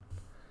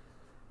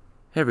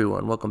Hey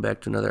everyone, welcome back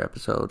to another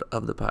episode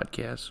of the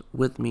podcast.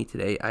 With me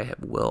today, I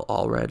have Will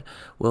Allred.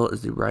 Will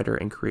is the writer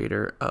and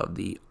creator of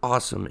the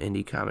awesome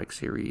indie comic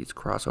series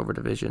Crossover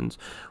Divisions,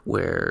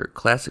 where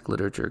classic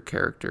literature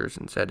characters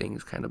and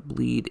settings kind of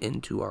bleed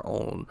into our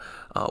own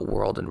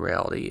world and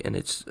reality. And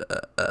it's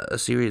a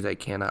series I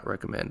cannot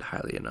recommend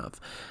highly enough.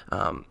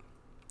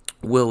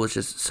 Will was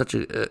just such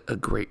a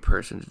great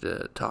person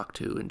to talk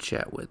to and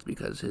chat with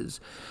because his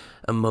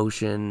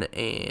emotion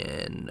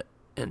and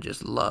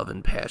just love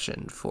and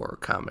passion for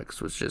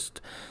comics was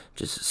just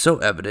so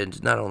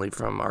evident, not only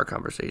from our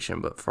conversation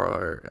but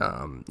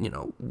for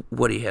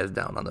what he has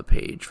down on the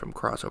page from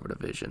Crossover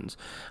Divisions.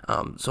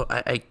 So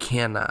I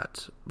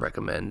cannot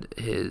recommend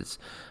his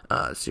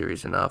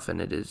series enough, and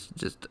it is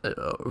just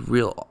a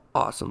real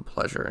awesome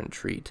pleasure and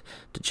treat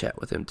to chat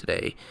with him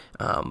today.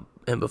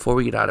 And before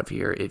we get out of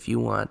here, if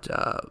you want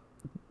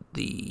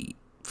the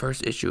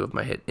first issue of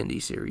my hit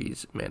indie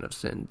series, Man of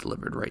Sin,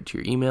 delivered right to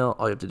your email,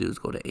 all you have to do is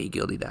go to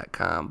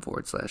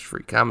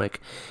aguilty.com/free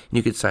comic, and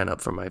you can sign up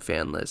for my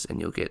fan list,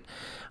 and you'll get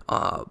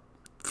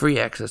free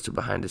access to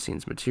behind the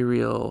scenes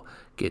material,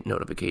 get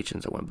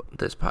notifications of when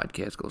this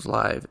podcast goes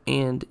live,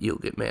 and you'll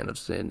get Man of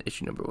Sin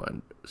issue number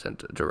 1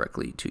 sent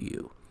directly to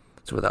you.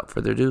 So without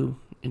further ado,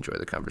 enjoy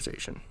the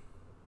conversation.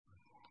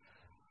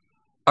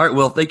 All right,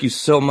 Will, thank you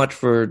so much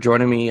for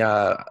joining me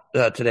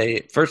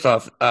today. First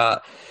off,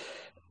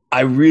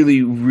 I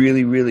really,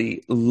 really,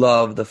 really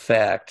love the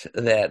fact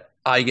that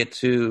I get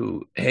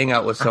to hang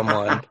out with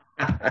someone.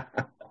 I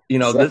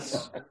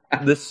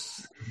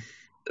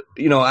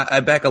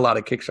back a lot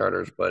of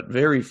Kickstarters, but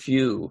very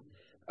few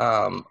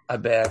I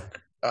back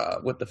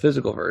with the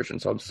physical version.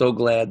 So I'm so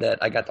glad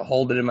that I got to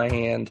hold it in my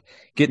hand,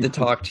 get to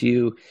talk to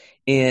you.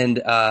 And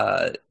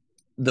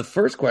the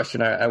first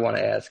question I want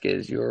to ask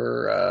is,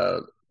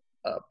 you're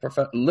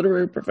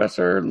literary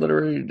professor, let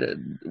me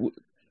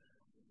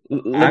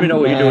know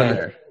what you're doing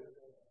there.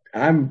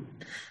 I'm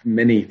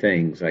many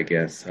things, I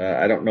guess.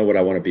 I don't know what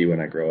I want to be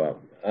when I grow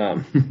up.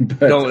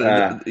 But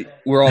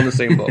we're all in the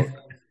same boat.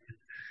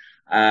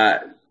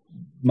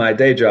 My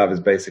day job is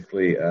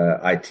basically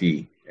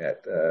IT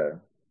at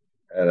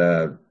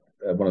one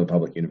of the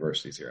public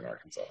universities here in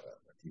Arkansas,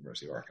 the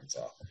University of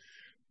Arkansas.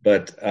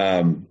 But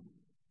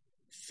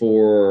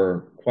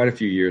for quite a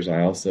few years,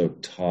 I also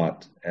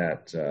taught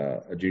at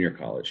a junior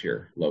college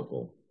here,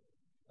 local.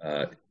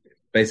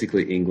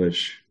 Basically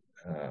English,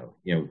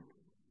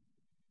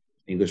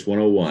 English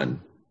 101,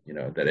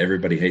 that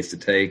everybody hates to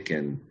take,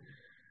 and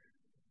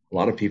a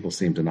lot of people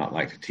seem to not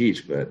like to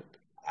teach, but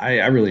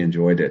I really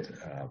enjoyed it.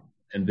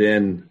 And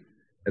then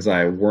as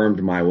I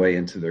wormed my way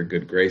into their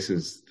good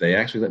graces, they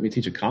actually let me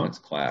teach a comics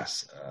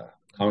class,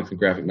 comics and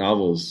graphic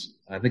novels.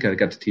 I think I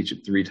got to teach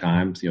it 3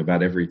 times,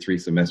 about every 3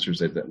 semesters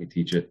they'd let me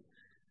teach it.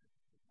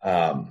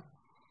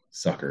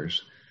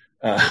 Suckers.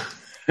 And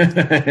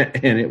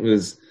it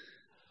was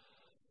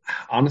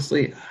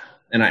honestly,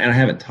 and I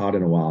haven't taught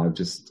in a while.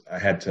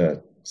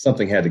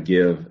 Something had to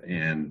give,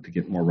 and to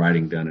get more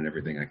writing done and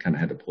everything, I kind of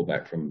had to pull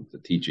back from the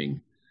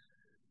teaching.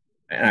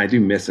 And I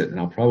do miss it, and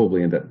I'll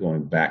probably end up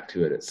going back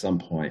to it at some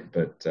point.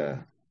 But of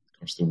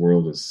course, the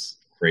world is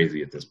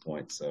crazy at this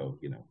point, so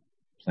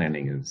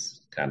planning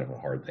is kind of a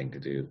hard thing to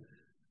do.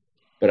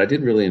 But I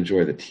did really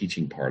enjoy the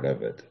teaching part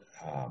of it.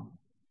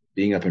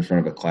 Being up in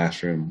front of a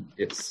classroom,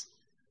 it's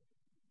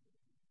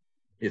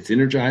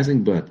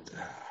energizing, but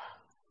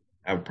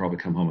I would probably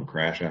come home and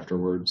crash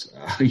afterwards.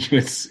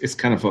 It's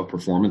kind of a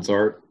performance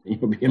art,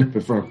 being up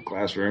in front of a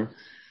classroom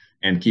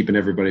and keeping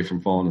everybody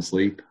from falling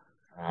asleep.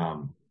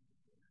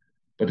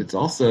 But it's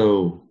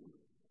also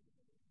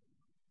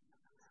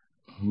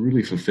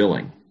really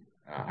fulfilling.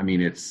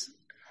 It's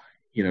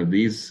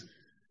these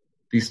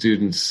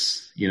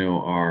students,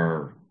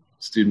 are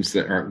students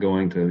that aren't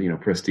going to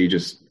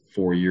prestigious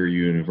 4-year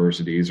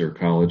universities or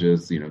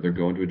colleges. They're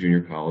going to a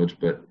junior college,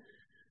 but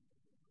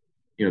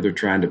they're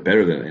trying to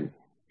better them. And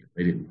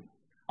they didn't.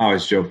 I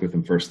always joke with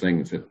them first thing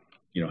is that,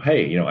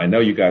 hey, I know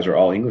you guys are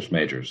all English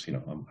majors.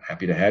 I'm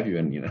happy to have you.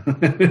 And,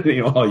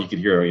 all you could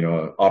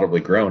hear,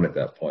 audibly groan at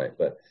that point.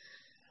 But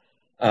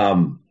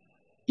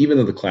even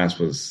though the class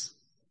was,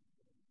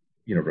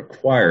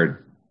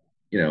 required,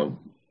 I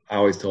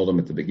always told them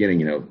at the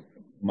beginning,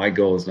 my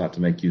goal is not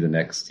to make you the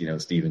next,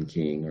 Stephen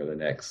King or the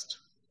next,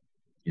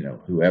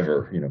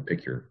 whoever,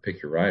 pick your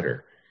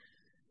writer.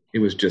 It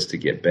was just to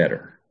get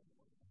better,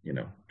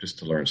 just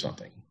to learn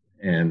something.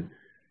 And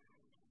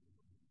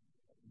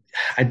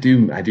I do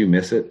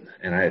miss it,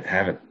 and I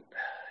haven't.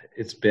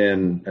 It's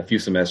been a few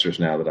semesters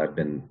now that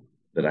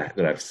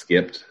I've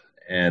skipped,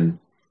 and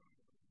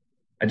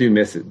I do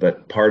miss it.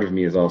 But part of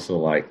me is also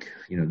like,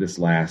 this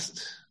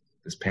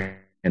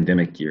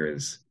pandemic year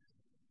is.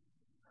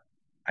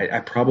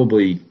 I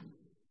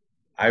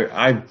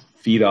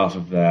feed off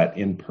of that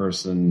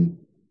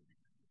in-person,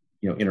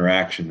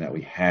 interaction that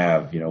we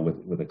have,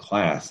 with a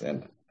class,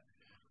 and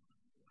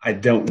I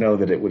don't know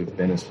that it would have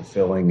been as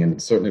fulfilling,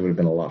 and certainly would have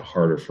been a lot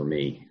harder for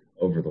me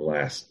over the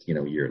last,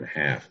 year and a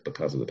half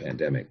because of the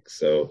pandemic.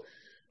 So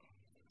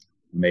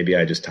maybe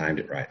I just timed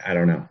it right. I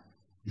don't know.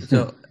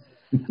 So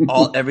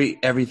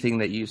Everything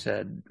that you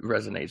said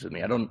resonates with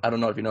me. I don't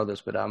know if you know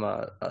this, but I'm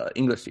a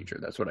English teacher.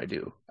 That's what I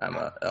do. I'm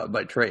a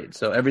by trade.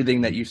 So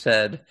everything that you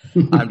said,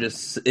 I'm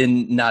just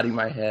nodding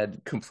my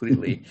head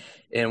completely.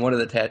 And one of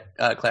the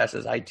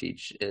classes I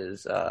teach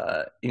is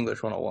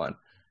English 101.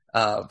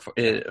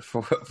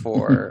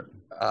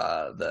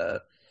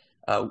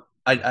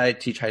 I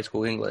teach high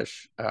school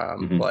English,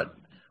 but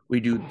we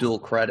do dual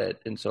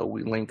credit, and so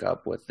we link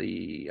up with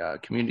the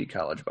community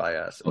college by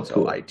us, and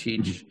so I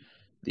teach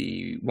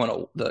the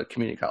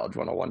community college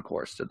 101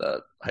 course to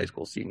the high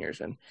school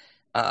seniors, and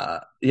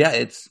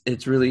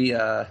it's really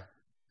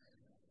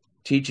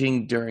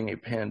teaching during a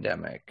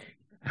pandemic.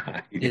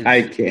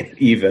 I can't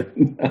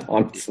even,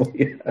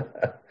 honestly.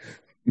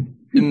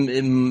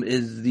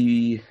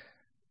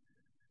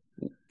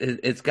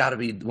 It's got to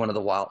be one of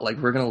the wild. Like,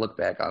 we're gonna look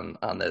back on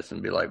this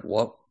and be like,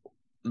 "What?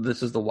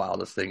 This is the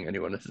wildest thing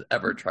anyone has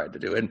ever tried to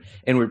do,"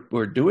 and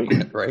we're doing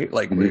it, right?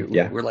 Like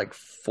we're like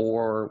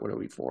 4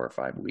 or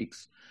 5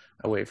 weeks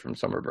away from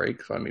summer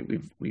break. So I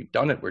mean, we've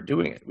done it. We're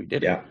doing it. We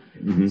did it.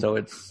 Mm-hmm. So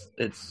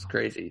it's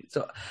crazy.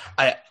 So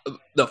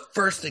the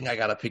first thing I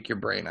got to pick your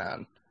brain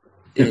on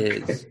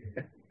is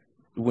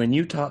when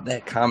you taught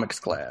that comics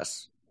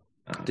class.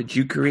 Did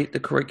you create the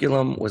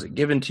curriculum? Was it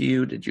given to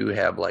you? Did you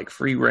have like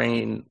free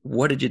reign?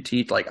 What did you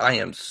teach? Like, I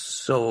am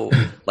so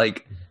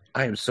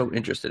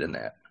interested in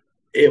that.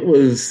 It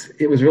was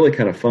really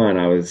kind of fun.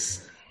 I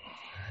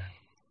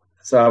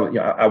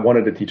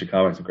wanted to teach a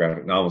comics and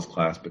graphic novels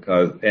class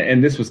because,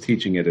 and this was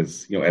teaching it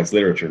as, as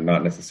literature,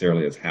 not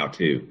necessarily as how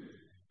to,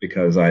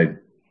 because I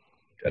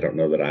don't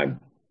know that I'm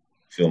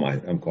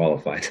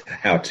qualified to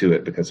how to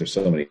it, because there's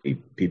so many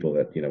people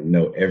that,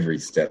 know every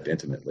step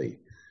intimately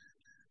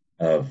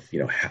of,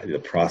 how, the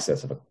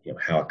process of,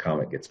 how a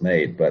comic gets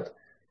made. But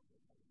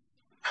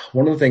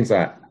one of the things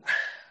I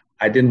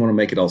didn't want to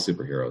make it all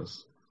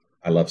superheroes.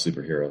 I love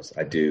superheroes.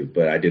 I do,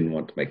 but I didn't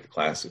want to make the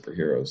class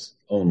superheroes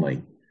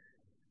only.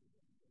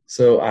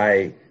 So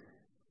I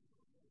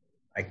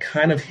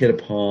kind of hit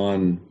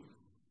upon,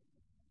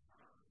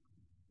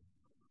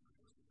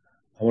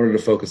 I wanted to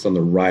focus on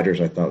the writers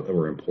I thought that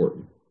were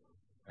important.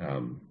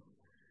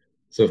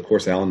 So of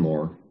course, Alan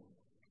Moore,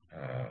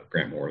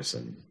 Grant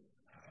Morrison,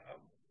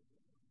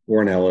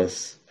 Warren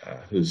Ellis,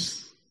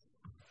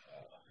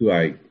 who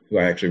I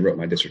actually wrote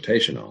my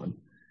dissertation on,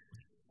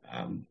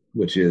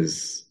 which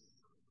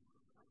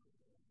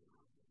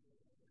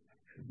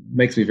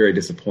makes me very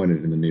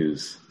disappointed in the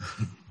news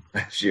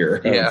last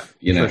year.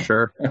 For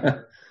sure.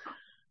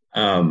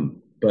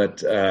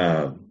 But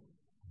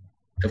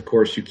of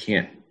course,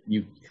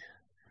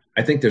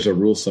 I think there's a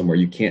rule somewhere.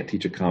 You can't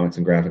teach a comics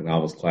and graphic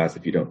novels class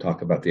if you don't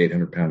talk about the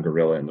 800-pound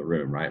gorilla in the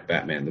room, right?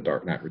 Batman: The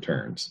Dark Knight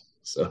Returns.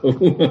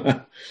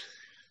 So.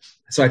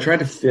 So I tried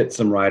to fit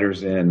some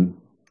writers in,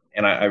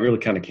 and I really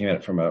kind of came at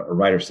it from a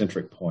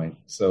writer-centric point.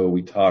 So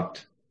we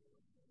talked,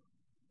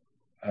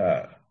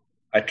 I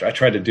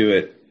tried to do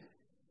it.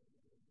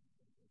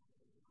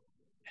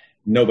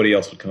 Nobody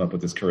else would come up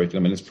with this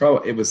curriculum. And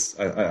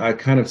I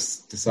kind of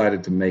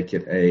decided to make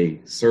it a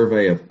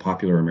survey of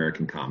popular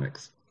American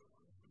comics,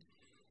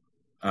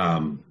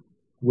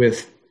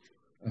 with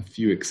a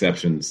few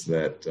exceptions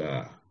that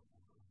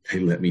they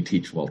let me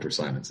teach Walter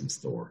Simonson's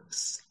Thor.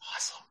 It's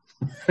awesome.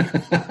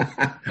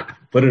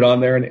 Put it on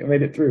there and it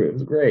made it through. It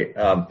was great.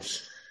 Did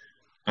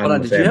you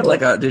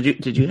have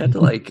did you have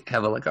to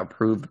have a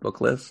approved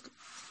book list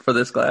for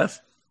this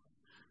class?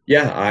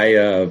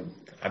 Yeah,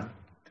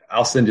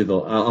 I'll send you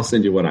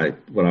what I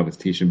was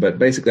teaching. But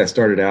basically, I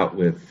started out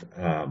with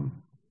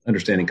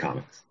understanding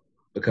comics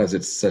because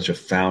it's such a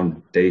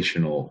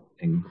foundational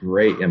and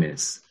great. I mean,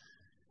 it's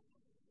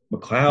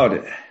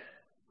McCloud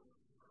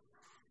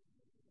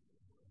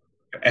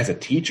as a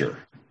teacher.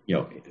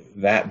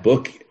 That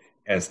book.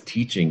 As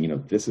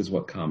teaching, this is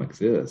what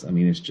comics is. I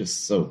mean, it's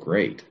just so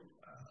great.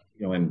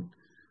 And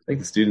I think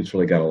the students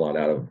really got a lot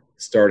out of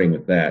starting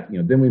with that.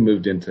 Then we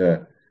moved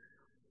into,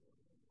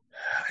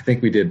 I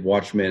think we did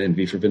Watchmen and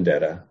V for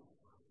Vendetta.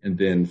 And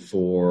then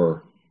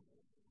for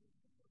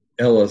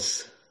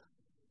Ellis,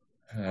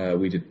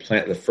 we did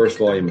the first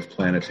volume of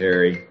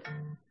Planetary.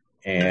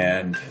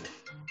 And,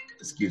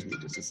 excuse me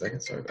just a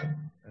second. Sorry about that.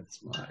 That's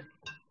my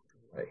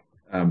way.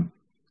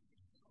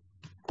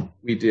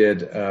 We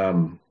did...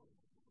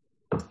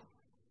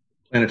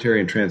 Planetary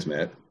and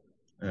Transmet,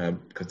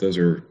 because those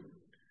are,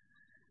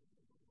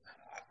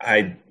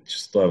 I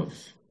just love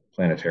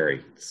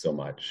Planetary so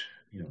much,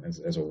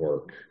 as a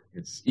work.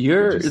 This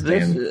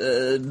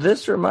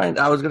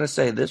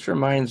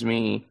reminds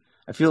me,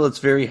 I feel it's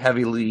very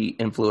heavily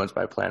influenced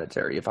by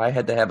Planetary. If I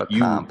had to have a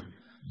comp,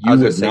 you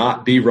would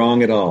not be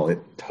wrong at all.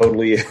 It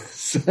totally is.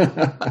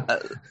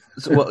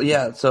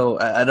 So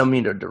I don't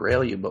mean to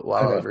derail you, but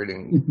while I was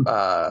reading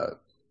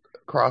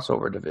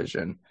Crossover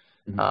Division,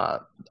 I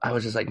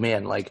was just like,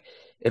 man,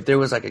 if there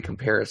was a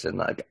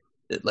comparison,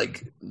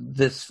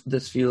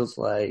 this feels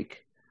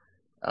like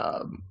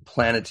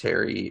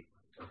Planetary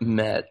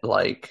met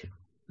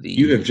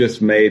You have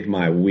just made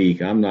my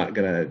week. I'm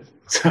gonna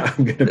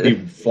be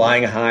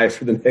flying high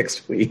for the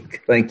next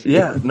week. Thank you.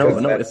 Yeah, no,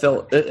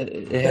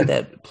 it had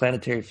that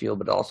planetary feel,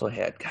 but also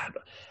had, God,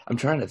 I'm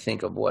trying to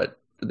think of what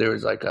there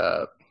was like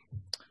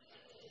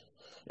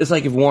it's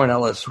like if Warren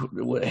Ellis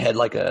had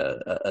like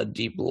a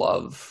deep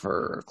love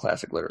for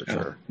classic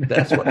literature. Oh.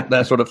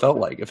 That's what it felt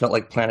like. It felt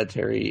like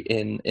planetary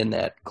in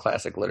that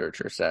classic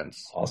literature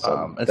sense.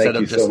 Awesome. Instead Thank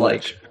of you just so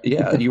like, much.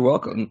 yeah, you're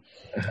welcome.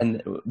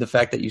 And the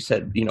fact that you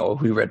said,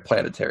 we read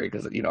planetary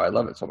because I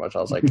love it so much.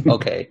 I was like,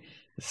 okay,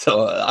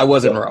 so I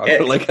wasn't wrong.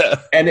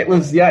 And it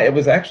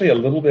was actually a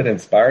little bit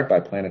inspired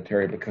by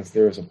planetary because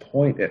there was a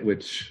point at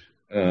which,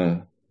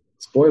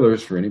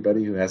 spoilers for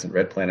anybody who hasn't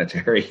read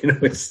planetary,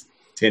 it's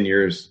 10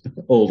 years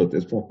old at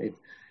this point.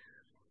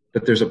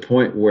 But there's a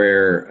point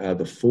where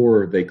the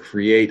four, they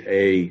create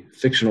a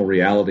fictional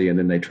reality and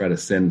then they try to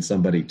send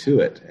somebody to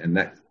it. And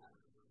that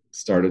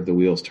started the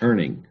wheels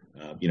turning.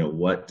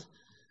 What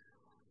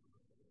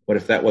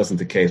if that wasn't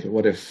the case? But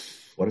what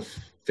if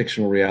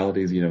fictional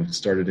realities,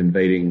 started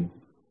invading,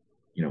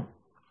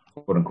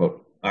 quote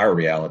unquote, our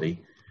reality?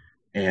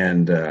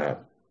 And the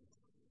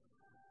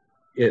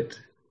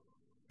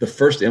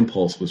first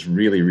impulse was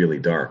really, really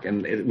dark,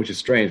 which is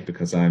strange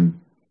because I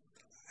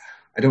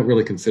don't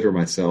really consider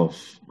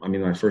myself. I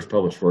mean, my first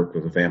published work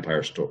with a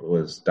vampire story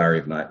was Diary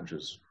of Night, which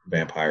was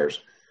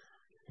vampires.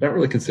 I don't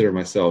really consider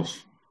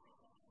myself,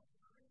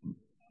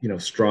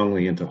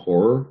 strongly into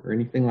horror or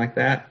anything like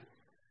that.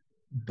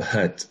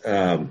 But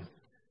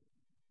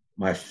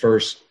my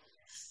first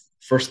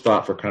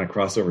thought for kind of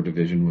crossover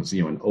division was,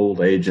 an old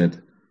agent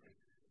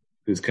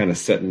who's kind of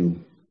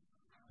sitting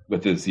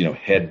with his,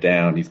 head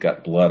down. He's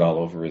got blood all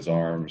over his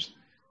arms.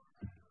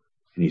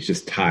 And he's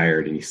just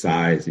tired and he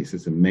sighs and he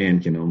says, a man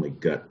can only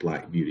gut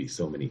Black Beauty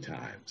so many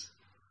times.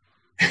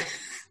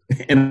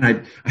 And I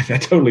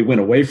totally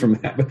went away from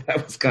that, but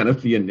that was kind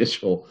of the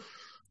initial,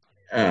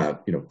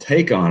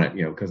 take on it,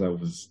 because I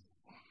was,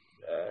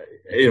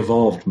 it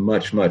evolved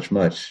much, much,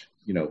 much,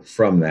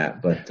 from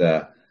that, but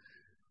that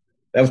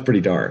was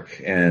pretty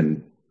dark.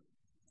 And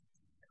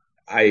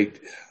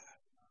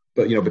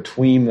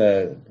between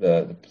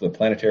the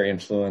planetary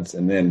influence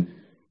and then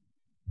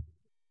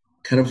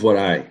kind of what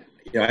I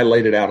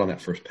laid it out on that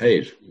first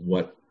page,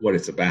 what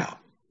it's about.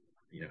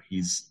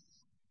 He's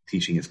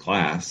teaching his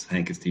class.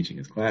 Hank is teaching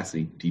his class.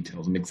 And he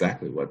details him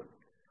exactly what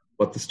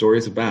the story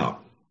is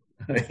about.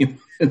 I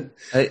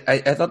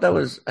thought that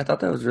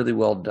was really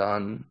well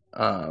done.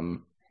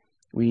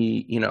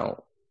 We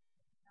know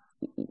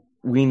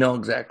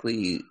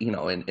exactly,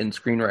 in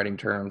screenwriting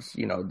terms,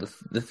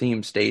 the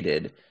theme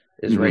stated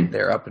is right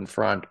there up in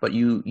front, but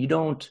you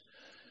don't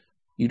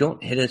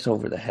hit us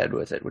over the head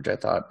with it, which I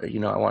thought,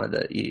 I wanted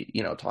to,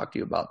 talk to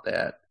you about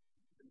that.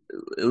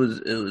 It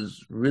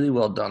was really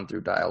well done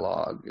through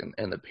dialogue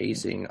and the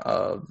pacing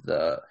of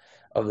the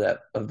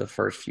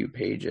first few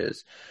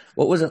pages.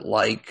 What was it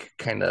like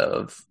kind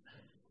of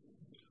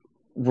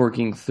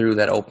working through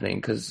that opening?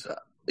 Because,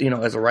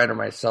 as a writer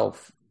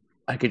myself,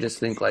 I could just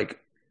think like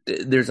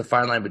there's a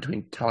fine line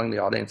between telling the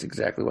audience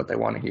exactly what they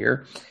want to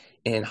hear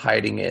and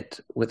hiding it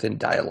within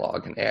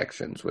dialogue and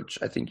actions, which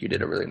I think you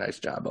did a really nice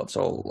job of.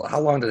 So how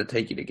long did it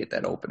take you to get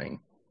that opening?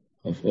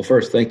 Well,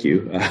 first, thank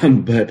you.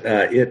 But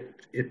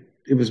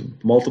it was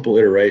multiple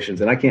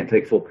iterations, and I can't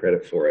take full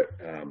credit for it.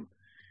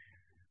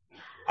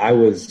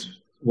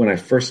 When I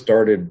first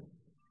started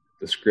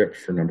the script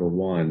for number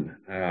one,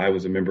 I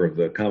was a member of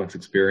the Comics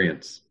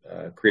Experience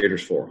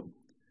Creators Forum.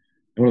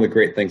 And one of the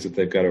great things that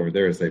they've got over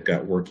there is they've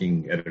got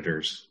working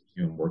editors,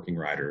 working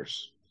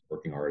writers,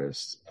 working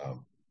artists.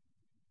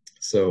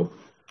 So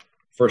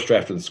first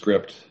draft of the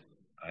script,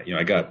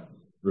 I got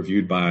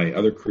reviewed by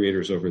other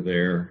creators over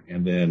there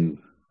and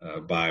then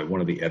by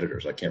one of the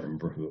editors. I can't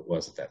remember who it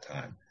was at that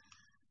time.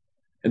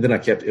 And then I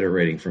kept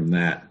iterating from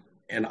that.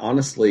 And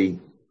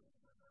honestly,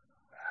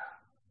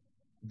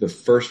 the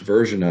first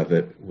version of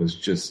it was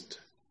just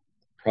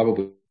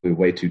probably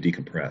way too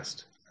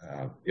decompressed.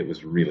 It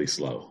was really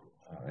slow.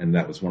 And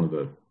that was one of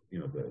the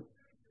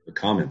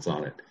comments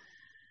on it.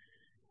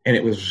 And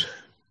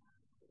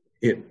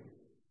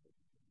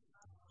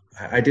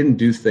I didn't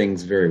do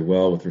things very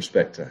well with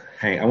respect to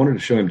Hank. I wanted to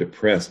show him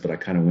depressed, but I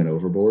kind of went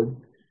overboard.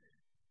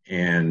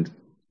 And,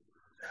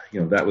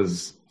 that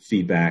was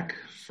feedback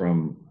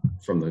from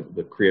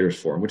the Creators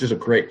Forum, which is a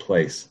great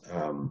place.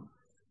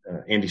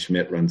 Andy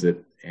Schmidt runs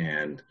it,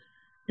 and,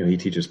 he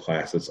teaches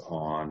classes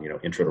on,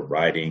 intro to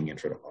writing,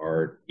 intro to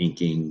art,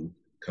 inking,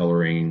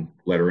 coloring,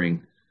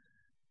 lettering.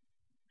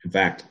 In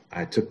fact,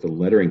 I took the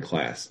lettering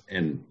class,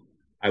 and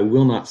I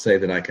will not say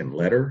that I can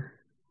letter.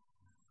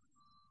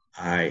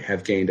 I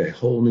have gained a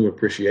whole new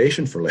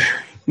appreciation for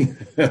lettering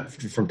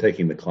from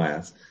taking the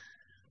class.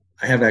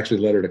 I have actually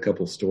lettered a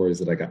couple of stories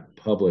that I got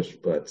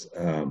published, but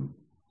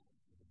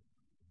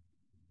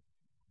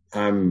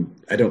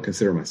I don't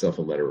consider myself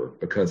a letterer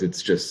because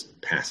it's just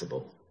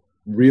passable.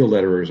 Real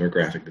letterers are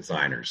graphic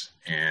designers,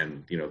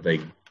 and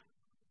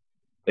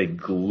they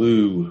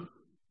glue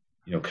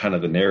kind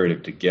of the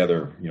narrative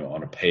together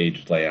on a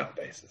page layout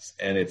basis,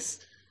 and it's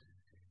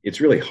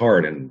really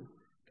hard. And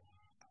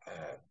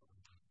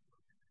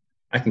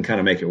I can kind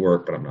of make it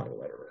work, but I'm not a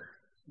letterer.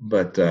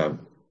 But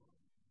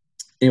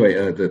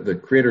anyway, the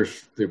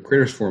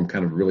creators forum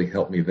kind of really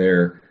helped me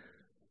there.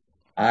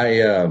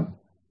 I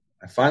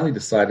finally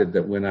decided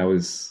that when I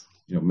was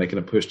making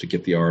a push to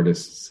get the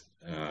artists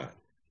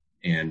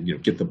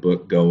and get the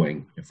book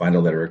going, find a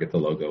letterer, get the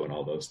logo, and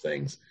all those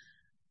things,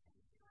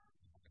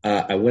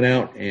 I went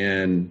out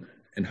and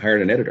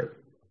hired an editor,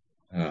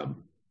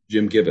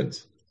 Jim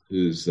Gibbons,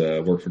 who's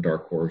worked for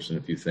Dark Horse and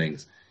a few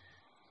things.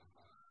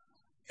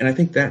 And I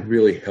think that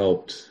really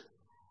helped.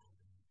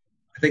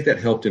 I think that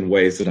helped in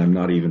ways that I'm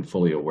not even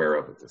fully aware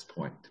of at this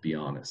point, to be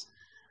honest.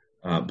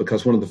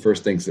 Because one of the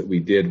first things that we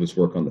did was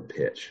work on the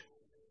pitch.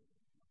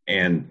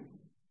 And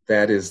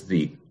that is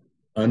the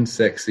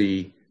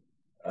unsexy,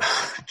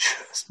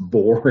 just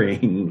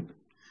boring,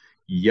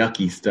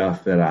 yucky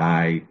stuff that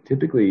I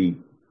typically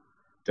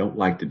don't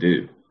like to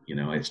do.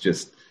 It's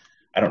just,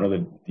 I don't know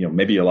that,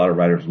 maybe a lot of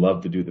writers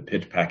love to do the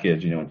pitch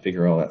package, and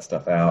figure all that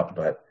stuff out,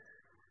 but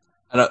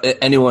I know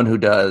anyone who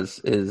does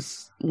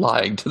is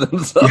lying to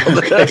themselves.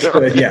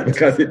 Yeah,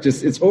 because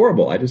it's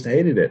horrible. I just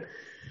hated it.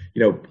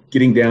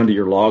 Getting down to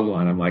your log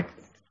line, I'm like,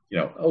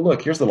 oh,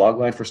 look, here's the log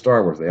line for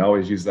Star Wars. They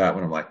always use that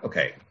one. I'm like,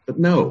 okay, but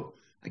no,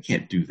 I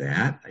can't do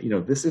that.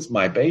 This is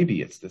my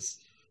baby. It's this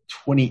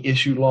 20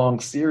 issue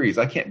long series.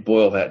 I can't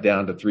boil that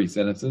down to 3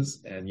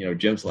 sentences. And,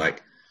 Jim's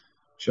like,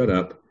 shut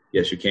up.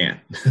 Yes, you can.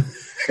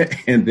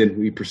 And then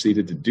we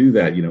proceeded to do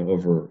that,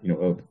 over,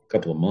 a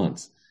couple of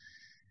months.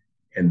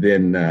 And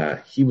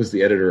then he was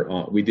the editor.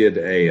 We did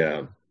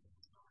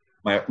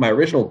my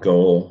original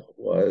goal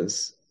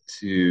was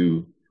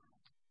to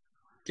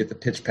get the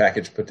pitch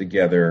package put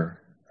together,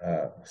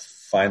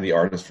 find the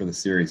artist for the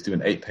series, do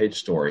an 8-page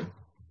story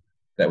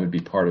that would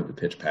be part of the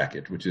pitch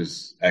package, which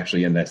is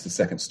actually, and that's the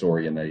second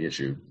story in that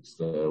issue. It's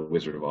the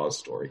Wizard of Oz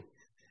story.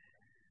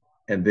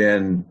 And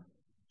then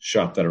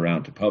shop that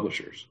around to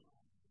publishers.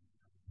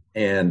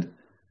 And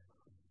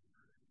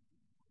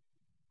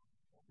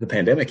the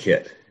pandemic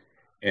hit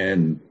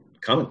and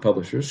comic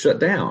publishers shut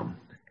down.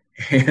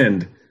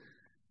 And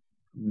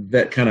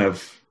that kind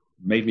of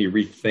made me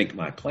rethink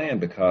my plan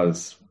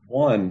because,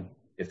 one,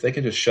 if they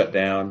could just shut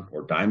down,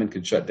 or Diamond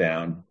could shut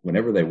down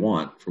whenever they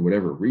want for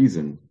whatever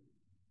reason,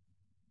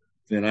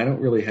 then I don't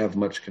really have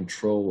much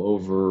control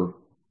over,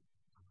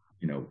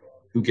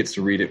 who gets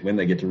to read it, when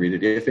they get to read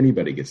it, if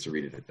anybody gets to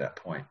read it at that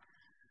point.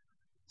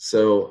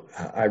 So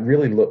I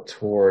really look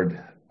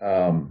toward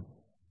Kevin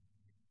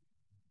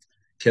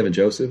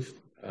Joseph,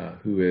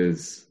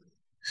 who's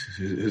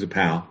a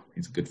pal.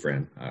 He's a good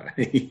friend.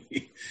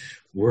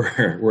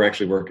 We're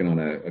actually working on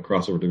a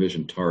crossover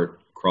division Tart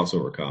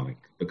crossover comic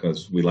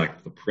because we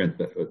liked the print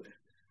that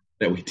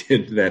we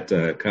did,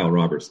 that Kyle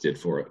Roberts did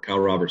for it. Kyle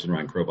Roberts and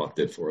Ryan Kroboth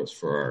did for us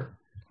for our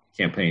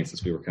campaign,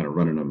 since we were kind of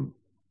running them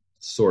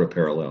sort of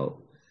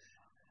parallel.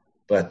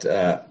 But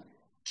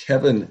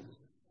Kevin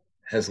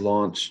has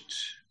launched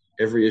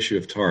every issue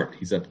of Tart.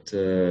 He's up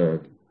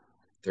to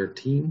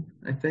 13,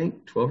 I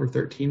think, 12 or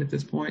 13 at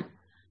this point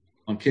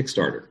on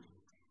Kickstarter.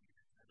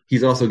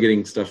 He's also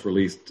getting stuff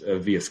released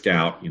via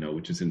Scout,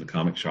 which is in the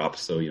comic shop.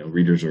 So,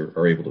 readers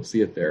are able to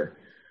see it there.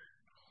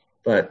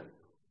 But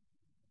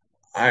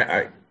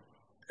then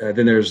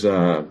there's,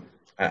 I'm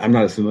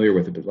not as familiar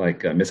with it, but like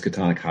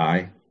Miskatonic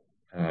High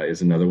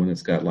is another one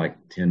that's got like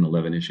 10,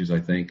 11 issues, I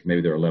think.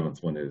 Maybe their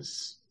 11th one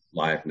is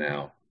live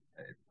now.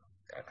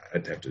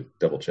 I'd have to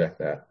double check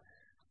that.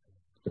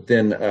 But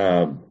then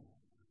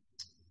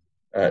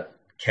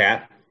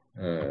Kat,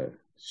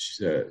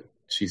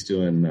 she's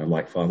doing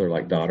Like Father,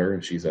 Like Daughter,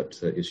 and she's up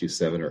to issue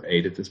 7 or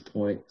 8 at this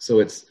point. So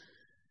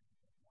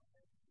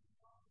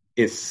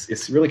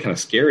it's really kind of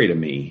scary to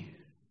me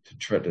to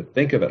try to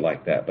think of it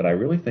like that. But I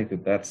really think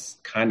that that's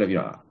kind of,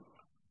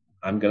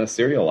 I'm going to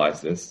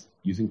serialize this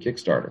using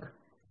Kickstarter.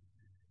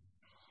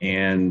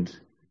 And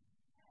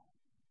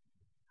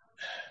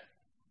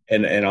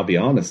I'll be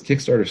honest,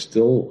 Kickstarter's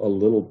still a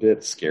little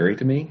bit scary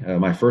to me.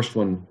 My first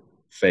one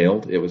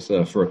failed. It was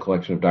for a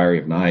collection of Diary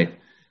of Night.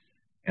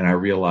 And I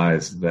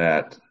realized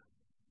that,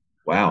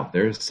 wow,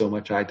 there's so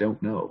much I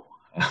don't know.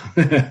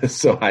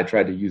 So I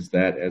tried to use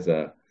that as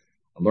a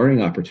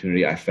learning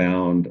opportunity. I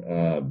found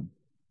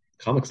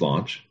Comics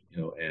Launch,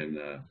 and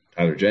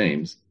Tyler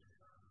James,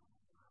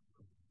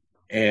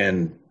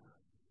 and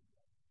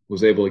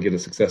was able to get a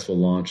successful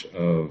launch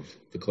of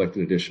the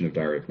collected edition of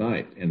Diary of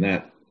Night. And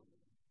that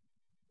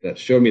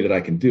showed me that I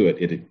can do it.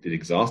 It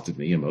exhausted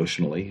me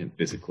emotionally and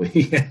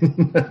physically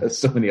and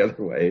so many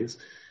other ways.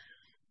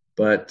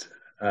 But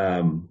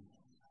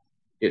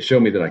it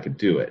showed me that I could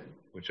do it,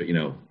 which,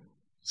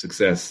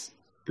 success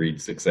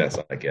breeds success,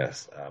 I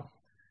guess.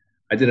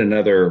 I did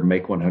another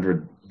Make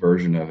 100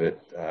 version of it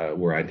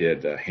where I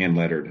did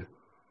handwritten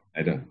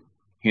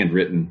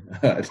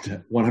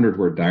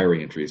 100-word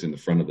diary entries in the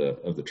front of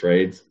the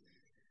trades.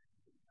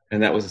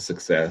 And that was a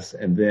success.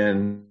 And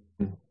then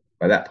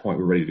by that point,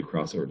 we were ready to do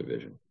crossover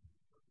division.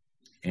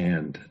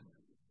 And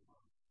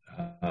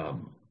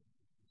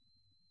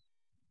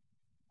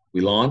we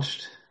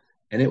launched,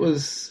 and I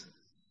was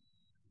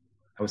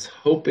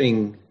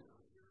hoping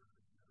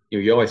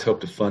you always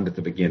hope to fund at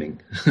the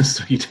beginning,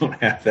 so you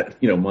don't have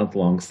that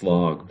month-long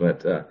slog.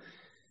 But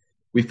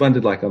we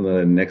funded like on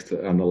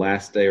the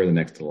last day or the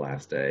next to the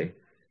last day,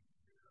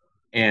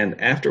 and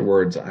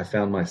afterwards I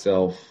found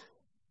myself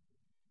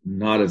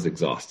not as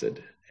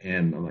exhausted,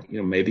 and I'm like,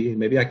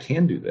 maybe I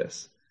can do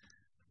this.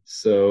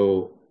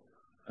 So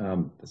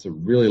that's a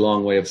really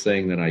long way of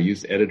saying that I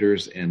used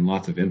editors and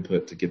lots of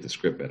input to get the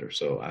script better.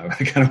 So I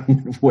kind of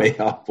went way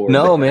off for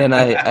No, it. man,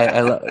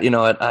 you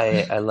know what,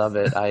 I love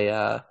it.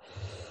 I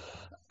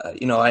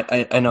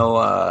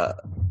know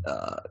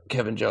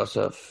Kevin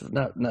Joseph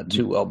not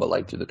too well, but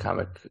like through the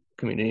comic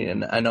community,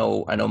 and I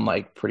know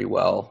Mike pretty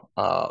well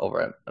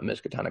over at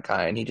Miskatonic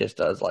High, and he just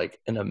does like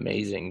an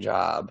amazing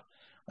job.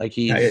 Like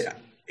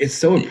it's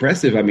so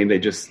impressive. I mean,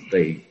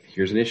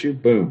 here's an issue,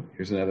 boom,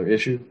 here's another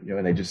issue,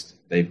 and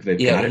they've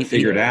got it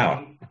figured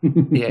out.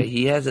 Yeah,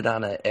 he has it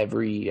on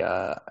every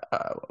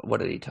what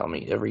did he tell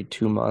me? Every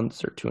 2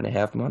 months or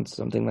 2.5 months,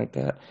 something like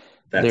that.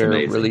 That's They're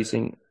amazing.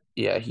 releasing.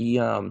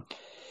 Yeah,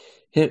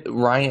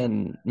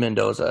 Ryan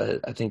Mendoza,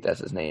 I think that's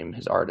his name,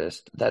 his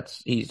artist.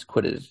 He's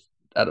quit his.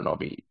 I don't know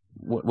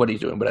what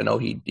he's doing, but I know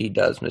he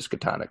does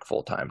Miskatonic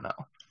full time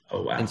now.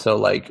 Oh wow! And so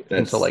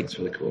that's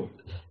really cool.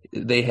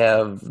 They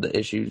have the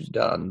issues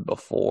done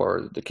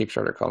before the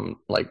Kickstarter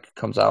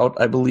comes out,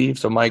 I believe.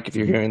 So Mike, if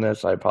you're hearing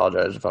this, I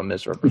apologize if I'm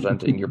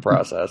misrepresenting your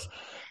process.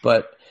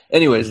 But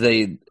anyways,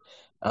 they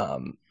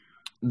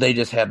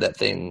just have that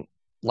thing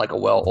like a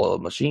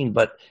well-oiled machine.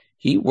 But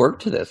he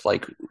worked to this.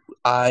 Like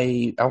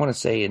I want to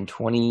say in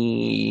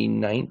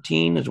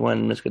 2019 is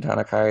when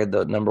Miskatonic High,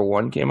 the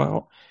 #1 came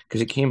out,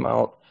 because it came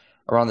out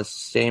around the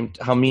same.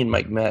 How me and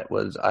Mike met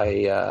was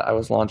I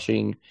was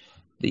launching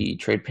the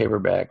trade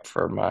paperback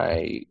for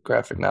my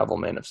graphic novel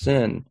Man of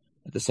Sin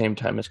at the same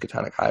time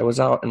Miskatonic High was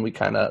out, and we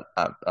kind of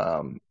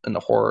in the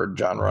horror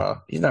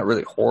genre. He's not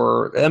really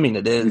horror. I mean,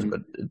 it is,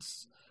 but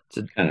it's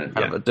kind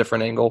of a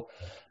different angle.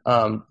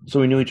 So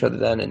we knew each other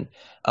then, and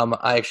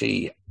I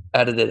actually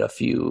edited a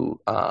few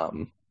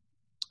of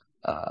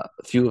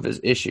his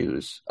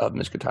issues of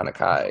Miskatonic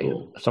High,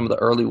 cool. Some of the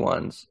early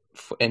ones,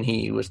 and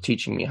he was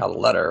teaching me how to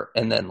letter.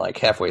 And then, like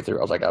halfway through,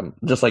 I was like, "I'm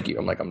just like you."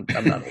 I'm like, "I'm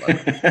not a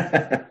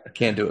letterer. I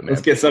can't do it, man."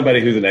 Let's get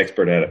somebody who's an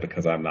expert at it,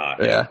 because I'm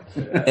not. Yeah.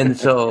 And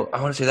so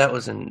I want to say it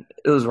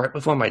was right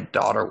before my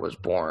daughter was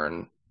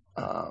born.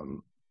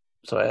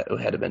 So it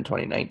had to have been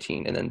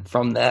 2019, and then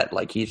from that,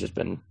 like he's just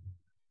been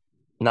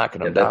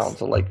knocking them down.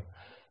 So like,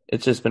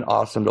 it's just been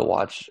awesome to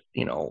watch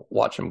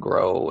him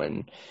grow,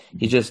 and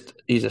he's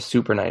a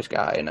super nice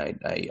guy, and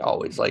I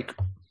always like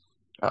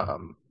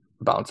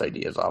bounce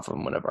ideas off of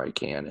him whenever I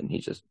can, and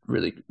he's just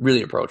really,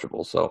 really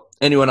approachable. So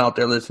anyone out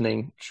there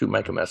listening, shoot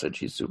Mike a message.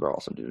 He's super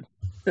awesome, dude.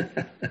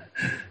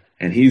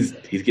 And he's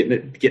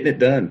getting it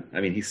done. I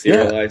mean, he's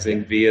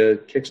serializing via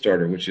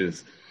Kickstarter, which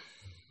is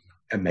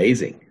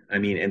amazing. I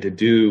mean, and to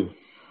do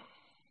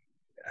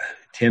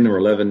 10 or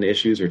 11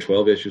 issues or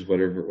 12 issues,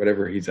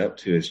 whatever he's up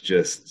to, is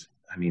just,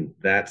 I mean,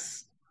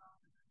 that's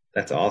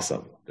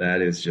awesome.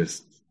 That is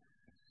just,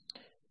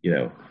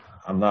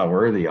 I'm not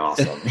worthy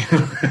awesome.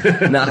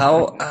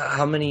 Now,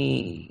 how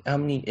many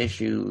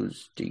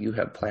issues do you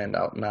have planned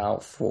out now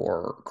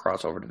for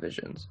Crossover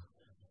Divisions?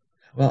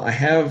 Well, I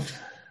have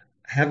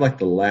like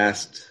the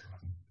last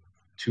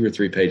 2 or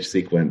 3 page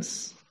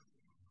sequence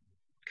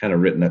kind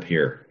of written up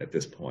here at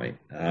this point.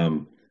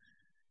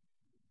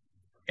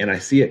 And I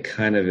see it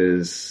kind of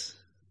as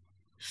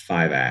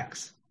 5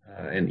 acts,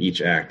 and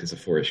each act is a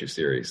 4-issue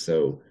series.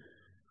 So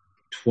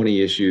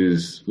 20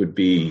 issues would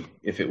be,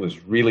 if it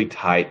was really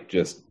tight,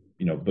 just,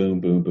 boom,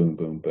 boom, boom,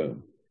 boom,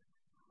 boom.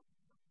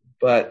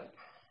 But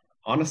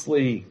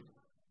honestly,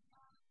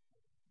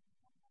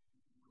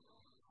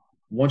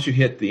 once you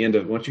hit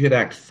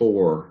act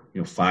 4,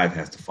 5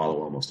 has to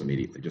follow almost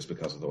immediately, just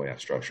because of the way I've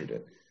structured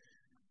it.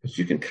 But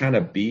you can kind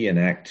of be in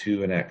act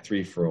 2 and act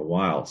 3 for a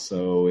while.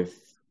 So if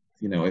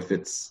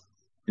it's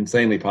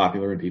insanely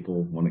popular and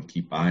people want to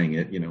keep buying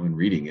it, and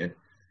reading it,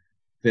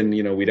 then,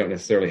 we don't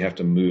necessarily have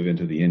to move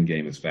into the end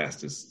game as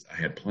fast as I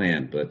had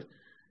planned. But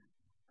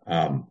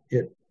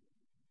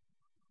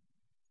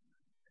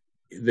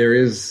there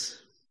is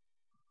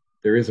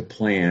a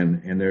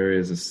plan, and there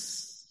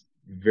is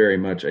very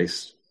much a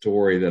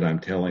story that I'm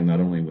telling, not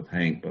only with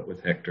Hank, but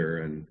with Hector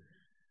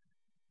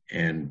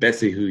and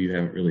Betsy, who you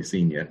haven't really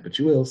seen yet, but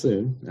you will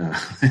soon.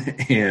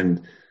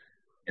 And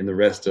the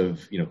rest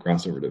of,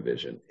 Crossover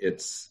Division.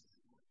 It's,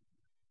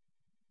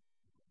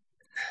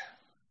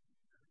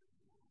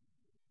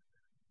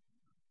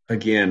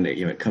 again,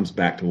 it comes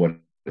back to what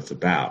it's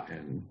about,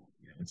 and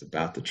it's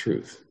about the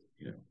truth.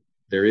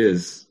 There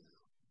is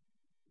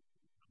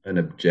an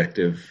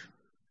objective,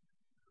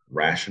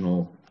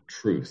 rational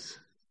truth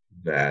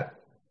that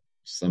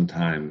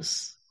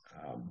sometimes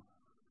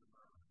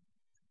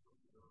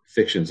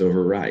fictions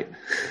overwrite,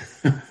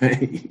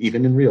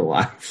 even in real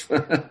life.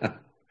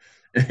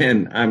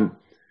 And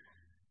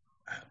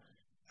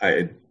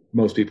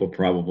most people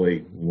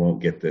probably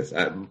won't get this.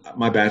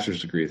 My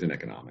bachelor's degree is in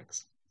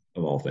economics,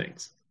 of all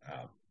things.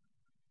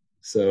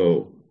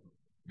 So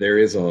there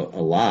is a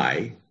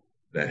lie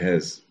that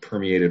has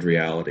permeated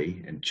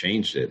reality and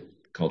changed it,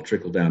 called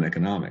trickle-down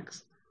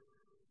economics.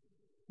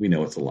 We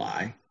know it's a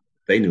lie.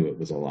 They knew it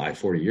was a lie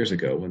 40 years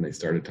ago when they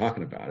started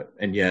talking about it.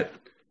 And yet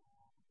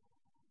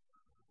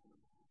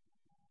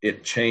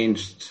it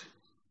changed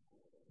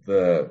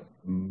the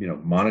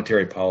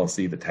monetary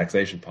policy, the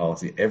taxation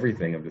policy,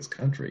 everything of this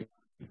country,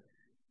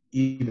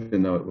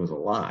 even though it was a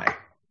lie.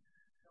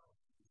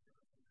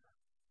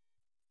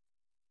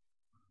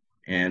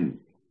 And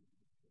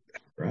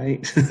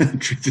right,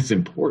 truth is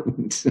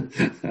important.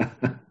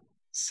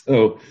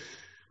 So,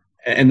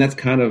 and that's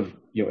kind of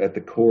at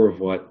the core of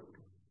what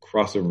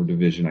Crossover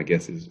Division, I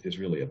guess, is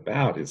really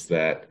about, is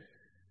that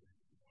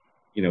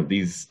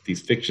these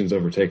fictions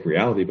overtake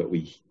reality, but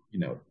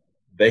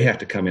they have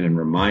to come in and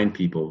remind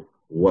people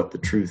what the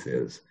truth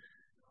is.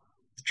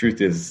 The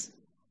truth is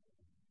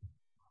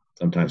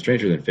sometimes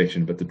stranger than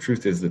fiction, but the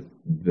truth is that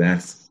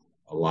that's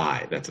a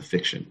lie. That's a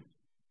fiction,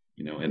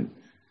 and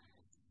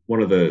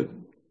one of the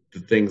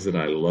things that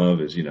I love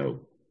is,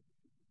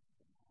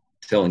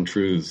 telling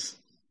truths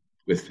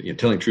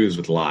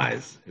with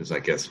lies is, I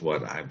guess,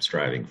 what I'm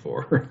striving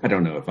for. I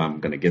don't know if I'm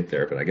going to get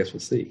there, but I guess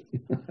we'll see.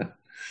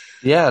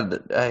 Yeah,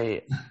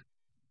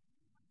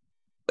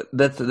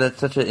 that's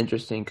such an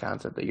interesting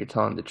concept that you're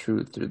telling the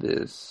truth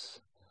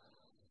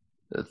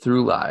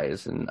through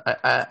lies, and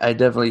I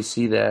definitely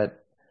see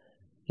that,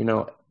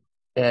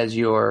 as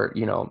you're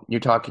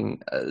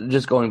talking,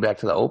 just going back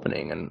to the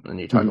opening, and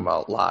you're talking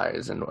about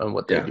lies and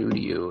what they do to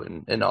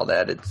you and all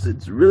that.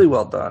 It's really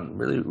well done,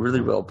 really,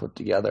 really well put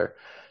together.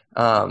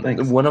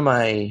 Thanks.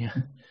 I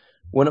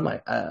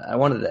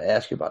wanted to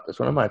ask you about this.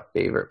 One of my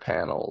favorite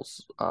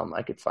panels,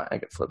 I could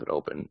flip it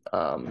open.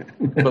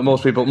 But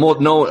most people,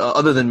 no,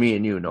 other than me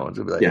and you, no one's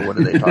gonna be like, what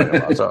are they talking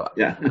about? So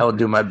I will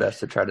do my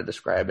best to try to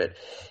describe it.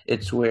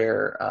 It's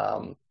where,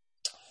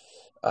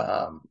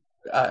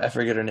 I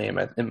forget her name.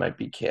 It might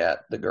be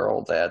Kat, the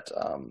girl that,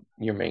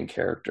 your main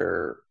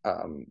character,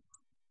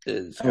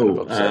 is kind of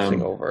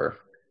obsessing over.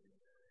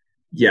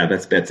 Yeah,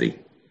 that's Betsy.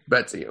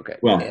 Betsy. Okay.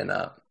 Well, and,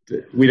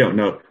 we don't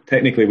know.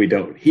 Technically, we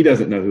don't. He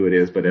doesn't know who it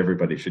is, but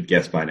everybody should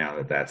guess by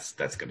now that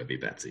that's going to be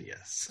Betsy.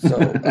 Yes. So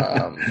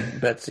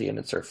Betsy, and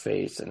it's her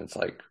face, and it's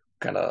like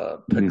kind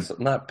of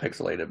not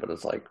pixelated, but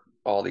it's like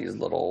all these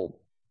little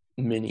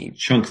mini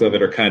chunks of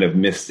it are kind of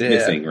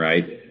missing,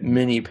 right?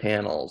 Mini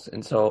panels,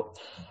 and so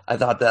I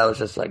thought that was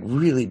just like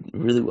really,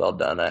 really well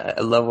done.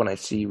 I love when I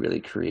see really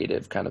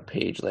creative kind of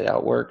page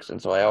layout works,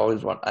 and so I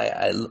always want.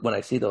 When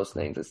I see those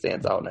things, it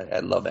stands out, and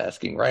I love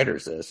asking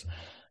writers this.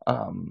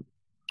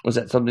 Was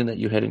that something that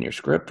you had in your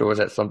script, or was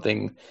that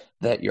something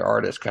that your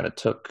artist kind of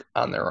took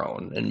on their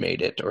own and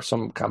made it, or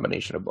some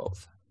combination of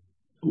both?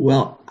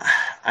 Well,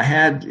 I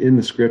had in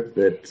the script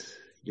that,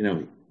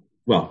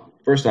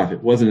 first off,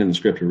 it wasn't in the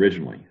script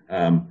originally.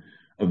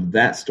 Of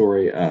that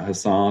story,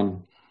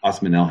 Hassan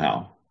Osman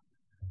Elhau.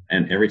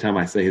 And every time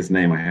I say his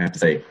name, I have to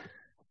say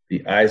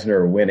the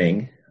Eisner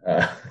winning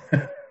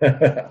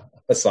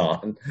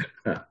Hassan.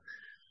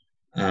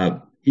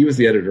 He was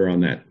the editor on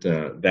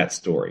that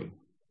story.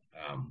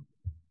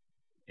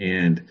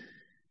 And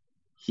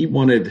he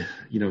wanted,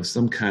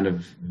 some kind of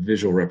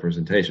visual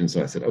representation.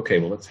 So I said, okay,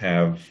 well, let's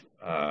have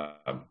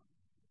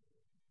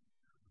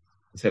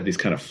these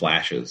kind of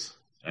flashes.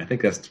 And I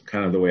think that's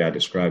kind of the way I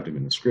described him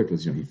in the script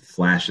was, he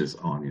flashes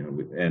on,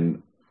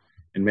 and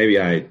maybe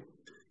I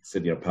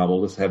said, Pablo,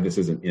 let's have this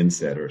as an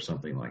inset or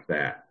something like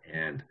that.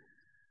 And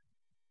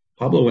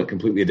Pablo went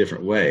completely a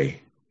different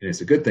way. And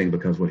it's a good thing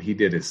because what he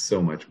did is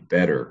so much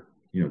better,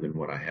 than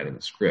what I had in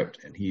the script.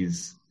 And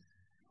he's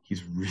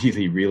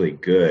really, really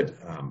good.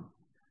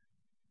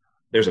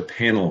 There's a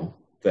panel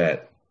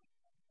that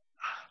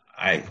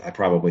I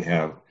probably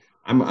have.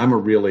 I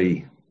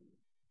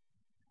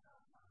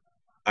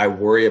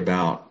worry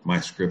about my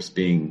scripts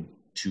being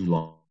too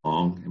long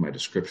and my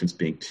descriptions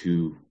being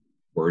too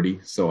wordy.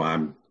 So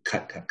I'm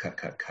cut.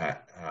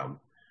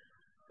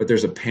 But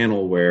there's a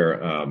panel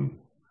where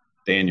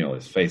Daniel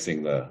is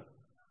facing the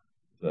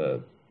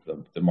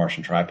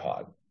Martian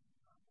tripod.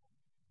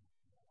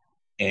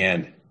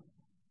 And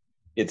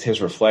it's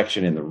his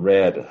reflection in the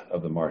red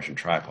of the Martian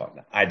tripod.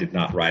 Now, I did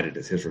not write it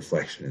as his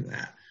reflection in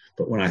that.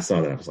 But when I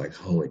saw that, I was like,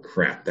 holy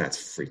crap, that's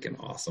freaking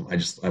awesome.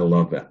 I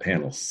love that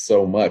panel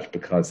so much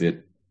because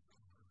it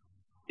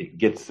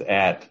gets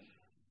at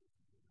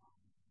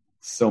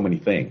so many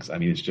things. I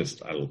mean, it's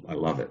just, I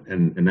love it.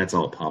 And that's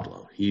all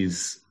Pablo.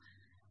 He's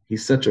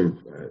such a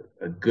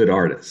good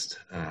artist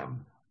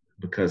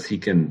because he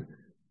can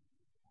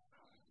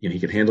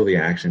handle the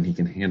action. He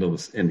can handle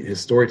this. And his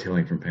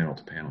storytelling from panel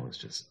to panel is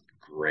just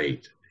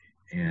great.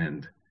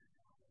 And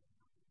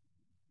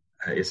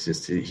it's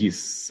just,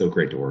 he's so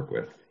great to work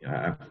with.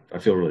 I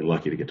feel really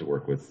lucky to get to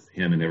work with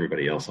him and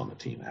everybody else on the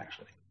team,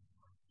 actually.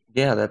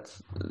 Yeah,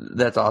 that's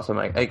awesome.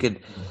 I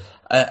could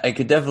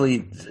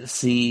definitely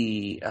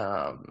see,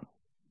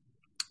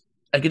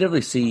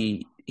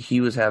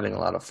 he was having a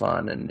lot of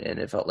fun, and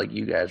it felt like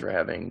you guys were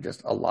having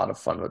just a lot of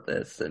fun with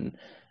this. And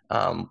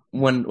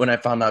when I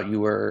found out you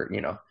were,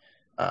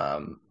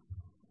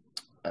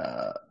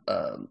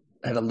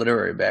 had a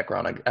literary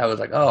background, I was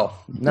like, oh,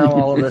 now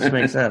all of this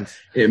makes sense.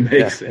 It Yeah,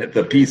 makes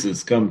the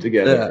pieces come yeah,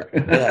 together.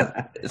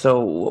 yeah. So,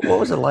 what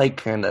was it like,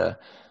 kind of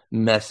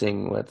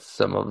messing with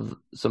some of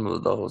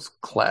those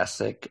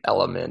classic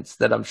elements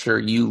that I'm sure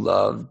you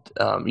loved?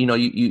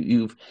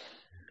 You've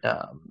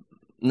um,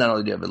 not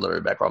only do you have a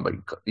literary background,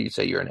 but you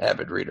say you're an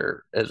avid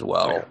reader as Oh yeah.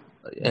 well,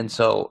 and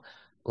so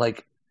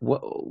like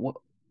what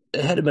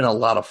it had been a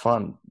lot of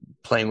fun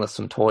playing with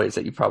some toys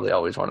that you probably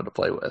always wanted to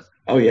play with.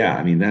 Oh yeah.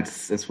 I mean,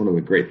 that's one of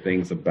the great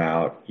things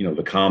about,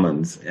 the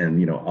commons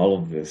and, all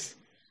of this,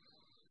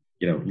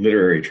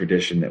 literary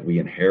tradition that we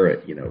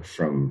inherit,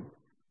 from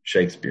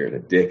Shakespeare to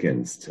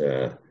Dickens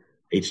to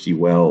H.G.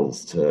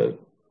 Wells to,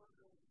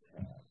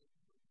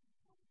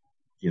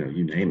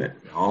 you name it,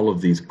 all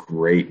of these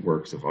great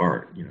works of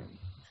art.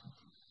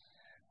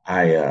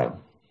 I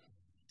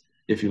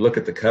if you look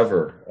at the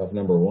cover of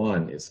number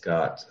one, it's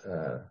got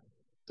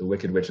the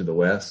Wicked Witch of the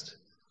West.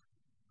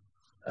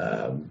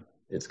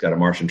 It's got a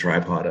Martian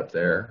tripod up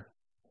there.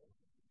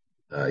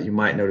 You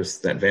might notice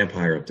that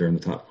vampire up there in the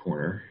top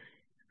corner.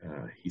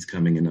 He's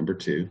coming in number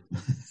two.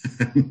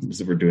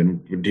 So we're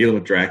dealing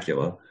with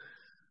Dracula.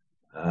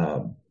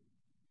 And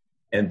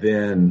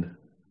then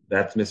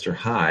that's Mr.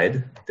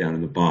 Hyde down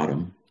in the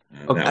bottom.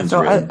 Okay,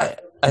 so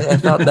I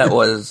thought that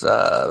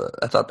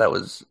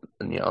was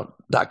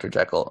Dr.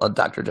 Jekyll,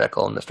 Dr.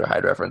 Jekyll and Mr.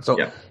 Hyde reference. So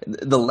yeah.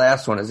 The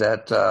last one is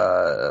that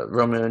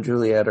Romeo and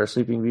Juliet or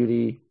Sleeping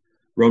Beauty.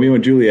 Romeo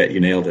and Juliet, you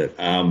nailed it.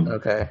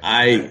 Okay.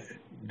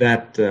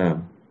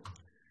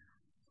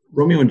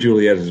 Romeo and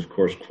Juliet is of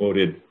course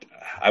quoted.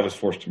 I was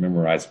forced to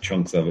memorize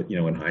chunks of it,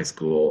 in high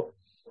school.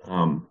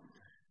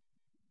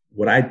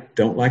 What I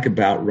don't like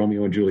about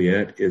Romeo and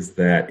Juliet is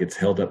that it's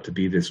held up to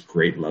be this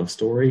great love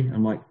story.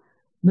 I'm like,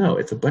 no,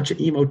 it's a bunch of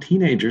emo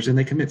teenagers and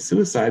they commit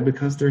suicide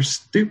because they're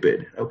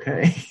stupid.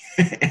 Okay.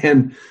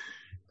 And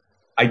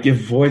I give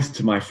voice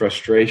to my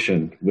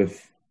frustration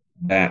with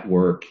that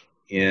work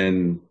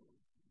through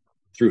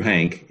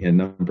Hank in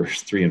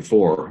numbers 3 and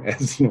 4,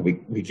 as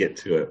we get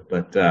to it.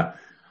 But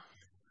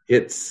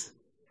that's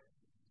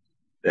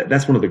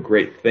one of the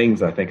great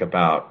things I think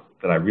that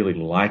I really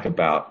like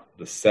about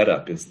the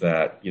setup is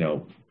that,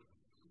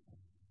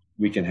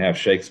 we can have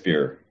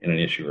Shakespeare in an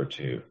issue or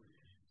two.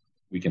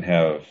 We can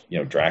have,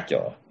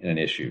 Dracula in an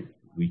issue.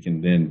 We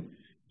can then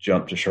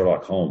jump to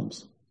Sherlock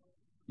Holmes,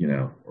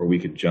 or we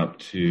could jump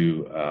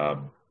to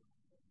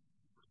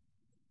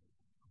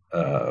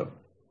a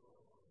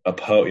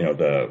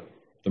Poe,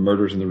 the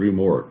Murders in the Rue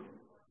Morgue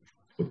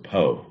with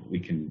Poe. We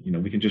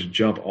can just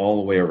jump all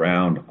the way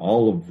around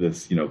all of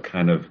this,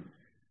 kind of.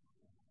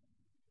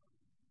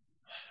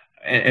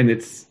 And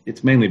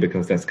it's mainly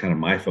because that's kind of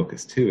my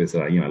focus too. Is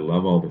that I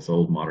love all this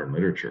old modern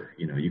literature.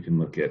 You can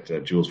look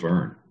at Jules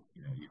Verne.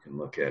 You can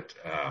look at.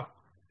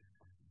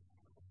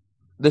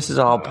 This is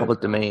all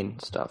public domain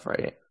stuff,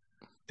 right?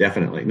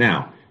 Definitely.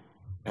 Now,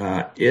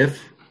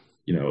 if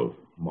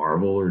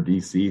Marvel or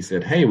DC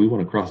said, "Hey, we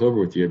want to cross over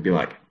with you," I'd be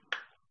like,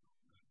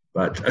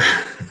 but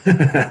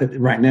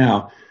right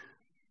now,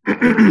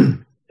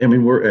 I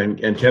mean,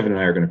 and Kevin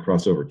and I are going to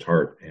cross over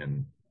Tart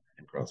and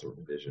cross over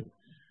Division.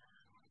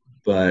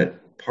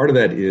 But part of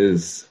that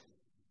is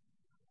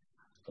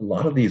a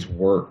lot of these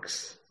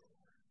works,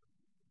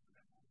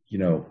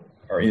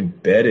 are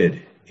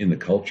embedded in the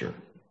culture.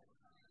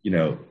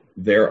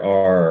 There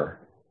are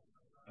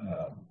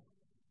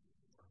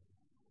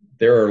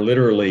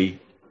literally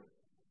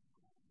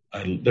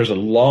there's a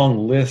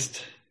long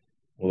list.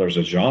 Well, there's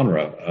a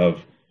genre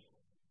of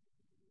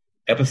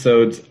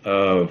episodes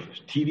of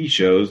TV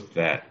shows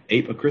that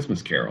ape A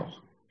Christmas Carol.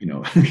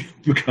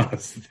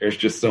 Because there's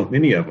just so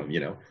many of them.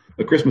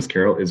 A Christmas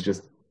Carol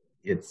is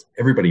it's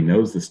everybody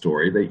knows the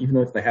story. Even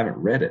though if they haven't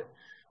read it,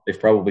 they've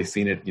probably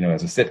seen it,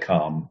 as a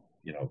sitcom,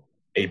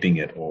 aping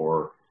it,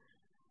 or,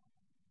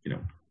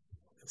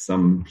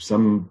 some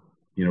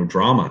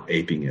drama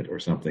aping it or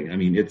something. I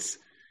mean, it's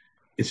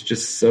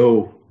just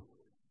so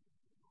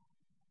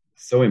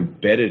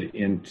embedded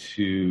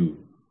into,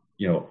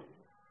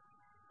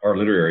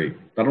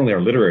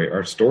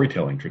 our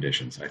storytelling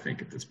traditions, I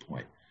think, at this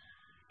point.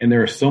 And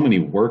there are so many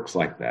works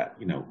like that.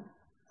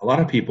 A lot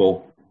of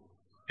people,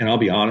 and I'll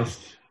be honest,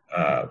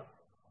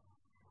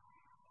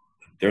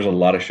 there's a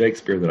lot of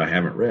Shakespeare that I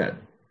haven't read,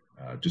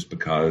 just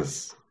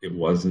because it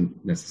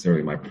wasn't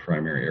necessarily my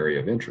primary area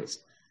of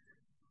interest.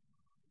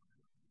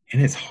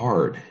 And it's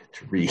hard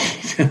to read,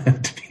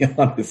 to be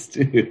honest,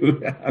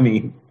 too. I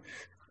mean,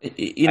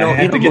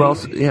 who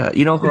else? Yeah,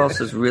 who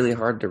else is really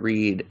hard to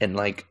read, and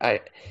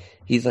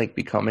he's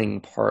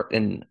becoming part.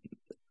 And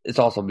it's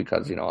also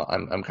because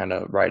I'm kind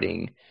of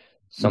writing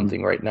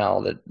something right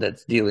now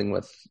that's dealing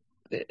with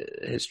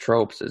his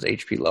tropes, is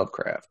H.P.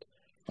 Lovecraft.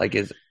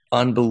 Is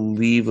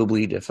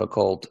unbelievably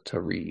difficult to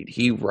read.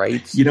 He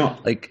writes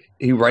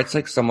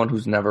like someone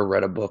who's never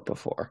read a book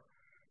before.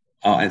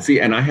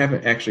 And I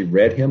haven't actually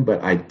read him,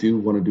 but I do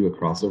want to do a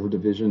crossover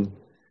division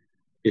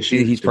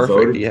issue. He's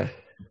perfect, yeah.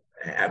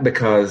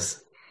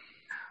 Because,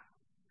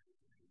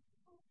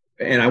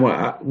 and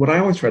what I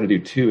always try to do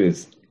too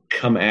is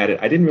come at it.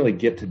 I didn't really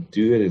get to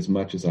do it as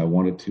much as I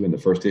wanted to in the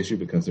first issue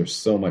because there's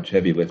so much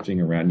heavy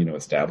lifting around,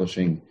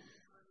 establishing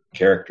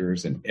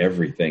characters and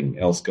everything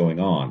else going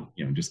on,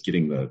 just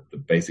getting the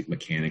basic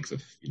mechanics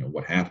of,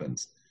 what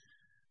happens.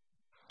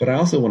 But I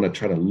also want to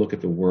try to look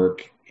at the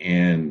work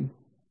and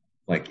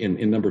like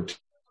in number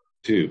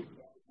two,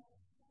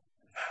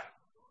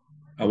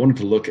 I wanted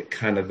to look at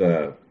kind of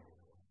the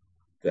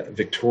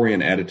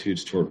Victorian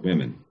attitudes toward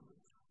women,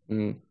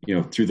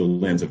 through the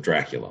lens of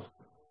Dracula,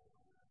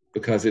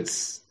 because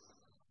it's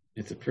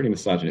a pretty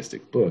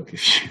misogynistic book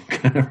if you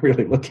kind of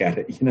really look at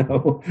it,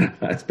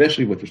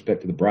 especially with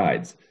respect to the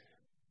brides.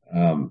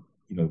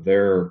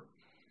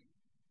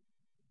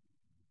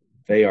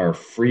 They are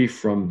free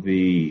from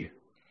the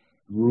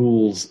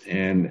rules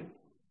and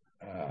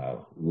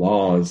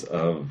laws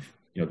of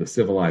the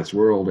civilized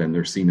world, and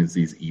they're seen as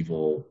these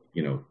evil,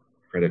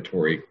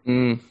 predatory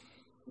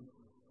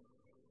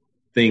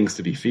things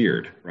to be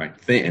feared, right?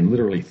 And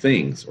literally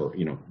things, or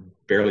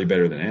barely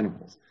better than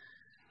animals.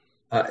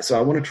 So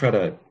I want to try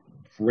to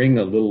bring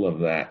a little of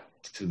that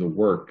to the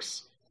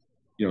works,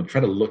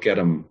 try to look at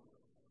them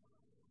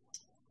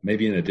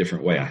maybe in a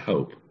different way, I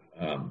hope.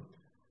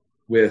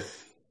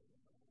 With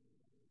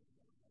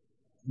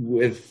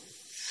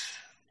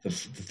the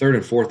third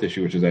and fourth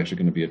issue, which is actually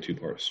going to be a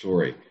 2-part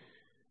story,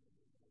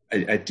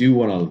 I do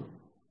want to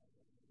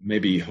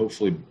maybe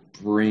hopefully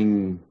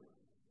bring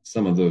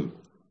some of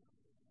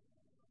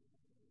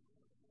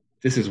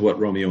this is what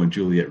Romeo and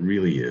Juliet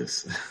really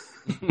is,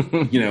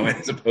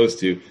 as opposed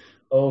to,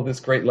 this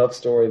great love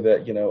story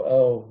that,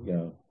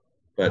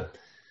 but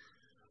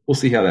we'll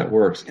see how that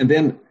works. And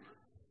then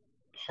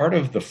part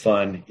of the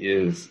fun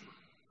is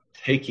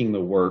taking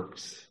the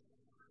works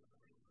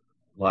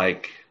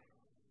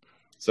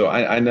so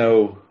I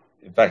know,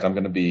 in fact, I'm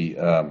going to be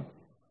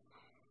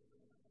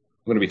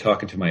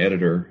talking to my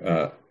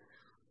editor.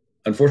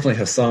 Unfortunately,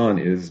 Hassan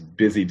is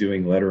busy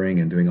doing lettering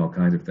and doing all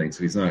kinds of things,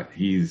 so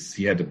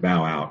he had to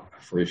bow out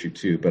for issue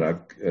 2. But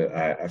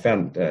I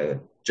found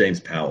James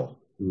Powell,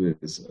 who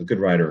is a good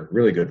writer,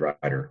 really good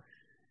writer,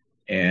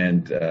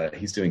 and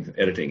he's doing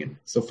editing. And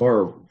so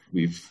far,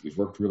 we've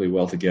worked really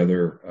well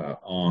together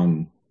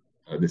on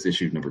this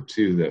issue number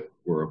 2 that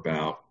we're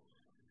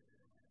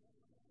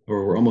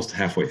almost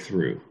halfway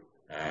through.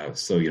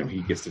 So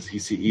he gets to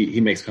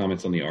he makes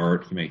comments on the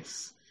art. We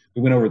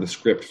went over the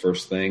script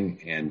first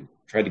thing and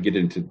tried to get it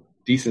into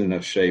decent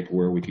enough shape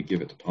where we could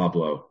give it to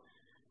Pablo.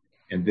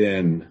 And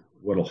then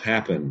what'll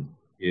happen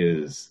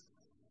is,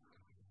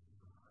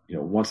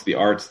 once the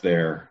art's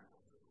there,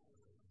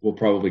 we'll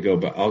probably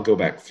I'll go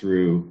back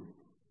through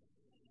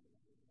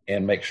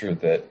and make sure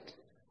that,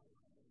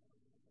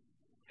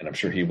 and I'm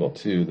sure he will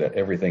too, that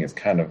everything is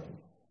kind of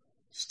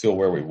still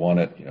where we want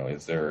it.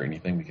 Is there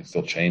anything we can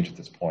still change at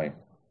this point?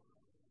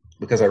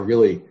 Because I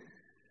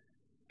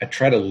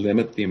try to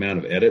limit the amount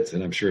of edits,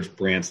 and I'm sure if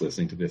Brant's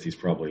listening to this, he's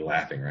probably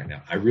laughing right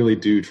now. I really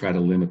do try to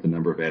limit the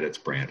number of edits,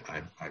 Brant.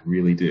 I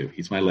really do.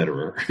 He's my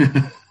letterer.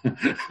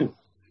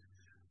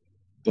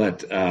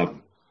 But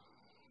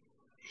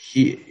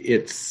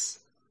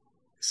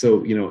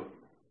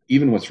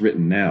even what's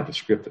written now, the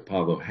script that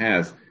Pablo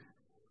has,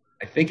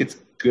 I think it's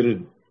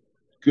good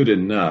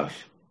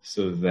enough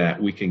so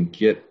that we can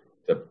get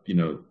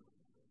the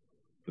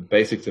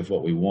basics of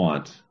what we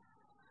want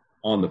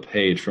on the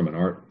page from an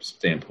art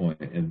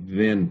standpoint, and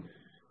then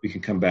we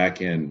can come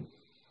back and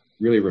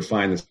really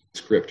refine the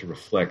script to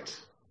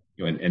reflect,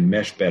 and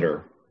mesh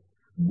better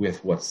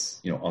with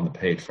what's on the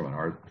page from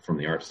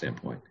the art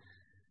standpoint.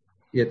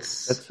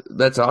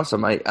 That's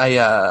awesome.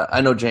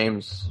 I know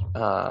James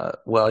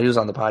well. He was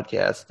on the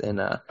podcast, and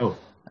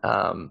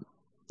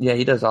yeah,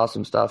 he does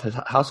awesome stuff. His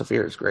House of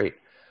Fear is great.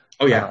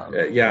 Oh yeah,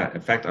 yeah.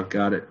 In fact, I've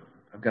got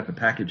the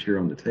package here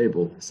on the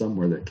table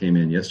somewhere that came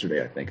in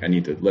yesterday. I think I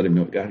need to let him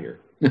know it got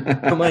here.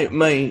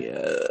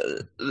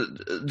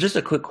 Just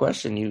a quick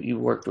question. You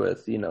worked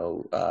with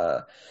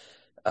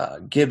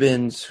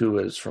Gibbons, who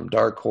is from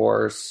Dark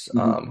Horse,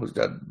 who's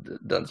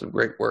done some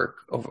great work.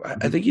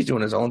 I think he's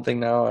doing his own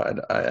thing now.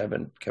 I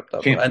haven't kept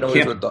up. I know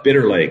Camp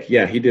Bitter Lake.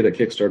 Yeah, he did a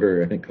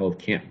Kickstarter, I think, called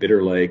Camp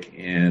Bitter Lake,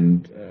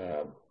 and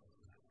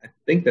I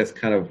think that's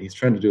he's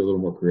trying to do a little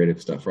more creative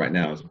stuff right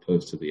now as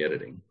opposed to the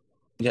editing.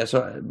 Yeah.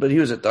 But he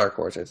was at Dark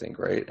Horse, I think,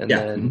 right? And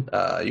then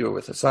you were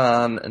with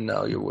Hassan, and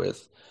now you're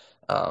with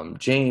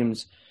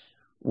James.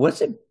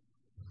 What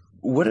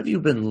have you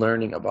been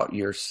learning about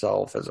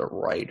yourself as a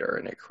writer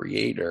and a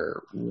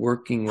creator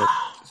working with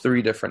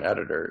 3 different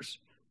editors?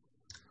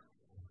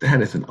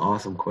 That is an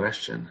awesome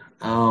question.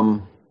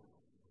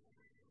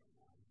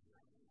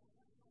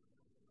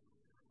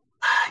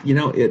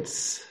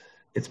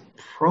 It's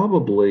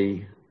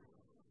probably,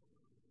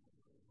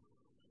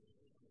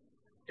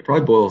 it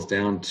probably boils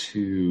down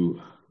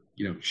to,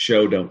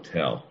 show, don't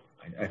tell.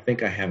 I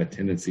think I have a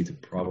tendency to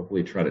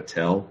probably try to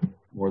tell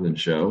more than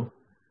show.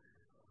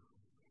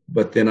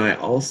 But then I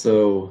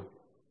also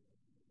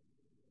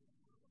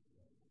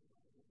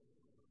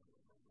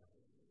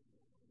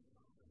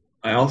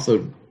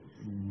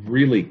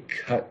really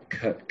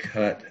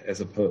cut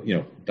as opposed,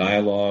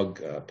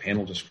 dialogue,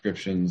 panel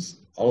descriptions,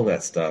 all of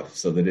that stuff,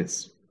 so that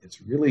it's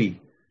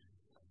really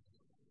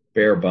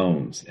bare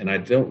bones. And I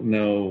don't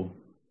know.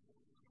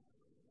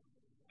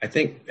 I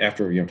think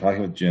after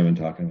talking with Jim and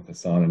talking with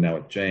Hassan and now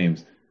with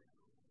James,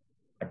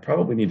 I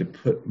probably need to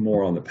put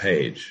more on the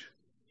page,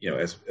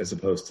 as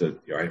opposed to,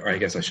 or I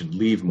guess I should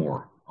leave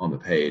more on the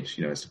page,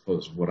 as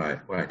opposed to what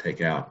I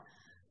take out.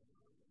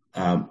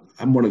 I'm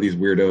one of these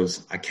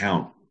weirdos. I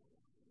count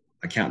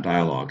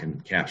dialogue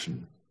and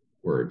caption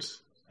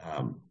words.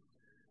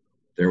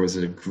 There was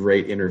a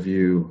great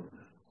interview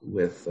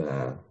with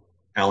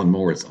Alan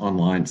Moore. It's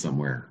online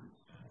somewhere,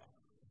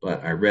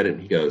 but I read it.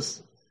 And he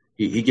goes,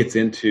 he gets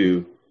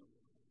into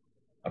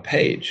a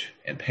page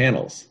and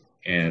panels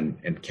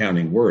and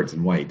counting words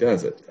and why he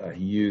does it.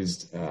 He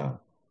used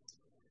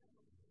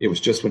it was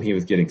just when he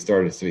was getting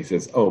started. So he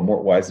says,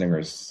 Mort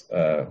Weisinger's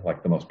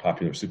like the most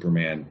popular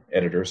Superman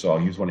editor, so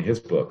I'll use one of his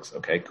books.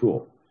 Okay,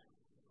 cool.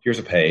 Here's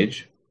a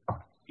page.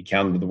 He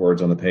counted the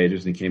words on the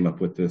pages, and he came up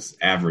with this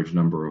average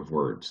number of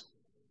words.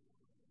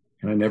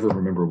 And I never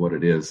remember what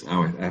it is.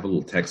 I have a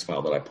little text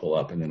file that I pull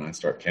up, and then I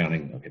start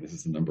counting. Okay, this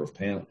is the number of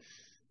panels.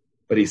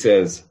 But he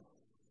says,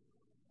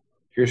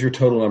 here's your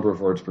total number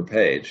of words per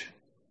page.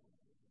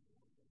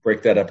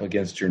 Break that up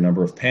against your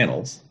number of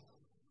panels.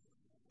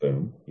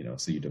 Boom.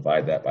 So you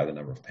divide that by the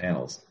number of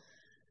panels.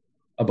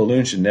 A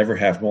balloon should never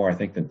have more, I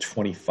think, than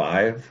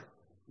 25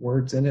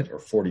 words in it or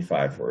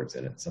 45 words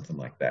in it, something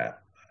like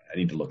that. I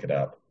need to look it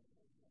up.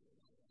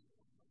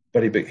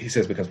 But he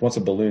says, because once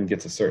a balloon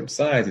gets a certain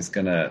size, it's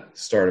going to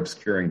start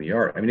obscuring the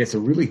art. I mean, it's a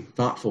really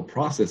thoughtful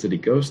process that he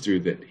goes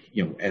through that,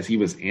 as he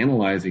was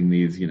analyzing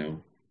these,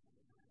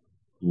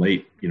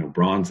 late,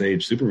 Bronze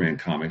Age Superman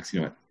comics,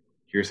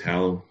 here's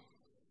how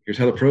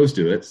the pros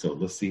do it. So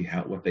let's see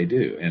what they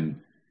do.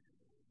 And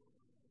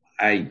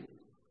I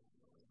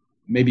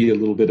maybe a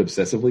little bit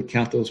obsessively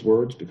count those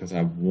words because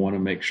I want to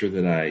make sure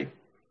that I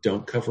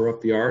don't cover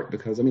up the art,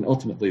 because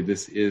ultimately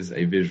this is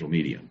a visual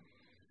medium.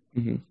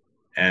 Mm-hmm.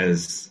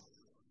 As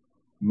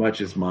much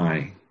as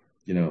my,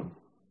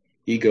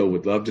 ego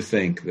would love to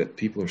think that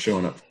people are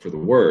showing up for the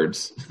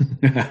words,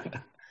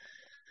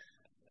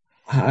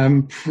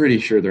 I'm pretty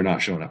sure they're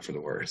not showing up for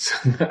the words.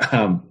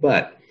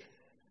 But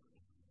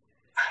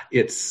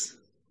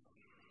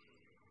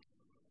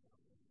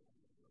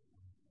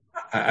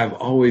I've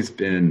always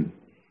been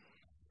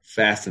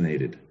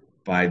fascinated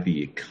by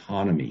the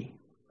economy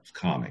of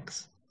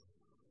comics.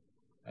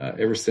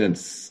 Ever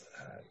since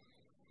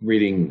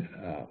reading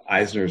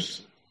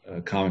Eisner's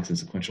Comics and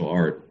Sequential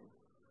Art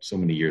so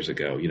many years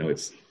ago,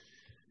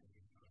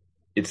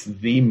 it's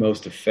the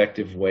most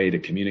effective way to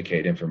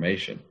communicate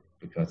information,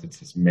 because it's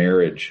this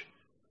marriage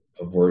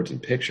of words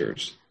and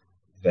pictures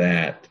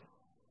that,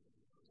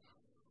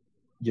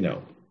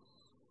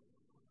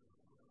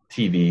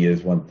 TV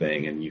is one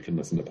thing and you can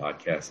listen to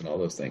podcasts and all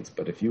those things.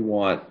 But if you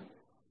want,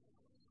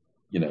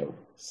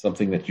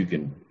 something that you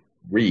can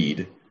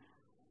read,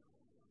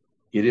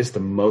 it is the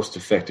most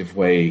effective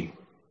way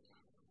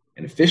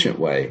and efficient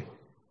way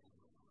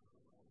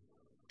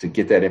to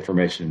get that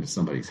information into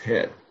somebody's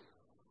head.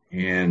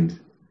 And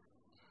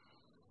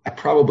I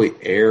probably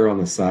err on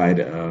the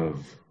side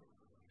of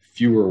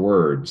fewer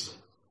words.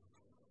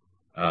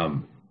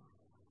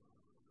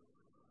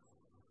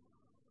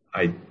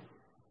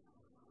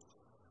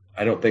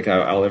 I don't think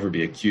I'll ever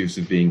be accused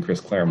of being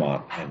Chris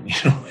Claremont and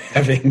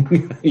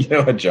having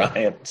a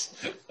giant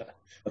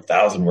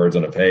 1,000 words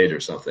on a page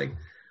or something.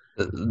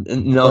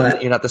 No,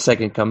 but, you're not the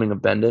second coming of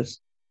Bendis.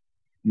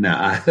 No,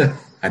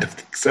 I don't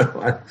think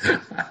so.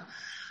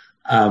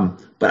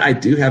 But I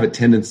do have a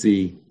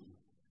tendency.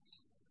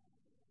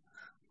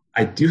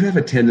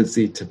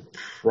 To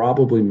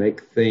probably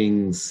make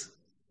things,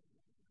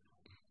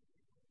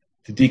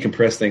 to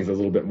decompress things a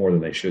little bit more than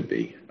they should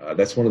be.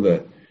 That's one of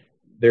the.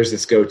 There's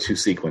this go-to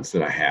sequence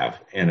that I have,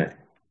 and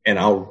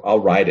I'll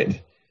write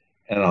it,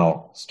 and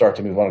I'll start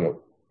to move on and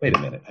go, wait a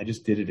minute, I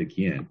just did it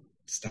again.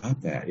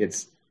 Stop that.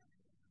 It's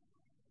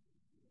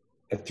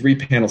a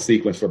 3-panel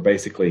sequence where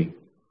basically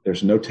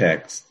there's no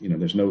text,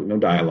 there's no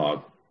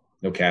dialogue,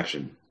 no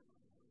caption.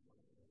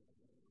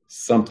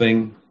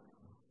 Something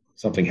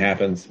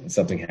happens and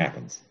something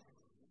happens.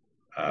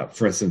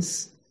 For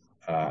instance,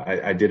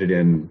 I did it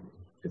in,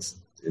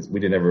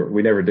 we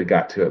never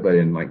got to it, but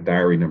in like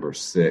diary number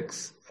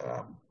 6,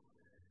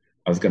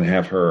 I was going to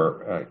have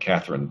her,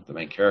 Catherine, the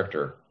main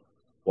character,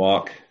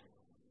 walk,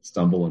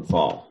 stumble, and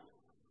fall.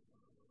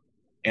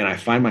 And I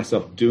find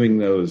myself doing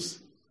those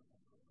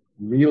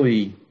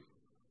really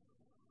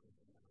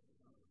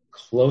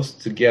close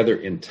together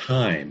in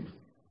time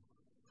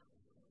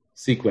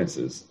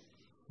sequences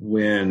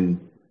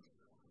when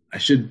I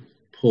should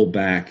pull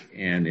back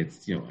and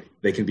it's,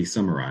 they can be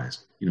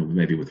summarized,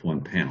 maybe with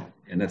one panel.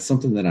 And that's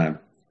something that I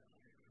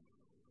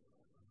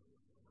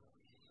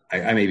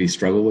maybe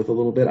struggle with a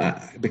little bit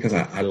because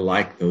I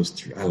like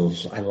those.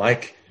 I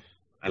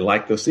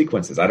like those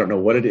sequences. I don't know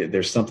what it is.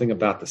 There's something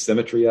about the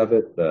symmetry of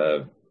it.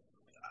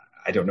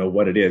 I don't know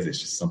what it is. It's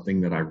just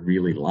something that I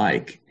really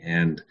like,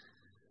 and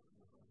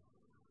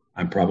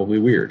I'm probably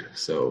weird.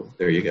 So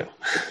there you go.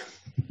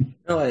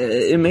 No,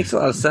 it makes a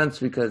lot of sense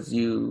because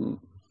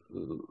you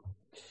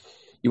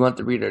want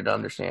the reader to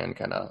understand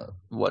kind of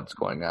what's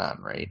going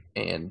on, right?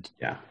 And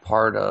Yeah.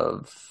 part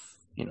of,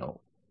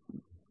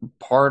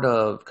 part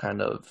of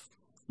kind of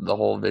the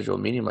whole visual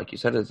medium, like you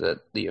said, is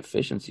that the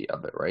efficiency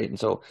of it, right? And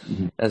so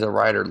Mm-hmm. as a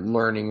writer,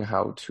 learning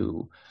how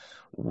to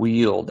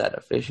wield that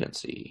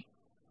efficiency,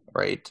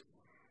 right,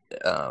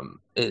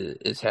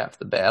 is half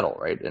the battle,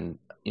 right? And,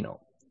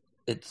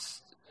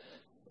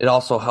 it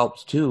also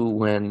helps too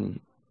when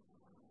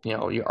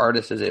your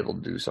artist is able to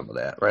do some of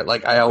that, right?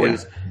 Like I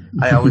always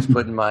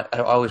put in my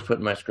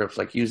scripts,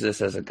 like, use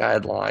this as a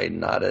guideline,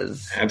 not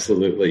as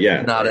Absolutely,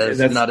 yeah. not as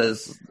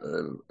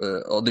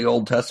the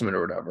Old Testament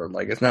or whatever.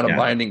 Like, it's not a Yeah.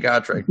 binding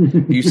contract.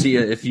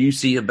 If you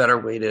see a better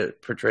way to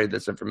portray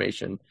this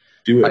information,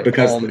 Do by it,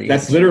 because all means.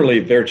 that's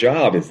literally their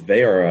job. Is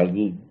they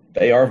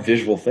are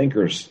visual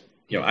thinkers.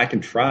 I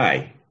can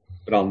try,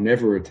 but I'll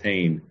never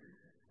attain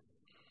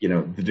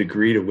the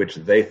degree to which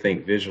they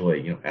think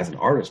visually, as an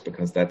artist,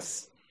 because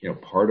that's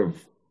part and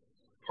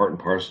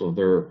parcel of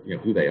their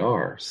who they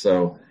are.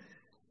 So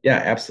yeah,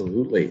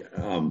 absolutely.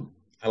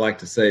 I like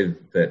to say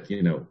that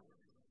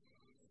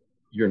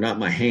you're not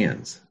my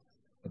hands.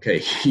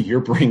 Okay, you're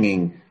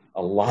bringing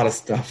a lot of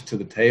stuff to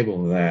the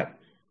table that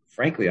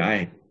frankly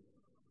I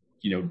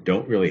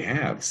don't really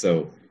have.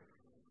 So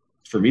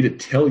for me to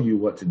tell you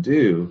what to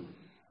do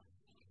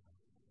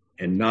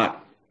and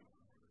not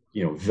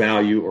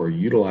value or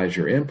utilize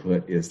your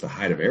input is the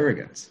height of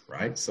arrogance,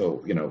 right?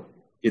 So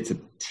it's a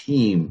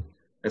team.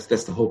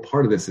 That's the whole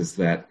part of this, is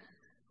that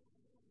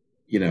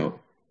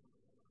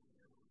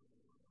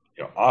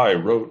I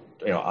wrote,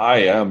 I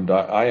am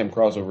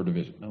crossover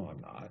division. No,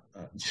 I'm not.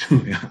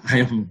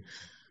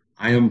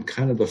 I am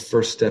kind of the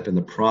first step in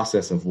the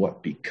process of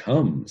what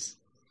becomes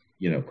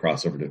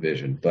crossover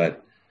division,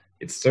 but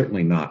it's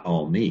certainly not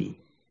all me.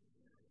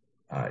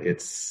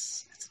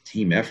 It's a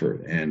team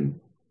effort, and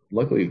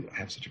luckily I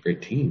have such a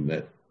great team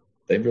that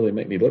they really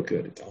make me look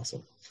good. It's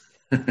awesome.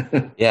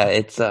 Yeah,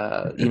 it's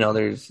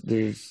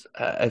there's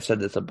I've said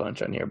this a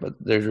bunch on here, but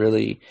there's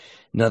really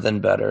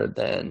nothing better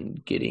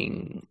than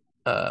getting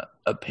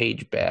a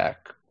page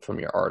back from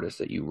your artist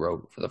that you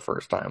wrote for the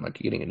first time, like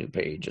getting a new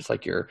page. It's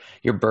like your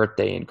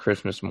birthday and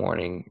Christmas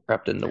morning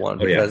wrapped into one,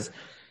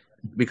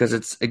 because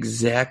it's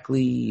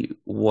exactly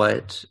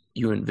what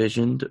you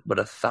envisioned, but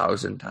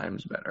 1,000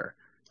 times better,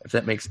 if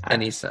that makes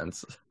any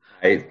sense.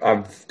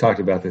 I've talked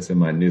about this in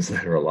my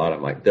newsletter a lot.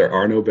 I'm like, there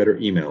are no better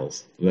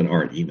emails than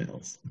aren't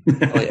emails.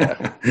 Oh,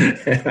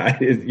 yeah.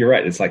 You're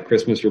right. It's like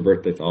Christmas, your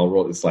birthday, it's all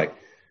rolled. It's like,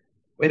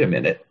 wait a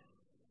minute.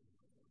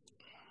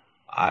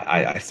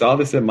 I saw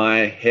this in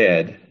my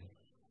head.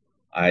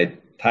 I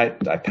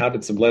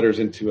pounded some letters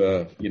into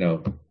a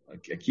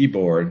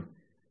keyboard.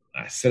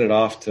 I sent it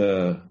off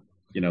to,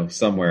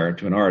 somewhere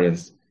to an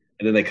artist,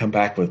 and then they come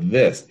back with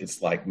this.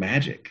 It's like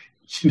magic.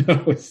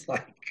 It's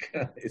like,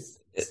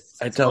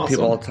 I tell awesome.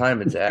 people all the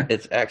time,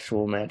 it's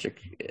actual magic.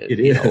 It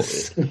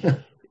is.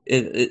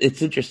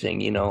 It's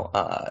interesting,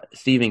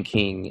 Stephen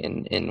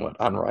King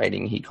on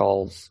writing, he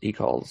calls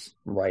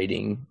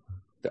writing,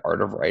 the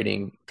art of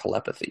writing,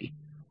 telepathy,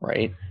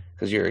 right?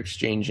 Because you're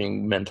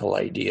exchanging mental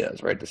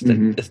ideas, right?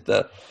 It's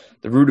the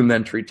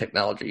rudimentary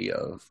technology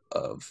of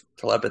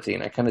telepathy,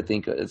 and I kind of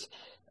think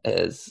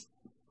as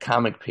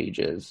comic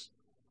pages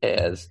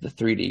as the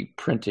 3D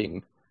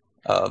printing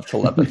of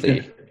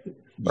telepathy,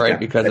 right? Yeah,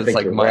 because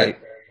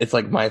it's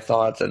like my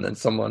thoughts, and then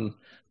someone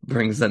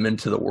brings them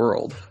into the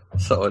world.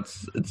 So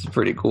it's a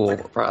pretty cool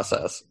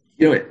process.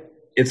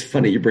 It's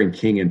funny you bring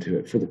King into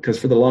it, because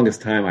for the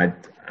longest time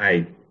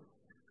I'll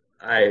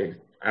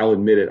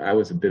admit it, I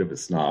was a bit of a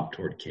snob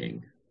toward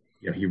King.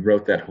 He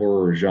wrote that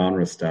horror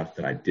genre stuff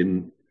that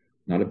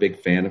not a big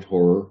fan of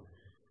horror,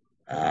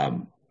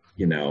 and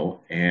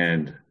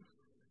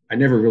I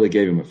never really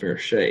gave him a fair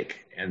shake.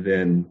 And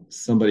then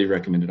somebody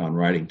recommended On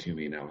Writing to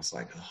me, and I was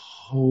like,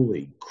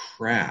 holy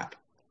crap.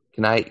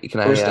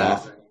 First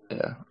off,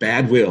 yeah.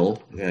 Bad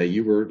Will,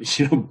 you were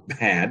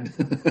bad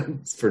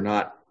for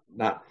not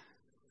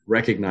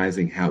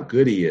recognizing how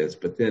good he is.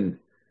 But then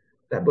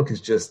that book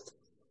is just,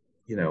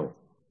 is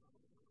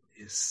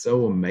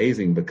so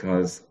amazing,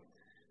 because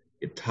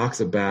it talks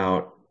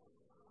about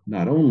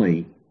not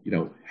only,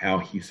 how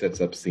he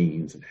sets up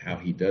scenes and how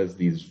he does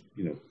these,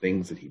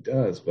 things that he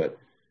does, but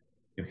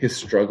his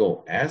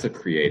struggle as a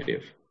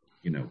creative,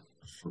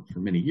 for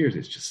many years.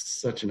 It's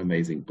just such an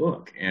amazing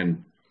book.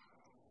 And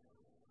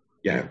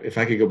yeah, if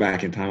I could go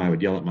back in time, I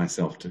would yell at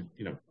myself to,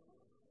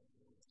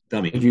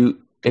 dummy. Have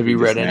you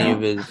read any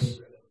of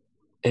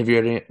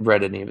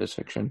his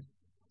fiction?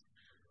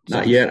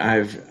 Not yet.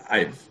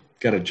 I've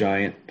got a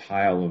giant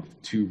pile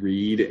of to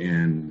read,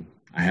 and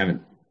I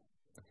haven't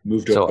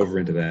moved over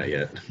into that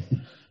yet.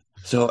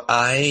 So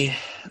I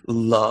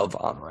love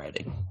On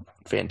Writing.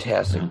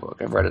 Fantastic book.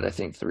 I've read it, I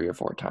think, 3 or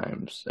 4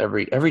 times.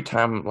 Every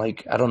time,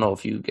 like, I don't know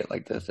if you get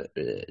like this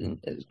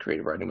as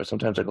creative writing, but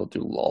sometimes I go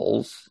through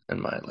lulls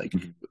in my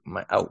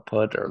my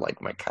output or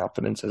like my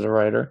confidence as a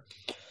writer.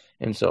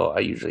 And so I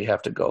usually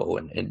have to go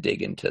and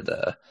dig into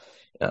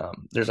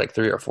there's like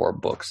 3 or 4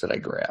 books that I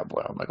grab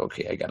when I'm like,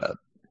 okay, I got to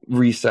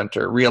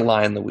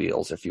realign the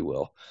wheels, if you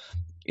will.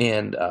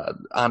 And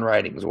On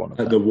Writing is one of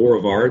them. The War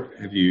of Art,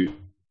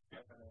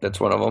 That's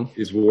one of them.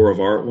 Is War of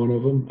Art one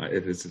of them?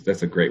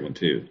 That's a great one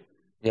too.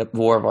 Yep,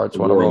 War of Art's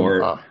one of them.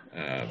 War of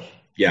Art,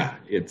 yeah,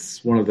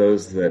 it's one of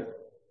those that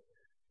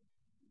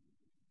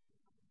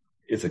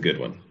it's a good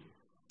one.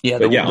 Yeah,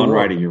 but On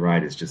Writing, you're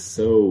right. It's just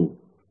so.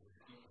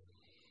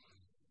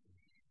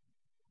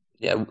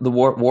 Yeah, the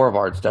War of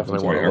Art's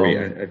definitely one of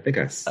them. I think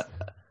I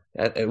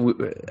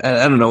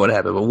don't know what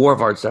happened, but War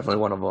of Art's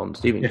definitely one of them.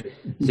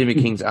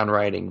 Stephen King's On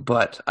Writing,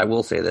 but I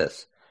will say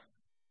this: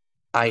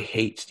 I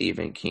hate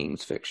Stephen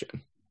King's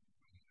fiction.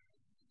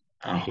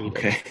 I hate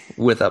it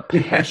with a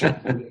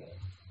passion.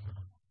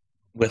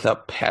 With a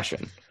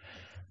passion.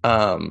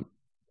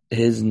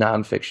 His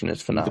nonfiction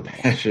is phenomenal.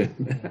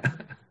 Passion.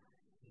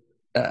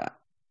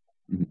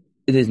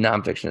 His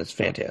nonfiction is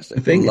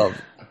fantastic.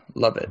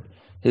 Love it.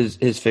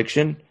 His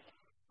fiction.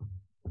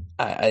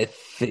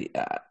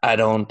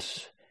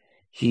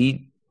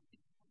 He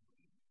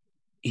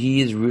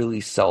is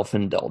really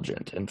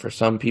self-indulgent, and for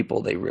some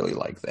people they really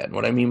like that. And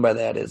what I mean by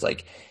that is,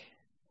 like,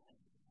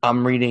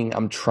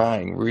 I'm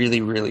trying really,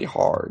 really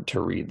hard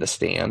to read The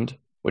Stand,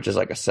 which is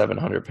like a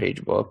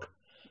 700-page book.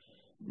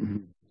 Mm-hmm.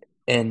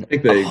 And I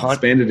think the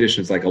expanded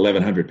edition is like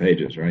 1,100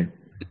 pages, right?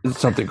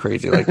 Something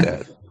crazy like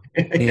that.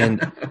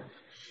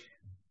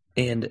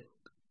 And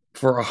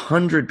for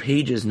 100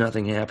 pages,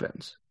 nothing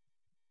happens.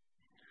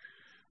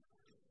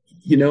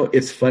 You know,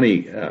 it's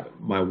funny.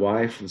 My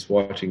wife was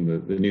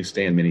watching the new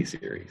Stand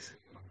miniseries,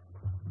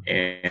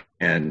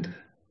 and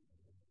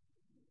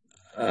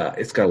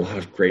it's got a lot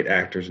of great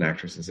actors and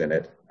actresses in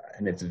it,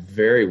 and it's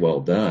very well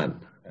done.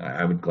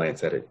 I would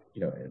glance at it,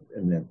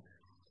 and then,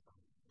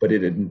 but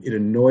it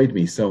annoyed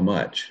me so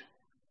much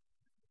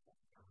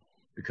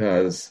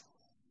because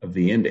of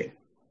the ending.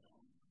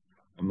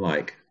 I'm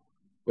like,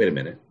 wait a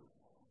minute.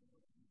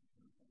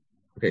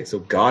 Okay, so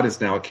God is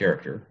now a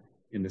character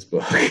in this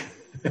book.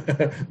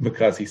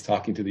 Because he's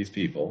talking to these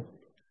people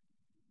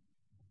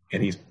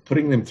and he's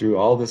putting them through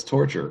all this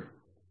torture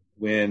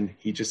when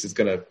he just is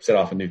going to set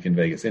off a nuke in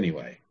Vegas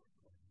anyway.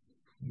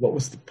 What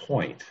was the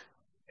point?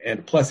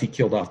 And plus he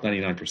killed off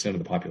 99% of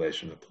the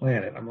population of the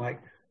planet. I'm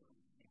like,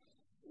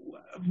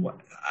 what?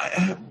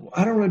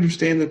 I don't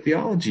understand the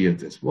theology of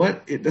this.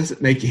 What? It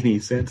doesn't make any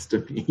sense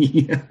to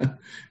me.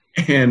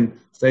 And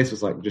Stace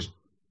was like,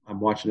 I'm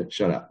watching it.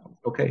 Shut up.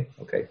 Okay,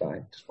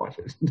 fine. Just watch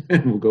it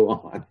and we'll go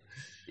on.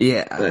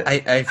 Yeah, but,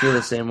 I feel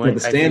the same way. The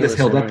Stand is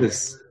held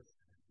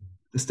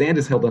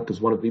up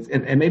as one of these,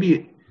 and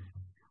maybe,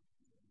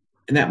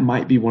 and that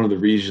might be one of the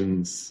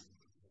reasons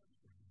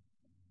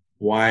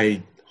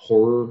why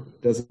horror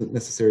doesn't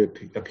necessarily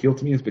appeal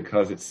to me, is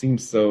because it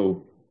seems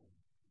so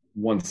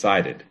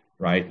one-sided,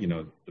 right?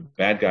 The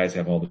bad guys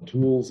have all the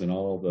tools and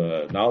all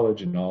the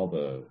knowledge and all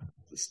the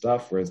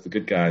stuff, whereas the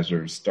good guys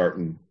are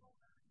starting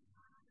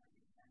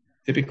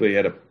typically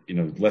at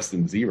less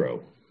than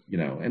zero.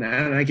 And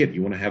I get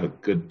you want to have a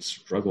good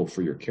struggle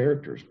for your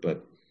characters,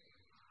 but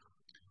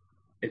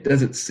it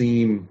doesn't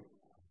seem,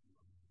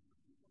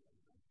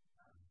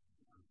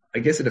 I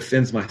guess it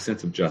offends my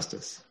sense of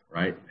justice,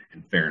 right?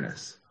 And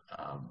fairness.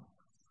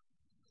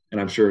 And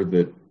I'm sure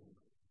that,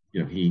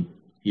 he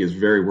is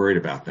very worried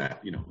about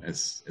that,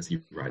 as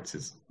he writes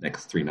his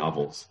next 3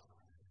 novels.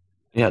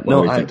 Yeah,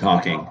 no, I'm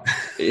talking.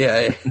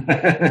 Yeah,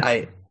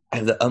 I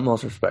have the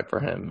utmost respect for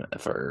him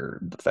for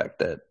the fact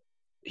that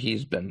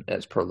he's been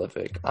as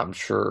prolific. I'm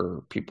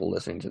sure people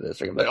listening to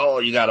this are gonna be like, "Oh,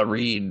 you got to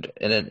read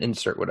and then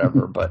insert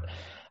whatever." But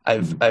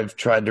I've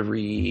tried to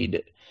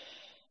read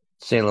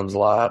Salem's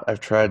Lot.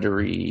 I've tried to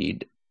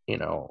read,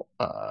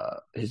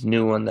 his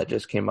new one that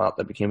just came out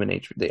that became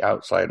The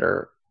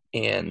Outsider,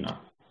 and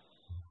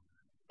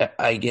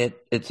I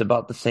get it's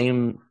about the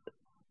same.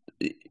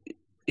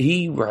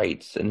 He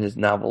writes, and his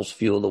novels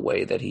feel the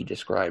way that he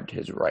described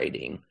his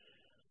writing.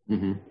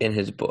 Mm-hmm. In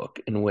his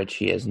book, in which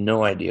he has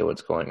no idea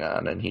what's going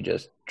on and he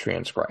just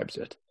transcribes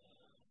it.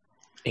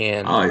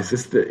 And is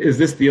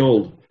this the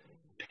old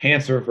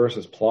pantser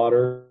versus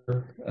plotter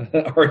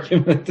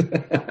argument?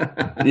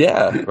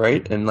 Yeah,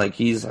 right. And like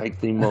he's like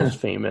the most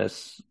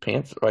famous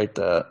pants, right?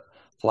 The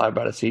fly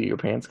by the seat of your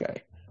pants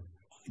guy.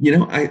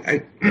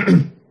 I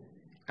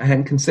I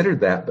hadn't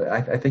considered that, but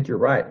I think you're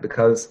right,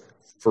 because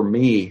for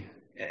me,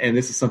 and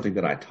this is something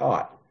that I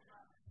taught,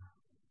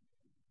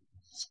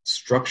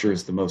 structure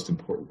is the most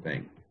important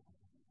thing.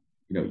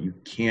 You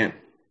can't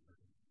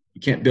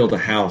build a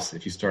house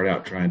if you start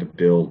out trying to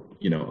build,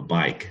 a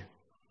bike,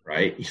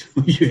 right?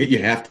 You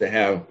have to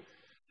have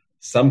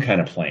some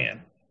kind of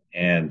plan.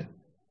 And,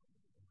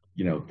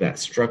 that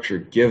structure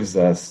gives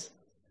us,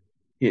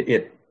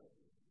 it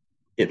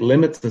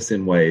limits us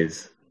in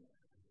ways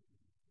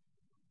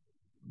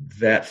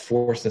that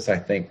force us, I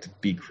think, to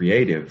be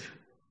creative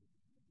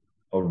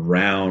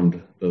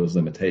around those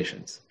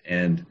limitations.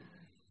 And,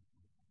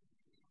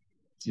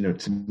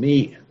 to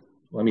me,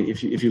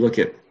 if you look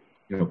at,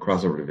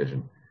 Crossover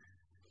Division,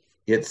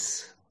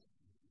 it's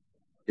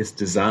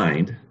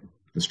designed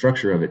the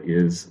structure of it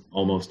is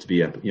almost to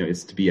be,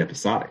 it's to be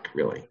episodic,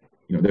 really.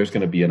 There's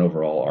going to be an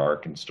overall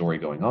arc and story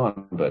going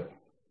on, but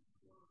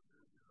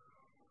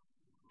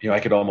I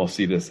could almost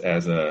see this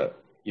as a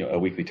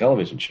weekly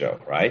television show,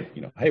 right?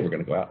 Hey, we're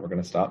going to go out and we're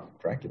going to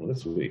stop Dracula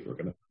this week. We're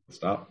going to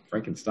stop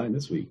Frankenstein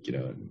this week,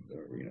 or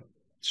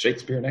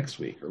Shakespeare next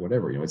week or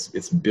whatever.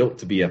 It's built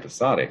to be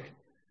episodic,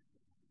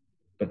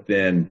 but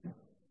then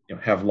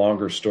have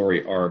longer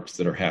story arcs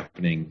that are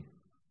happening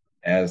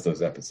as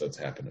those episodes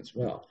happen as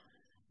well.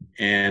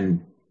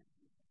 And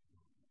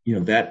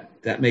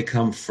that may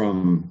come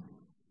from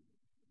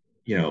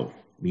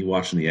me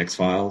watching the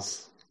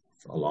X-Files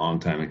a long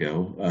time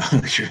ago.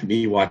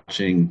 Me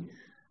watching.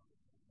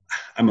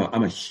 I'm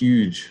a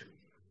huge,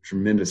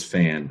 tremendous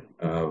fan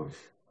of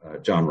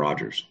John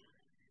Rogers,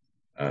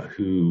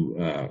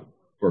 who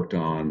worked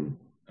on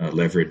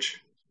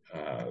Leverage,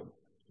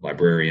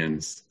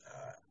 Librarians.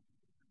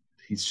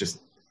 He's just.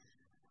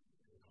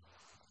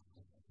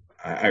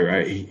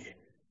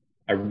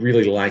 I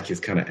really like his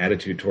kind of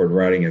attitude toward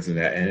writing and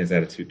his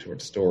attitude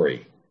toward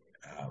story.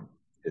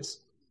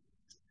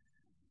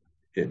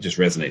 It just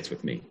resonates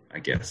with me, I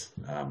guess.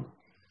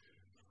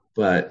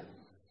 But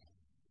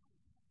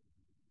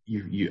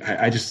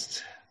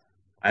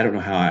I don't know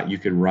how you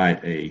could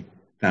write a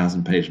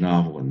 1,000-page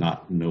novel and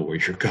not know where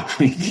you're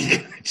going.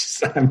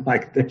 I'm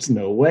like, there's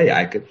no way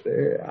I could.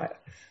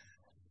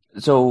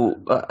 So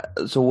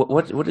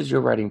what is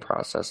your writing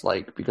process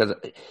like? Because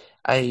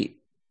I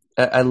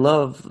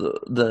love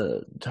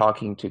the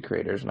talking to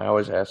creators, and I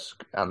always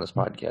ask on this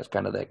podcast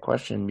kind of that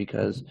question,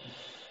 because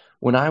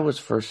when I was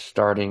first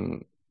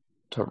starting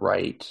to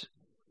write,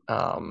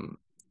 one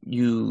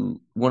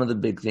of the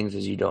big things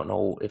is you don't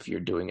know if you're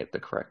doing it the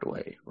correct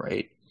way,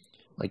 right?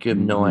 Like you have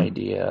no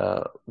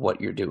idea what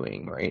you're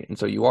doing, right? And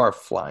so you are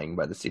flying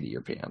by the seat of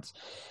your pants.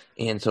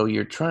 And so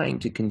you're trying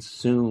to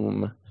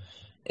consume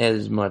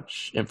as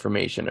much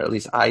information, or at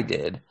least I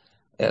did,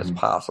 as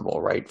possible,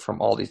 right, from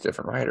all these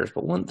different writers.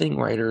 But one thing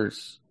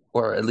writers,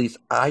 or at least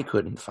I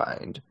couldn't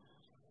find,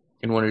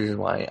 and one reason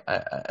why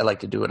I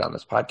like to do it on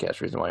this podcast,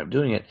 reason why I'm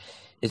doing it,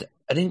 is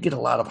I didn't get a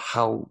lot of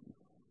how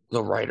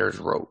the writers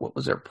wrote. What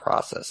was their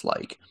process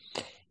like?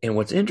 And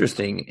what's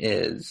interesting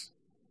is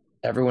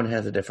everyone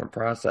has a different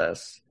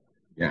process.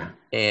 Yeah.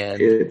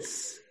 And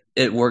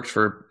it works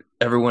for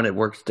everyone. It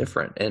works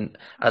different. And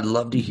I'd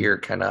love to hear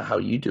kind of how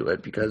you do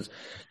it, because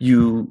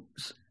you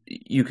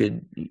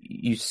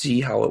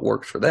see how it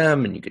works for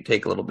them, and you could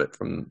take a little bit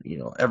from,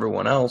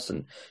 everyone else.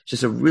 And it's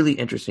just a really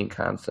interesting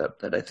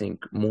concept that I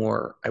think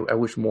I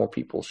wish more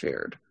people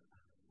shared.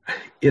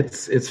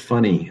 It's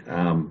funny.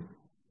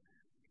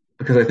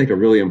 Because I think a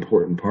really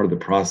important part of the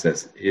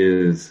process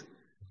is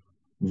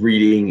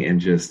reading and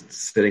just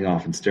sitting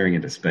off and staring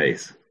into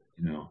space.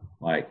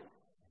 Like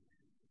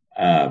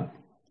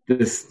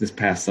this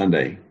past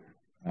Sunday,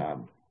 I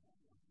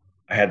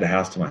had the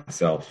house to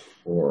myself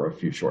for a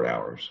few short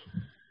hours.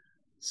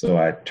 So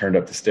I turned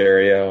up the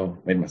stereo,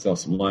 made myself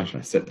some lunch,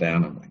 and I sat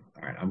down. I'm like,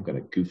 all right, I'm going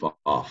to goof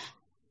off.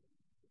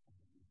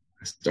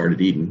 I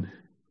started eating,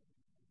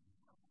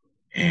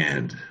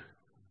 and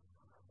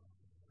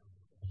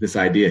this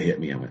idea hit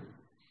me. I went,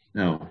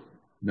 no,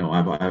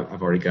 I've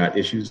already got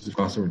issues of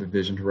crossover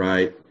division to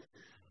write.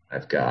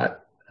 I've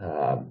got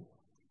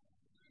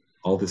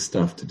all this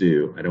stuff to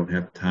do. I don't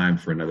have time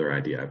for another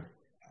idea.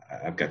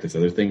 I've got this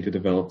other thing to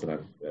develop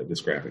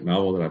this graphic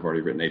novel that I've already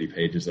written 80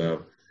 pages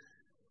of.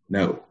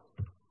 No.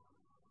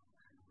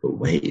 But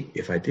wait,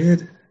 if I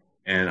did,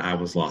 and I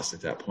was lost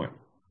at that point.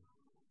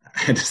 I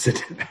had to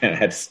sit down and I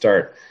had to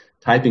start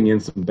typing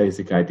in some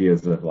basic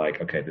ideas of like,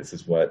 okay, this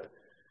is what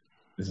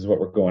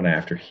we're going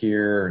after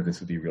here. This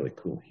would be really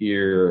cool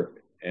here.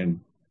 And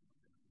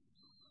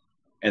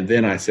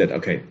then I said,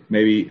 okay,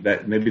 maybe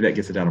that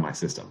gets it out of my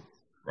system,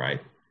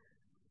 right?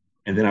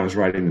 And then I was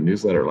writing the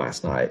newsletter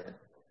last night,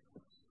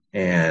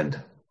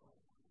 and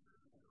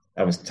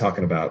I was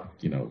talking about,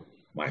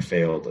 my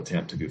failed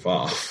attempt to goof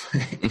off.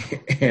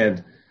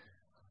 And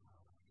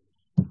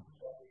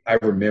I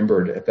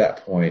remembered at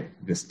that point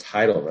this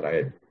title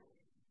that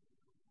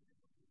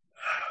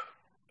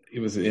it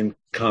was in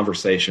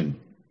conversation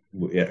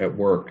at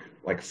work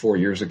like 4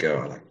 years ago.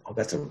 I'm like, oh,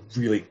 that's a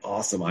really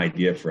awesome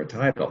idea for a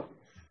title.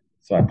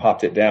 So I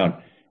popped it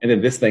down, and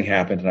then this thing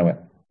happened, and I went,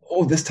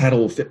 oh, this title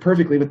will fit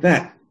perfectly with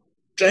that.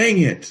 Dang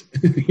it.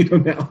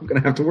 Now I'm going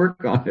to have to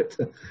work on it.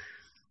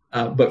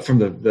 But from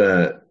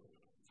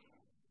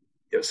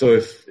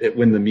so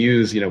when the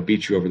muse,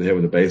 beats you over the head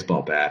with a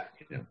baseball bat,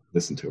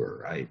 listen to her,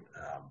 right?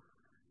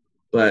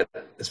 But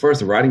as far as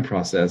the writing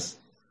process,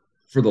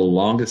 for the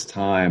longest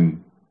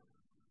time,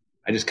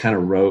 I just kind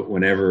of wrote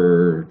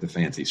whenever the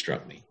fancy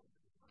struck me,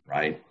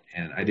 right?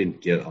 And I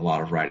didn't get a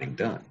lot of writing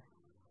done,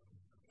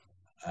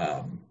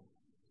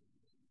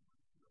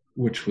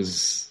 which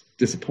was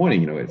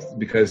disappointing, it's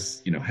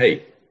because,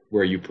 hey,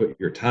 where you put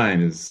your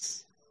time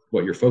is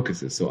what your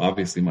focus is. So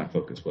obviously my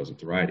focus wasn't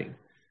the writing.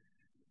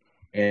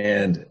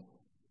 And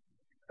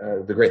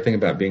the great thing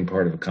about being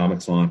part of a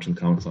Comics Launch and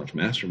Comics Launch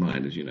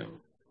Mastermind is,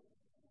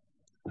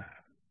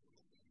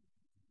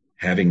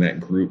 having that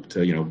group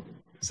to,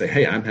 say,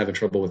 hey, I'm having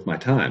trouble with my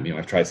time.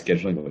 I've tried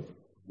scheduling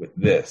with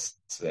this,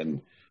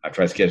 and I've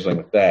tried scheduling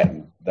with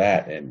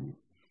that. And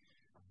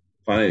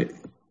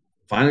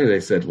finally they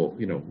said, well,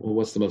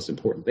 what's the most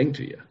important thing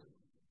to you?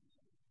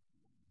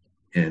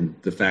 And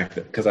the fact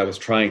that, because I was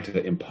trying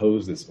to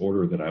impose this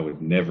order that I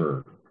would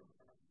never,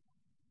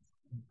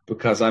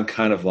 because I'm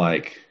kind of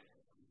like,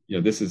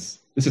 this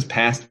is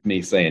past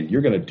me saying,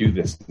 you're going to do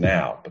this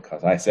now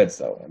because I said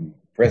so. And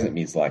present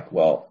me is like,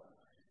 well,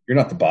 you're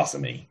not the boss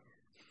of me,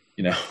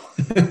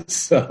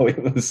 So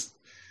it was,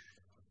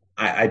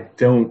 I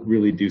don't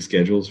really do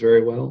schedules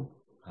very well,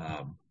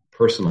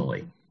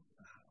 personally,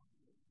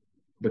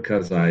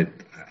 because I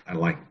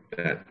like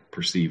that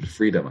perceived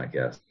freedom, I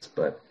guess.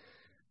 But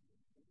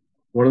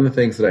one of the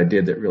things that I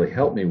did that really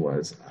helped me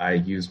was I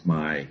used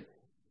my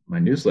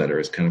newsletter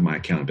as kind of my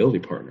accountability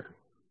partner.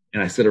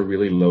 And I set a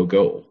really low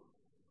goal.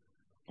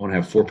 I want to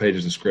have 4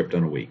 pages of script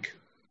done a week.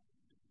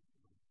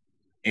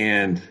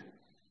 And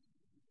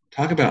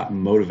talk about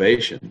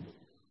motivation.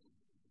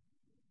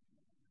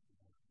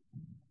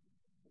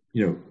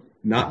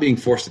 Not being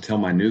forced to tell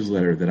my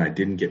newsletter that I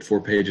didn't get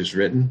 4 pages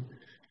written,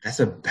 that's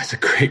a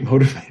great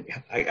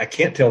motivator. I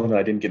can't tell them that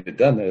I didn't get it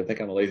done. They think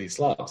I'm a lazy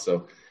slob.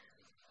 So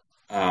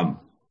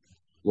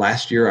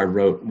last year I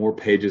wrote more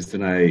pages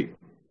than I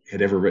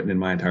had ever written in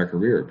my entire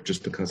career,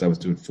 just because I was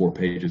doing 4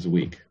 pages a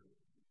week,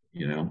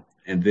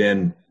 and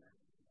then,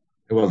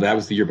 well, that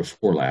was the year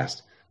before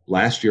last.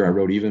 Last year I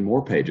wrote even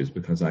more pages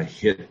because I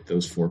hit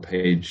those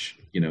 4-page,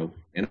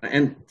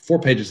 and 4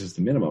 pages is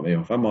the minimum.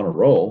 If I'm on a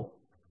roll,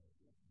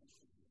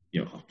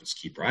 I'll just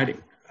keep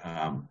writing.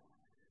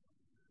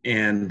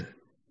 And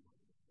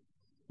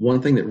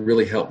one thing that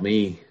really helped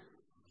me,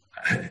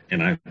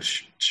 and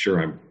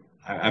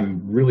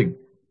I'm really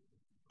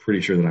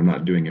pretty sure that I'm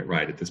not doing it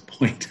right at this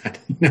point.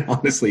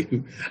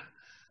 Honestly,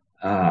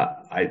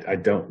 I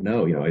don't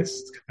know.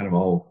 It's kind of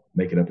all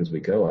make it up as we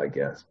go, I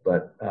guess.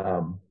 But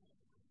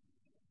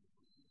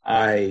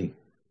I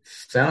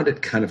found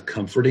it kind of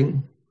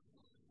comforting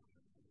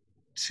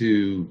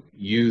to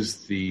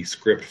use the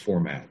script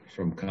format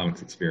from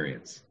Comics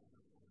Experience.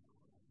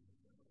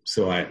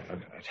 So I've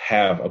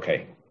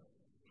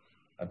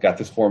got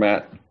this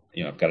format.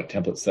 I've got a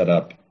template set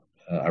up.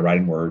 I write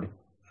in Word.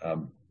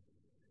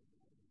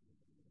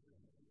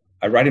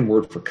 I write in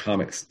Word for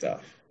comic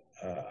stuff.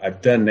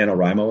 I've done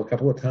NaNoWriMo a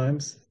couple of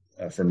times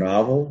for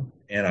novel,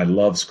 and I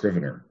love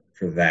Scrivener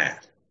for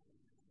that.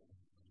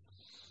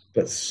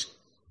 But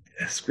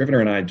Scrivener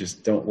and I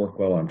just don't work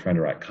well on trying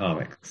to write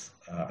comics.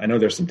 I know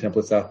there's some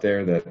templates out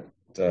there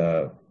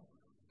that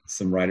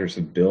some writers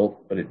have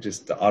built, but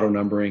the auto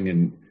numbering,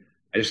 and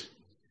I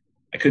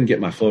couldn't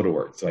get my flow to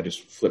work. So I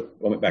just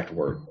went back to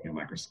Word,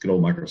 good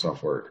old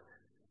Microsoft Word.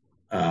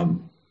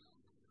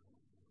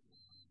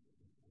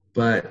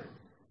 But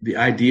the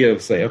idea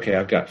of say, okay,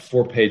 I've got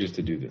 4 pages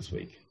to do this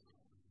week.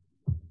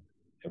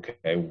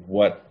 Okay,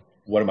 what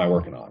am I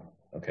working on?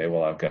 Okay,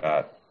 well, I've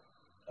got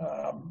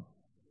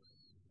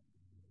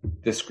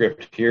this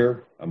script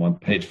here. I'm on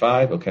page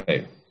 5.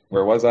 Okay,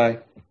 where was I?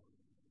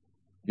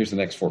 Here's the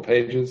next 4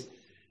 pages,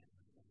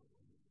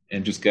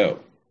 and just go.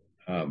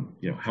 How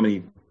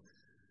many?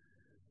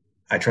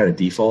 I try to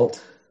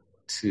default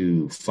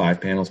to 5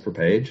 panels per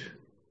page.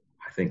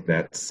 I think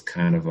that's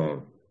kind of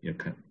a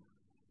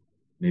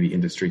maybe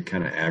industry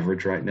kind of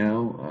average right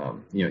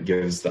now. It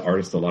gives the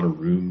artist a lot of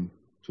room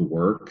to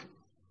work.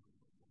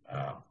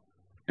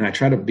 And I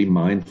try to be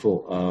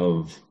mindful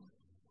of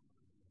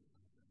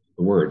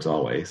the words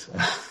always.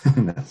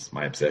 That's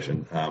my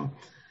obsession. But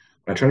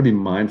I try to be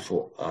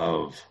mindful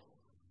of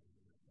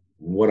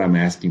what I'm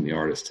asking the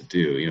artist to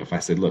do. If I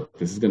said, look,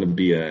 this is going to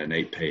be an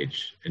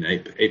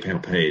 8-panel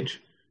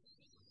page,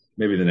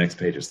 maybe the next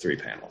page is 3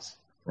 panels,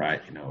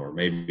 right? Or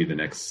maybe the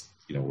next,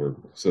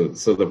 so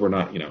that we're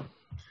not,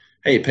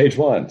 hey, page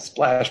 1,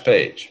 splash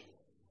page.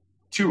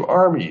 2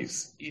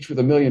 armies, each with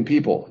 1 million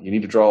people. You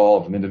need to draw all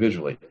of them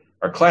individually,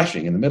 are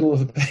clashing in the middle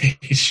of the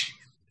page.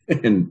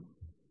 And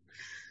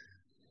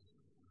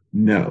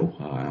no,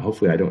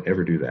 hopefully I don't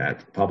ever do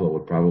that. Pablo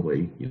would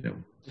probably,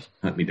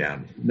 hunt me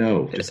down.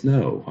 No, just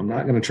no. I'm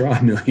not going to draw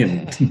 1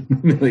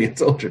 million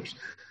soldiers.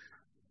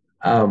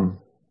 So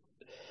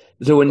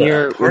when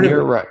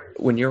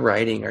you're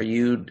writing,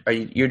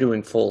 you're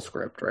doing full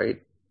script,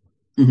 right?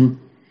 Mm-hmm.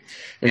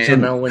 And so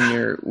now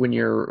when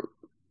you're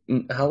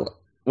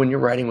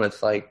writing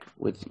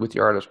with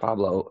your artist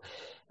Pablo,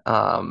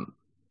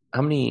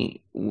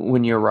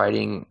 when you're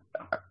writing,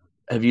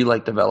 have you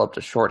developed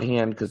a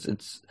shorthand? Because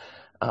it's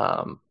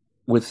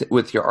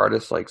with your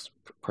artists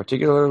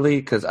particularly,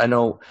 because I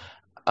know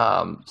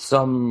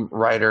some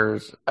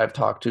writers I've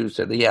talked to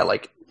said that, yeah,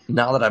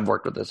 now that I've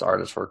worked with this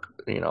artist for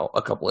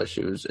a couple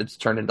issues, it's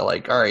turned into all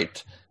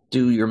right,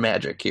 do your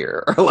magic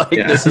here, or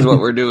this is what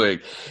we're doing.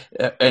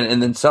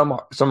 And then some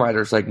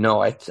writers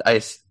no,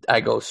 I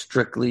go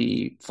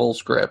strictly full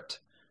script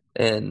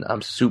and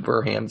I'm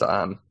super hands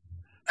on.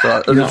 So I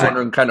was just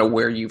wondering kind of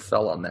where you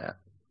fell on that.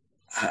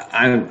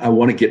 I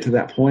want to get to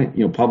that point.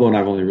 Pablo and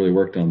I've only really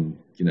worked on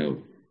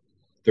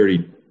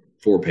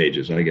 34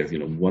 pages, I guess,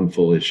 1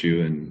 full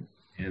issue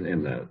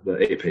and the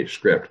 8-page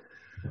script.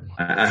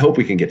 I hope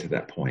we can get to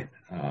that point,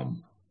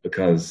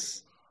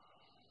 because,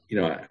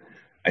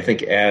 I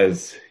think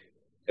as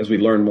we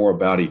learn more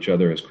about each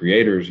other as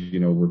creators,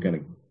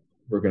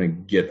 we're gonna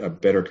get a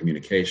better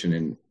communication,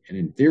 and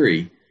in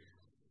theory,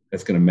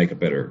 that's going to make a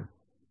better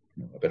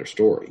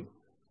story.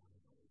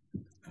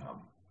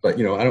 But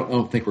I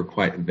don't think we're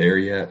quite there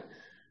yet.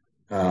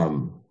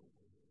 And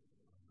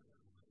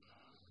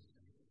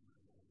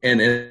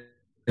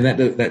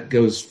that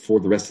goes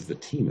for the rest of the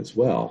team as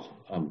well.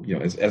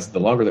 As the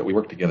longer that we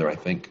work together, I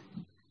think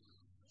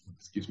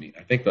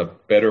the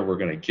better we're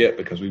going to get,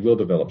 because we will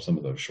develop some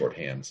of those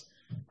shorthands.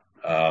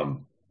 That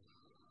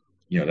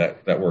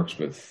works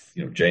with,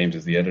 James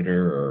as the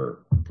editor, or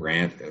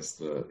Brant as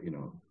the,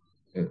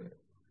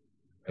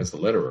 as the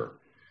letterer.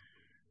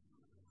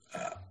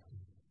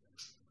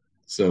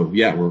 So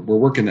yeah, we're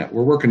working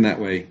that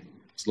way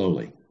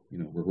slowly.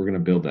 We're going to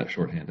build that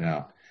shorthand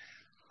out.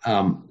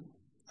 I'm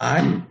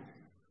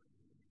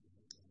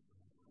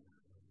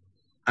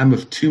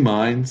of two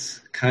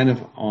minds, kind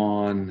of,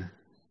 on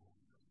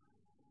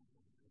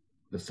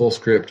the full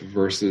script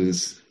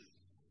versus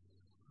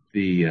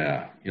the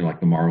like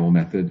the Marvel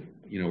method,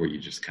 where you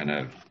just kind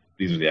of,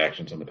 these are the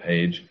actions on the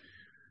page.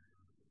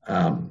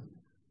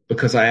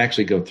 Because I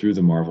actually go through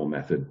the Marvel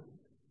method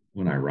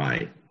when I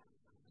write.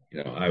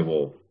 I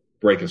will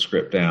break a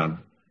script down,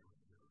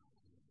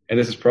 and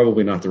this is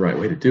probably not the right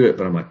way to do it,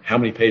 but I'm like, how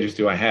many pages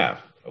do I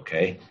have?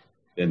 Okay,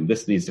 then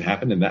this needs to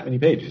happen in that many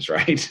pages,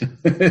 right?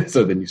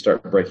 So then you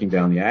start breaking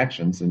down the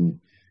actions,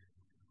 and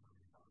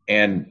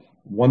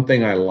one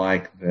thing I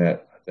like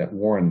that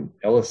Warren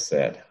Ellis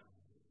said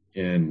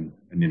in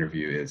an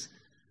interview is,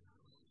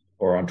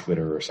 or on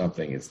Twitter or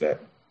something, is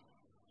that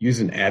use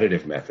an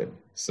additive method.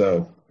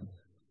 So,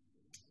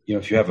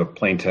 if you have a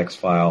plain text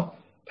file,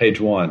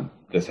 page 1,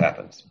 this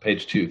happens.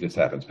 Page 2, this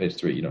happens. Page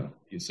 3,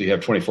 so you have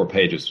 24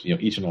 pages,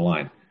 each in a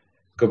line.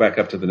 Go back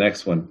up to the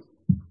next one,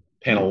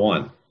 panel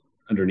 1,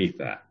 underneath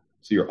that.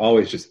 So you're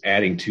always just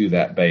adding to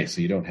that base.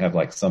 So you don't have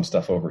like some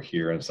stuff over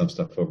here and some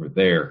stuff over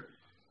there.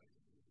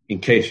 In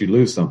case you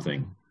lose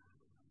something,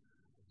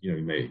 you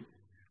may,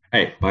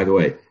 hey, by the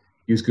way,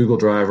 use Google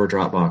Drive or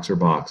Dropbox or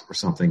Box or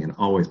something, and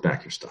always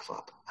back your stuff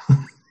up.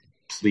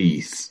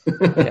 Please.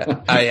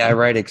 Yeah, I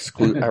write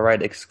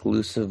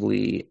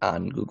exclusively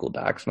on Google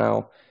Docs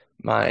now.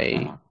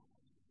 My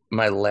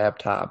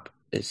laptop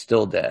is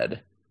still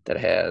dead. That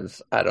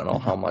has, I don't know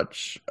how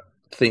much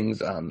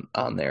things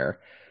on there.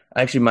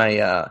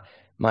 Actually,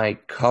 my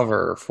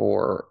cover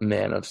for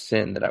Man of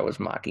Sin that I was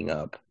mocking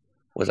up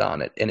was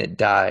on it, and it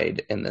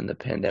died, and then the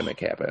pandemic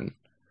happened,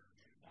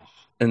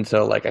 and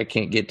so I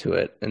can't get to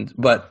it.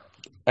 But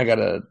I got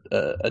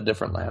a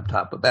different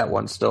laptop, but that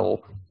one's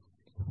still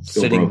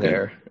sitting broken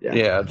there.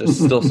 Yeah,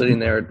 just still sitting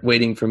there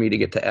waiting for me to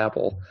get to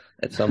Apple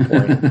at some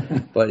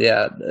point. But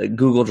yeah,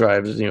 Google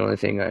Drive is the only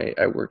thing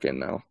I work in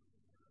now.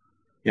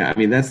 Yeah, I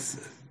mean,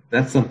 that's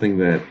something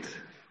that,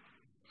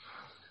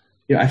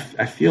 I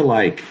feel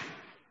like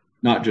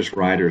not just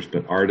writers,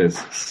 but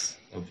artists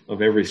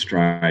of every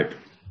stripe,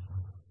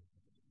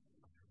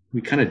 we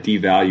kind of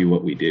devalue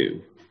what we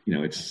do.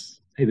 It's,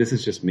 hey, this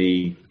is just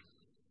me.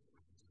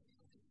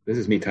 This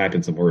is me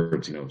typing some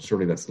words.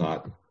 Certainly that's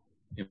not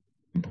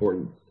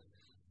important,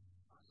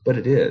 but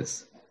it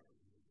is.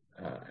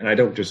 And I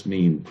don't just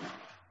mean,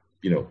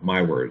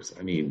 my words.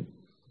 I mean,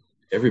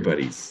 every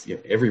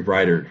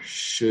writer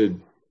should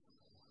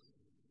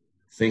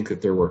think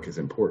that their work is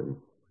important,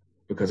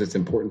 because it's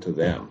important to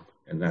them,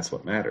 and that's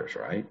what matters,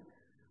 right?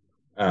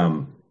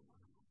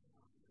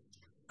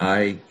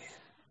 I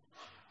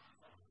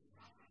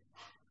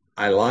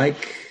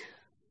like,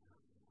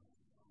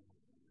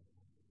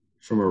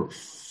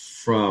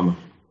 from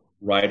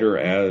writer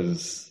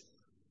as,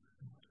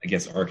 I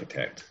guess,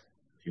 architect,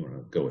 if you want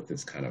to go with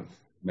this kind of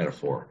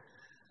metaphor,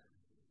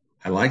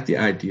 I like the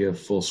idea of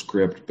full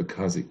script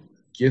because it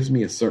gives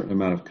me a certain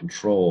amount of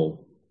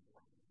control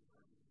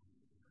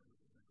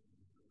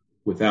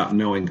without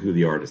knowing who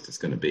the artist is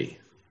going to be.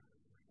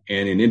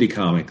 And in indie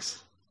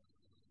comics,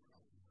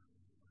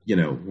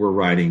 we're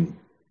writing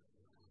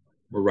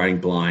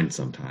blind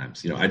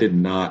sometimes. I did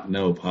not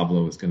know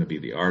Pablo was going to be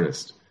the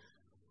artist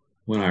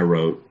when I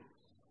wrote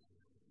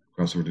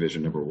Crossover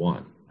Division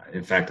 #1.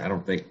 In fact, I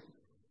don't think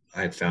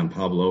I had found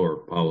Pablo, or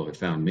Pablo had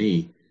found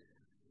me,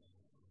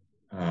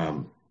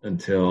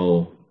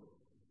 until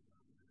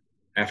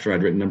after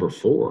I'd written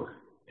 #4,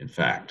 in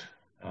fact,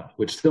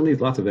 which still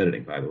needs lots of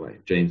editing, by the way.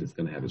 James is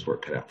going to have his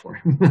work cut out for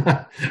him.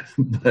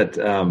 But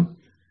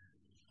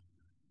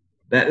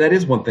that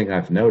is one thing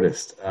I've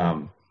noticed.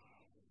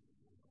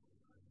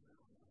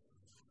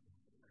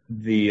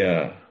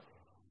 The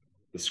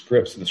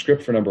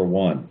script for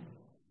 #1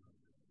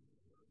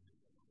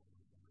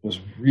 was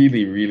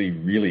really, really,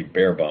 really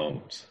bare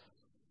bones.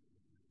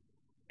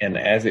 And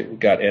as it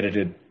got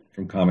edited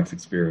from Comics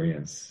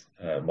Experience,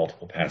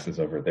 multiple passes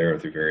over there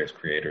through various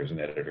creators and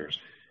editors,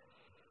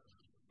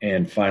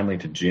 and finally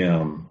to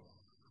Jim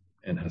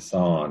and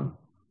Hassan,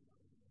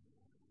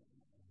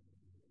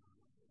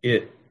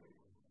 it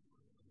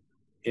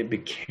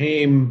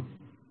became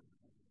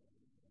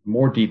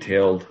more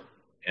detailed,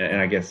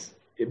 and I guess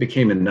it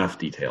became enough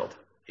detailed.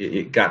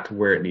 It got to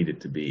where it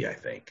needed to be, I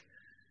think.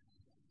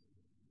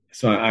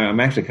 So I'm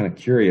actually kind of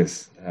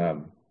curious.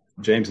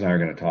 James and I are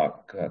going to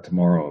talk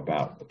tomorrow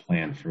about the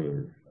plan for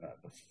the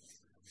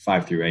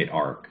 5 through 8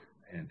 arc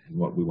and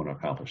what we want to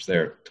accomplish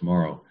there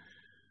tomorrow.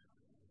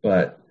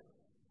 But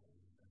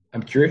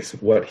I'm curious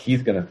what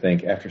he's going to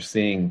think after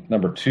seeing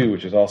number 2,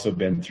 which has also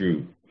been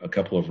through a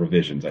couple of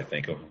revisions, I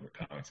think, over the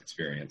comics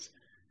experience,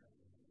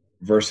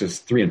 versus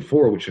 3 and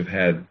 4, which have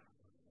had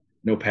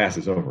no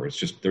passes over. It's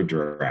just they're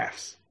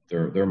drafts.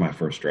 They're my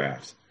first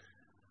drafts.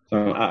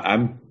 So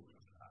I'm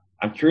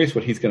curious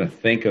what he's going to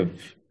think of.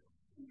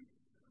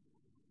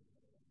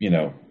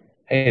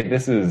 Hey,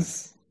 this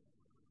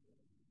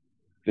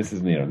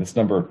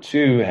number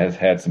 2 has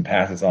had some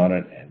passes on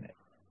it, and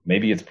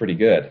maybe it's pretty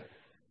good.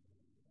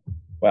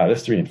 Wow,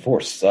 this 3 and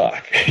 4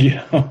 suck.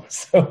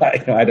 So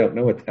I don't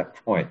know at that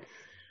point,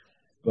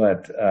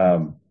 but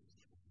I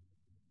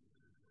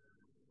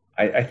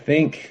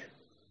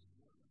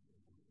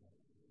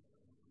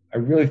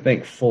really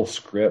think full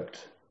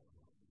script,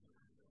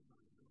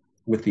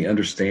 with the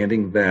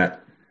understanding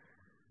that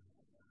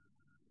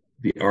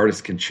the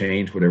artist can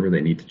change whatever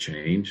they need to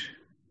change,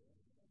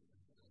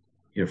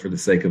 for the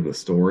sake of the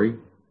story,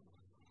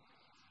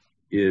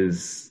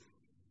 is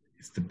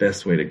the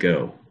best way to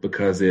go,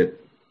 because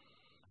it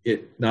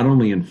not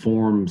only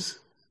informs,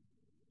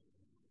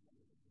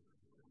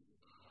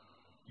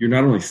 you're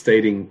not only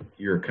stating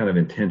your kind of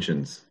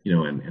intentions,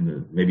 and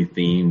the maybe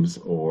themes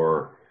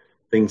or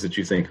things that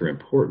you think are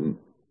important,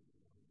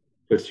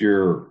 but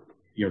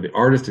the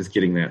artist is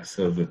getting that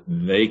so that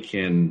they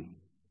can,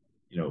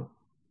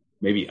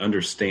 maybe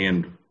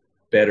understand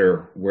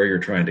better where you're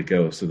trying to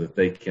go, so that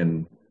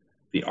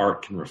the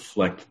art can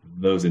reflect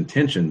those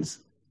intentions,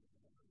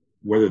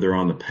 whether they're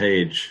on the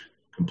page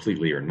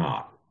completely or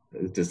not.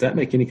 Does that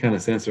make any kind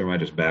of sense, or am I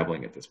just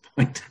babbling at this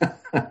point?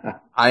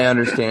 I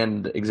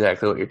understand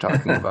exactly what you're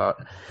talking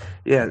about.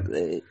 Yeah,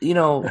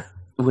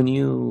 when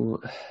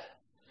you're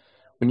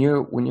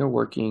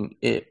working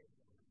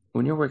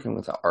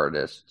with an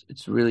artist,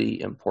 it's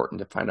really important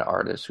to find an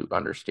artist who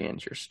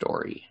understands your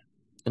story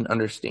and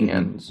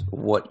understands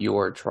what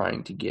you're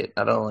trying to get,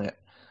 not only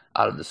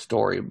out of the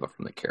story, but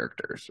from the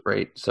characters,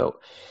 right? So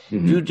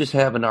if you just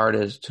have an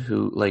artist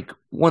who, like,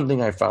 one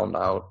thing I found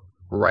out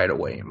right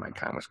away in my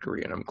comics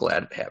career, and I'm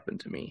glad it happened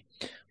to me,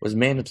 was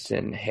Man of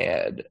Sin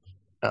had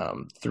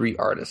 3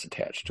 artists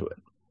attached to it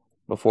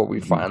before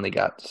we finally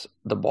got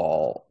the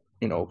ball,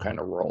 kind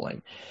of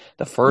rolling.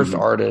 The first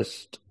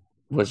artist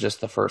was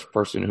just the first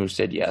person who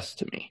said yes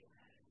to me,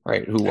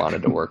 right? Who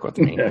wanted to work with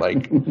me.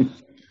 Like,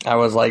 I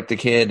was like the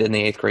kid in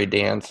the 8th grade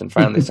dance, and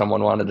finally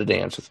someone wanted to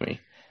dance with me,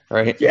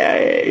 right?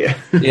 Yeah.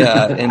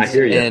 And I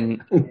hear you.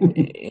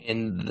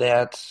 and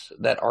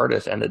that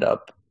artist ended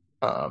up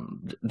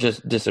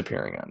just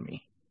disappearing on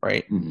me,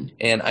 right?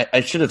 And I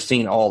should have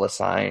seen all the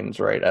signs,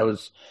 right?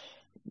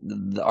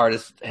 The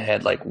artist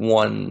had like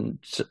 1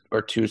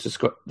 or 2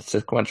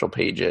 sequential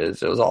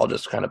pages. It was all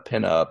just kind of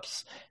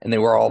pinups, and they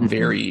were all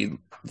very,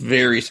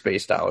 very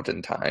spaced out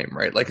in time,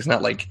 right? Like, it's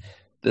not like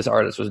this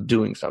artist was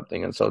doing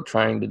something, and so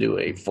trying to do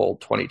a full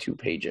 22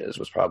 pages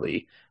was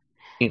probably,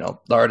 the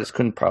artist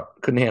couldn't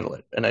handle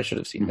it, and I should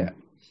have seen that.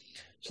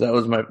 So that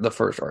was the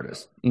first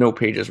artist. No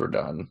pages were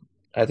done.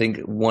 I think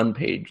 1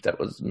 page that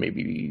was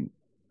maybe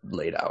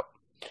laid out.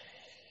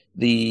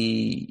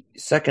 The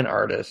second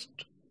artist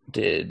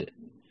did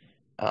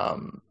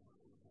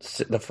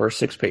the first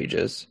 6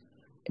 pages,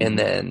 and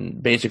then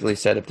basically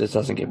said, if this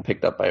doesn't get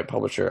picked up by a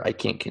publisher, I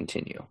can't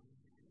continue.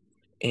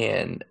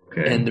 And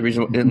the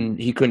reason, and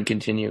he couldn't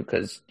continue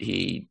because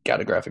he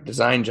got a graphic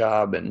design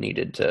job and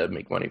needed to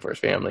make money for his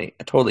family.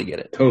 I totally get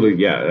it. Totally,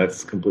 yeah,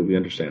 that's completely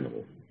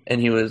understandable. And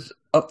he was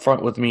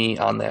upfront with me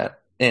on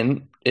that,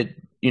 and it,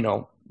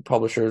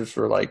 publishers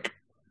were like,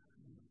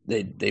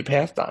 they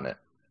passed on it,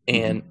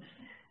 and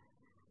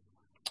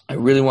I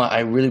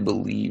really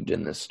believed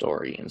in this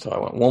story, and so I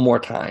went one more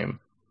time,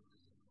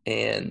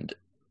 and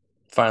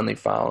finally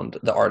found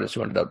the artist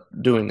who ended up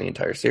doing the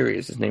entire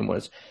series. His name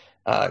was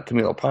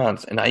Camilo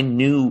Ponce, and I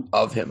knew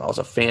of him. I was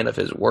a fan of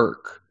his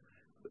work,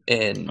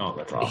 and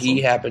that's awesome.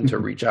 He happened to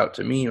reach out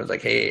to me and was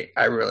like, hey,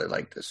 I really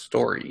like this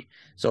story.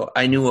 So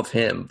I knew of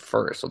him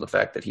first, so the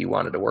fact that he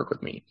wanted to work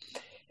with me.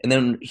 And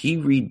then he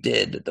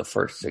redid the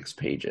first 6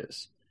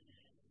 pages,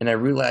 and I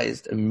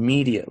realized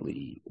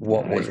immediately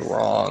what was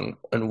wrong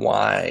and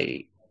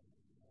why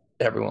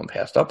everyone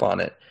passed up on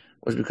it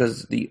was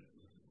because the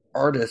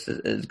artist,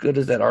 as good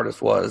as that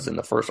artist was and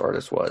the first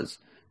artist was,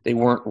 they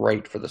weren't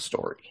right for the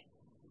story.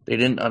 They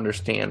didn't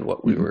understand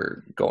what we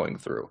were going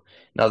through.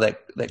 Now,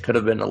 that could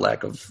have been a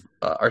lack of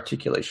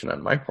articulation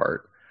on my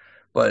part,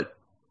 but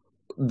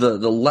the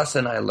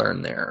lesson I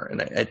learned there,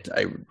 and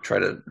I try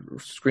to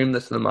scream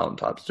this to the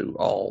mountaintops to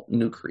all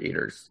new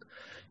creators,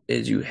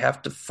 is you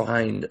have to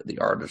find the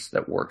artist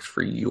that works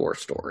for your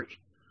story.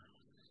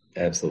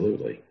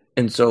 Absolutely.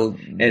 And so,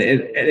 and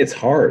it's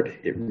hard.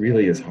 It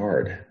really is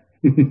hard.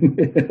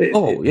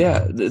 Oh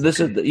yeah, this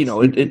is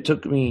it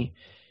took me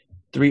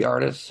 3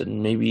 artists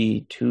and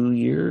maybe 2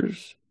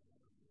 years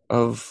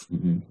of,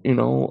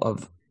 Mm-hmm.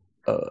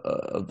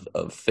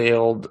 of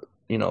failed,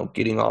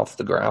 getting off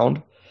the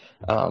ground.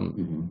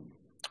 Mm-hmm.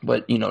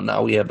 But,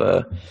 now we have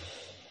a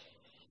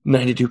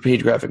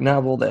 92-page graphic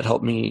novel that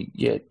helped me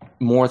get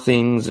more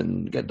things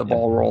and get the Yep.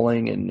 ball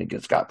rolling, and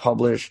it got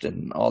published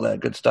and all that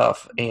good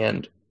stuff.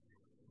 And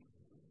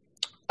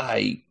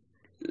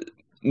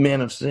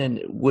Man of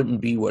Sin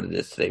wouldn't be what it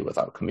is today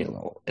without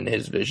Camilo and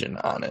his vision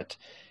on it,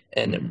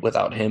 and Mm-hmm.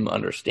 without him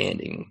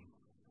understanding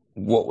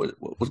what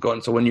was going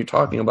on. So when you're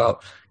talking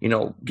about,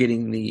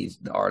 getting the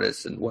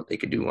artists and what they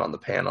could do on the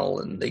panel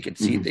and they could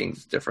see Mm-hmm.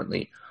 things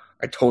differently,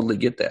 I totally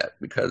get that,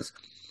 because,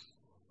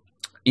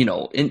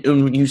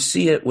 and you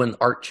see it when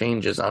art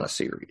changes on a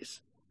series,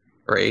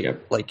 right?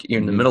 Yep. Like you're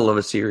in the Mm-hmm. middle of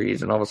a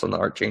series and all of a sudden the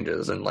art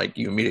changes and like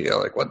you immediately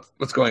are like,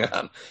 what's going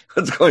on?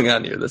 What's going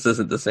on here? This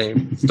isn't the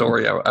same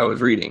story I was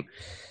reading.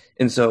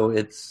 And so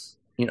it's,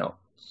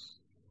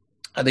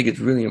 I think it's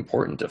really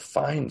important to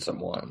find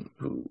someone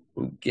who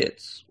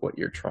gets what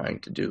you're trying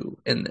to do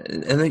and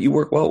that you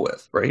work well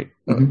with, right?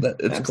 Mm-hmm. That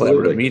it's Absolutely.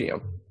 a collaborative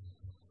medium.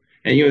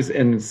 And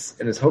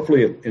is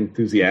hopefully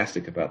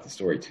enthusiastic about the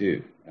story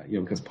too.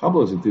 Because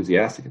Pablo's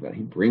enthusiastic about it.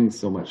 He brings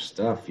so much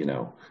stuff. He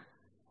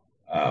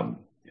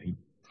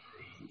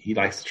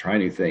likes to try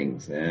new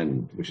things,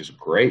 and which is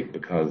great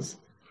because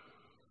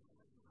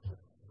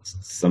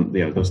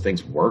those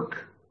things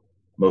work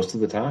most of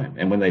the time.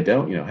 And when they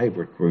don't, hey,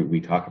 we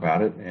talk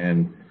about it,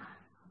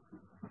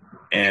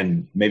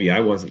 and maybe I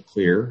wasn't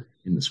clear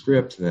in the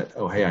script that,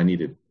 oh, hey, I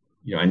needed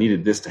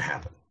this to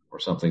happen or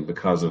something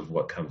because of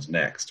what comes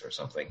next or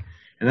something.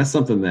 And that's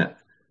something that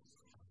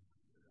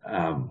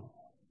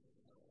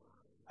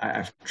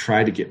I've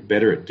tried to get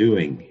better at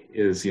doing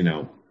is,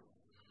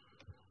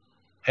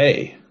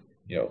 hey,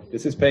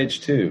 this is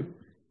page 2.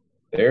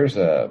 There's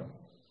a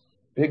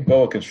big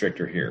boa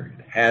constrictor here.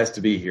 It has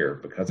to be here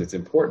because it's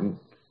important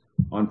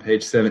on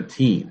page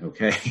 17.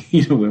 Okay.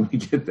 When we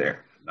get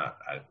there, I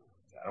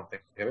don't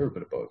think I've ever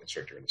put a boa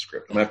constrictor in the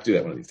script. I'm gonna have to do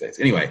that one of these days.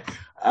 Anyway,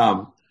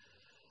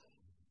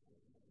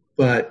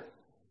 but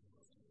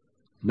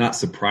not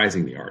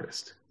surprising the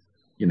artist.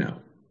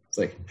 It's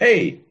like,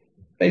 hey,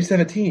 page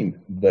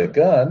 17, the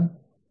gun,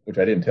 which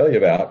I didn't tell you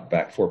about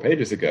back 4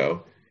 pages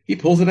ago, he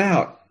pulls it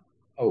out.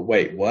 Oh,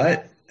 wait,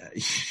 what?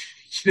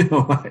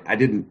 I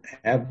didn't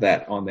have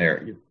that on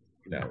there,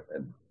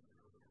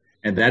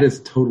 and that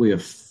is totally a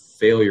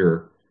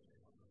failure,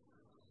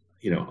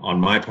 on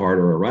my part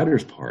or a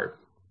writer's part,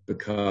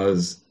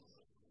 because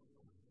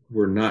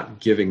we're not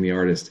giving the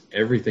artist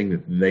everything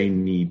that they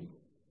need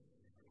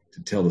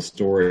to tell the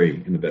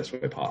story in the best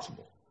way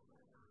possible.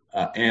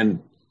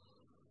 And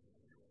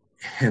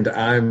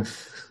I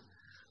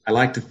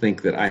like to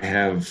think that I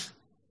have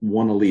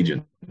one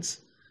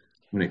allegiance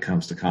when it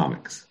comes to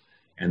comics,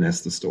 and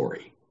that's the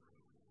story.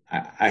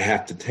 I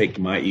have to take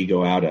my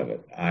ego out of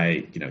it.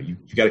 You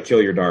got to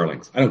kill your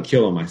darlings. I don't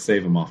kill them. I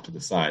save them off to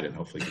the side and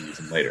hopefully can use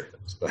them later.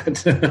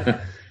 But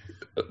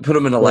put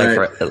them in a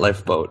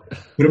lifeboat.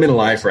 Put them in a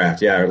life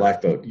raft, or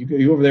lifeboat. You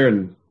go over there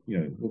and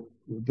we'll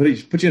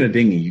put you in a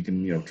dinghy. You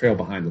can trail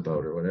behind the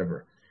boat or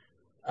whatever.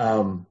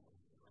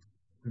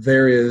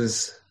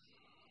 There's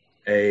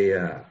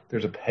a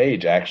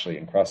page actually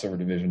in Crossover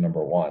Division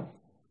number 1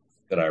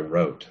 that I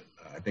wrote.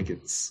 I think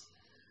it's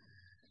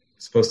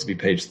supposed to be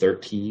page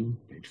 13,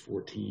 page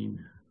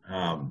 14.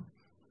 I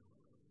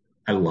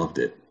loved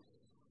it.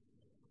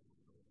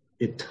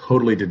 It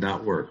totally did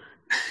not work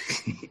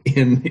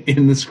in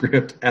the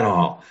script at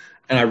all.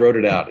 And I wrote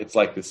it out. It's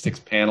like the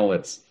 6th panel.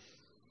 It's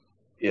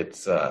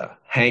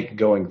Hank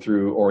going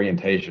through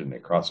orientation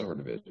at Crossover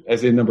Division.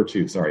 As in number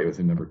 2. Sorry, it was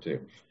in number 2.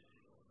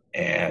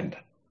 And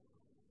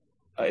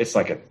it's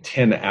like a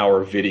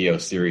 10-hour video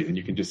series, and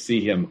you can just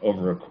see him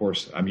over a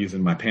course. I'm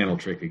using my panel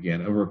trick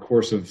again. Over a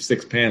course of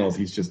 6 panels,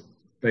 he's just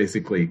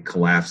basically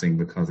collapsing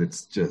because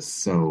it's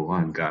just so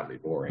ungodly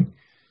boring.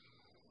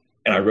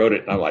 And I wrote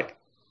it, and I'm like,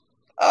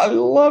 I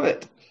love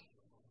it.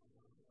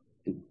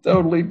 It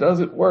totally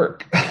doesn't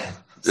work.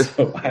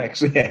 So I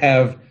actually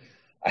have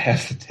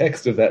the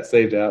text of that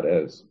saved out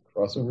as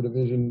Crossover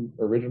Division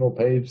original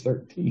page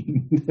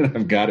 13. And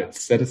I've got it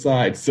set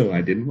aside so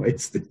I didn't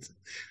waste it.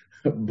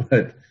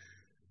 But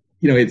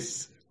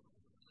it's,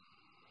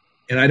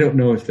 and I don't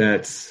know if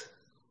that's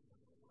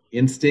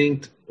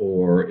instinct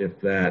or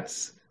if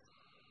that's,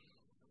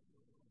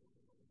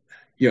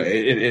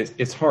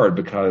 it's hard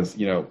because,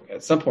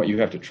 at some point you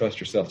have to trust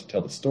yourself to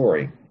tell the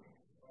story,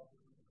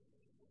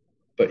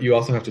 but you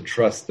also have to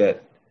trust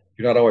that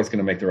you're not always going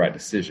to make the right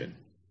decision,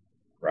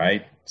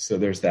 right? So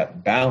there's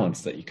that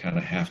balance that you kind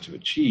of have to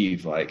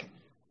achieve. Like,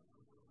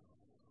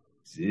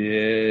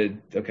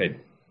 did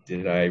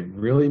I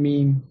really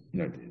mean,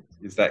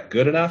 is that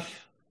good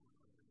enough?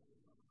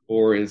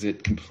 Or is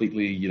it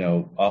completely,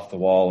 off the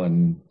wall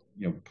and,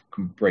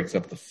 breaks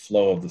up the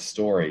flow of the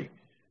story?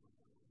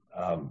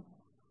 How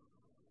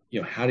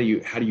do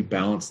you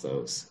balance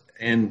those?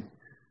 And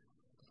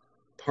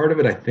part of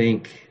it, I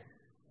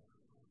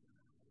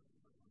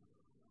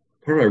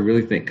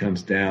really think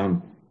comes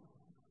down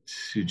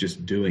to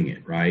just doing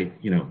it, right?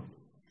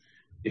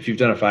 If you've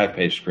done a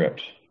 5-page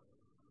script,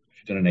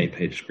 you've done an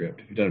 8-page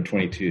script, if you've done a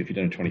 22, if you've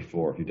done a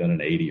 24, if you've done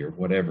an 80 or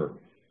whatever,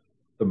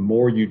 the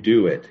more you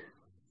do it,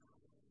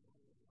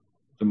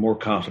 the more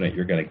confident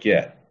you're going to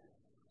get.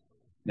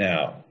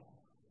 Now,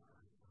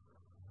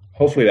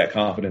 hopefully that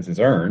confidence is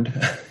earned.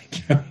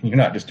 You're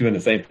not just doing the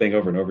same thing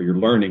over and over. You're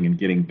learning and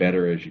getting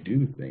better as you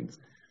do things.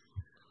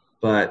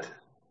 But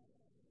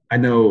I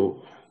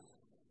know,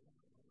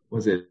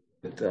 was it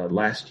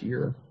last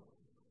year?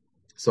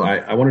 So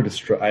I wanted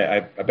to,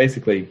 I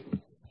basically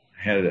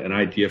had an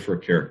idea for a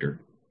character.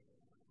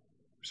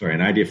 Sorry,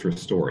 an idea for a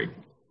story.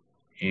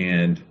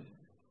 And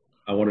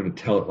I wanted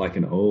to tell it like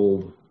an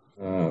old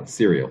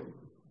serial.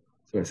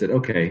 So I said,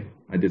 okay,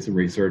 I did some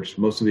research.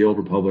 Most of the Old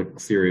Republic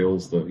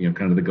serials,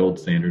 kind of the gold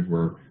standard,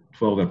 were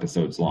 12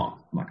 episodes long.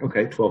 I'm like,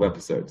 okay, 12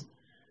 episodes.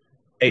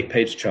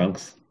 8-page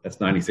chunks,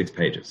 that's 96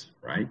 pages,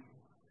 right?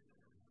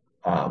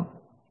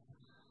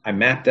 I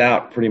mapped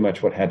out pretty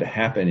much what had to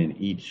happen in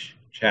each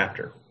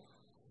chapter.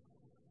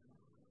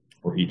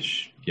 Or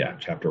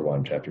chapter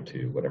 1, chapter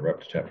 2, whatever,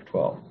 up to chapter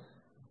 12.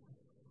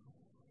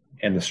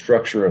 And the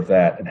structure of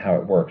that and how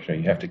it works.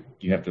 You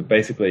have to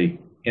basically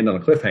end on a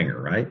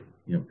cliffhanger, right?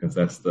 Because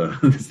that's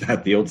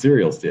that the old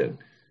serials did.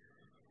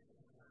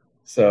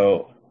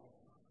 So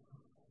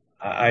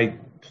I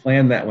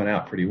planned that one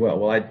out pretty well.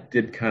 Well, I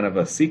did kind of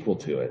a sequel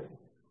to it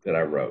that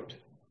I wrote.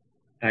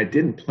 And I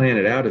didn't plan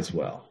it out as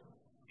well.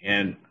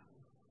 And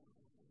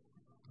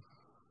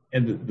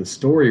the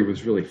story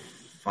was really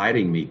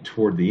fighting me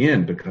toward the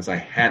end because I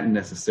hadn't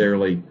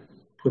necessarily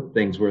put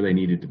things where they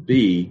needed to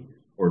be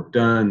or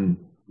done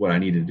what I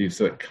needed to do.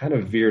 So it kind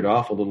of veered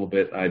off a little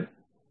bit. I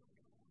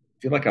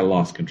feel like I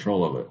lost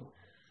control of it.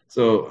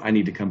 So I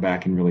need to come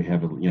back and really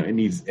have it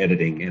needs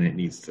editing, and it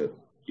needs to,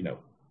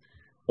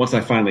 once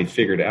I finally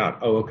figured out,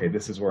 oh, okay,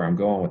 this is where I'm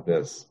going with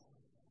this,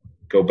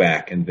 go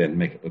back and then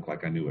make it look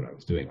like I knew what I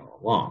was doing all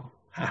along.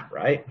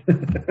 Right?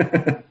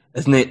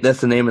 That's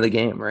the name of the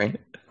game, right?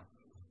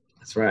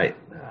 That's right.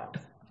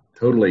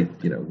 Totally.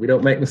 We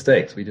don't make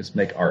mistakes. We just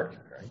make art.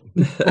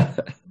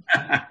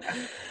 Right?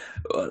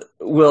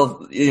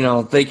 Well,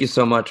 thank you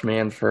so much,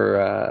 man,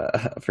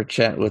 for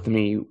chatting with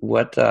me.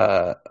 Where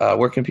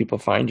can people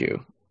find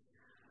you?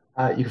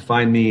 You can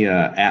find me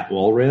at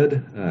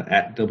Wallred,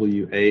 at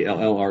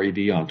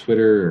WALLRED on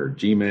Twitter or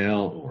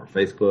Gmail or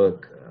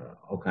Facebook,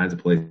 all kinds of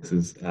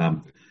places. I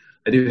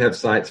do have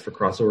sites for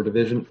Crossover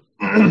Division,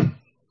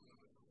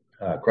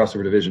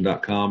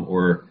 crossoverdivision.com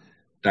or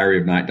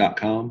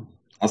diaryofnight.com.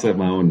 I also have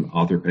my own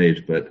author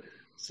page, but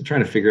still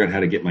trying to figure out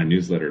how to get my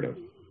newsletter to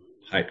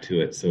hype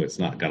to it so it's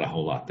not got a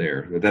whole lot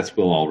there. But that's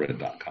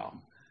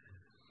willallred.com.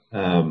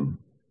 And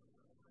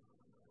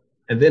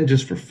then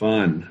just for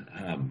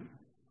fun,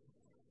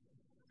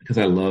 because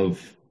I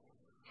love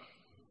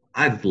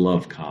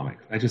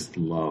comics. I just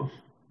love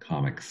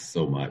comics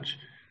so much.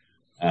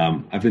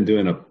 I've been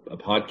doing a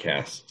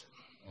podcast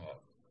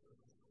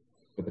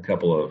with a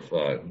couple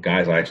of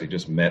guys I actually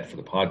just met for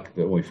the podcast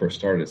when we first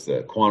started. It's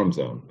the Quantum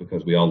Zone,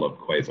 because we all love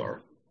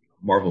Quasar.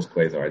 Marvel's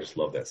Quasar. I just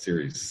love that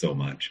series so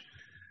much.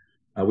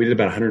 We did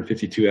about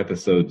 152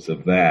 episodes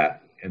of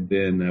that, and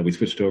then we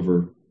switched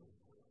over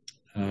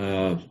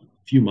a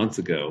few months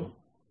ago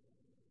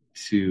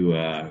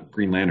to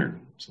Green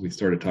Lantern. So we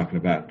started talking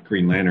about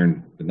Green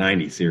Lantern, the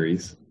 90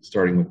 series,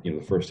 starting with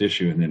the first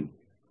issue, and then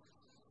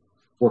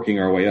working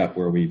our way up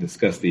where we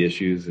discuss the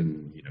issues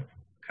and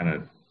kind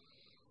of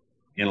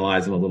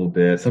analyze them a little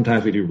bit.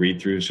 Sometimes we do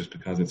read-throughs just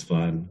because it's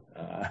fun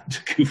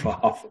to goof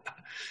off.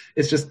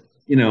 It's just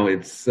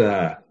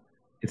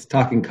it's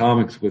talking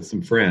comics with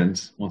some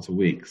friends once a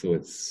week, so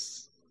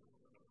it's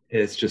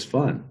just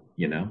fun,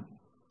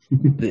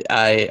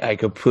 I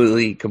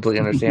completely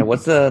understand.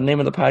 What's the name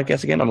of the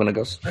podcast again? I'm going to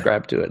go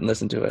subscribe to it and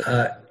listen to it.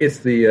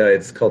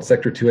 It's called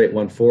Sector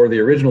 2814. The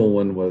original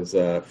one was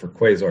for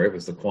Quasar. It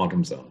was the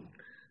Quantum Zone,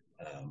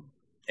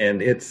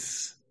 and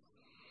it's,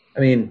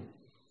 you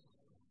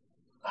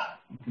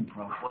can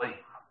probably.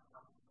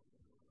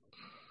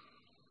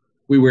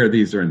 We wear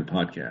these during the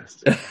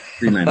podcast.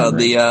 Green Lantern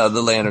rings.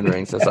 The lantern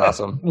rings. That's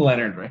awesome.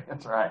 Lantern ring.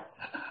 That's right.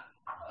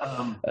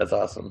 That's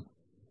awesome.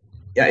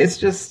 Yeah, it's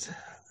just.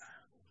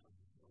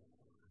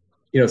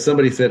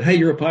 Somebody said, "Hey,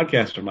 you're a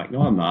podcaster." I'm like,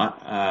 "No, I'm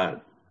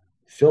not.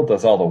 Phil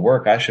does all the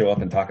work. I show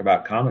up and talk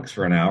about comics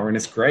for an hour, and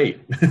it's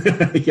great."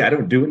 Yeah, I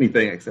don't do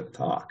anything except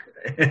talk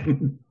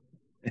and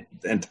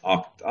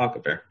talk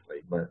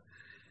apparently. But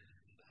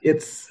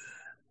it's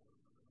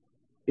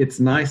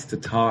nice to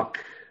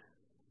talk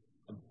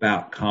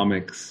about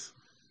comics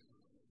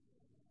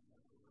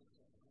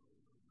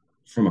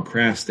from a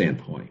craft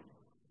standpoint,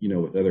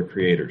 with other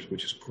creators,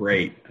 which is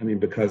great.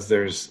 Because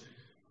there's.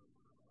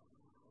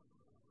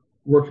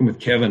 Working with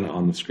Kevin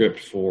on the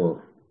script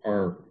for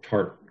our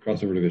TART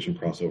Crossover Division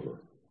crossover,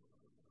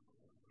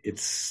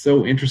 it's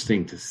so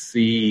interesting to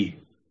see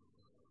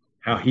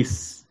how he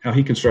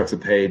constructs a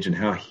page and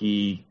how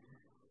he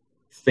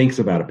thinks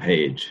about a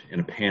page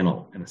and a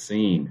panel and a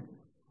scene,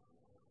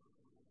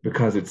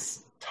 because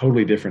it's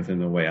totally different than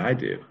the way I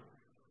do.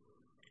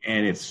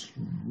 And it's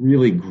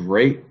really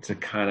great to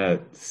kind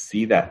of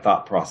see that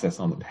thought process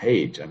on the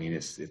page.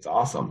 It's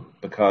awesome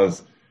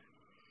because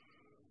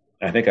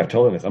I think I've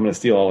told him this. I'm going to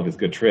steal all of his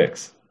good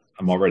tricks.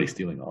 I'm already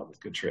stealing all of his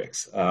good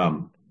tricks.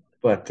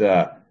 But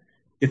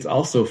it's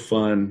also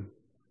fun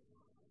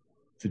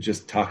to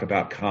just talk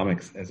about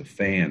comics as a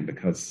fan,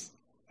 because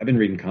I've been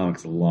reading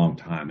comics a long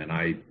time and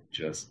I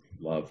just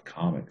love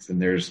comics.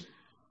 And there's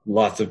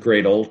lots of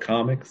great old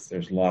comics.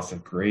 There's lots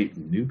of great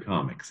new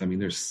comics. I mean,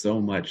 there's so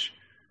much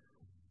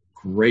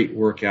great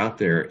work out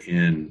there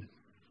in,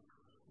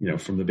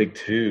 from the big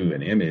two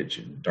and Image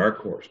and Dark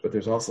Horse, but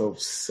there's also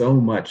so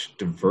much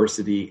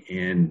diversity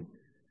and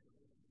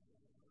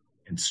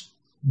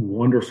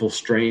wonderful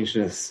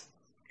strangeness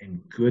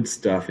and good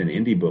stuff in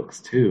indie books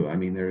too. I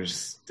mean,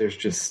 there's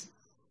just,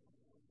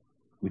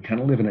 we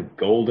kind of live in a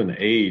golden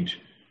age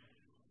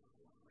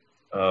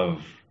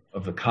of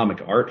the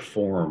comic art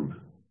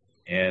form,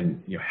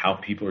 and how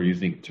people are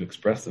using it to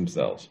express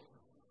themselves.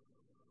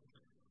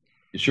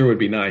 It sure would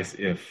be nice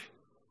if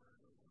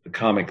the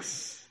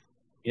comics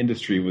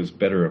industry was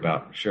better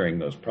about sharing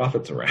those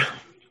profits around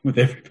with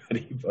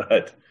everybody,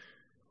 but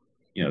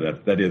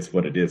that is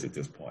what it is at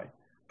this point.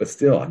 But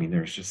still, I mean,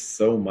 there's just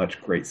so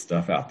much great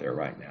stuff out there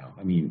right now.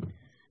 I mean,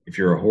 if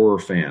you're a horror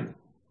fan,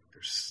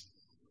 there's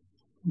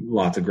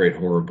lots of great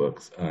horror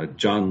books.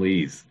 John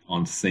Lee's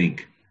on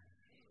Sync.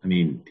 I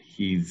mean,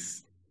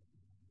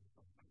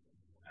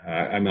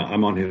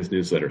 I'm on his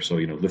newsletter, so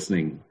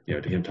listening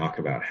to him talk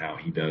about how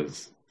he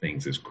does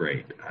things is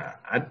great.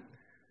 I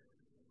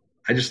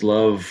just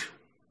love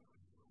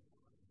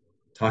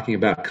talking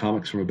about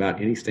comics from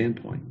about any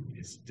standpoint.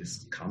 It's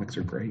just, comics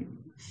are great.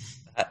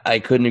 I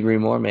couldn't agree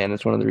more, man.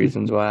 It's one of the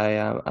reasons why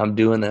I'm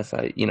doing this.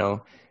 I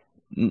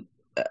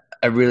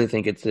really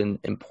think it's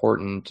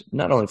important,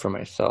 not only for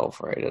myself,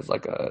 right,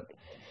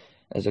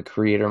 as a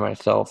creator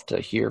myself, to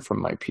hear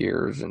from my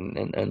peers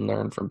and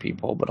learn from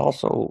people, but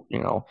also,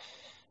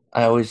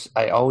 I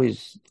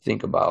always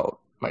think about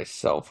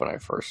myself when I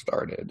first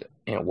started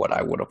and what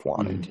I would have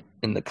wanted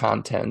in the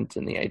content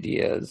and the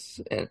ideas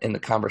and the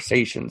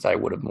conversations I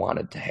would have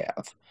wanted to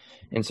have.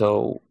 And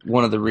so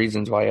one of the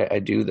reasons why I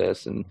do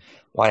this and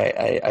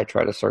why I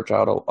try to search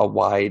out a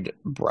wide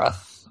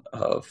breadth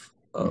of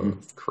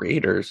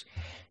creators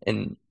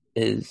and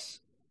is,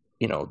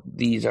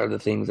 these are the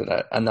things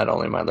that I'm not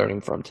only am I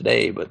learning from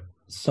today, but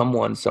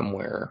someone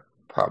somewhere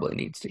probably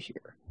needs to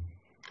hear.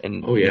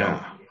 And oh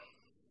yeah,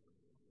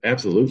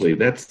 absolutely.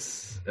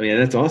 That's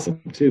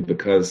awesome too,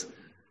 because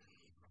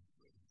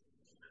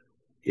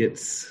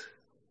it's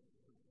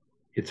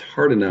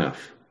hard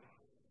enough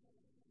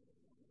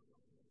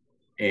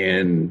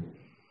and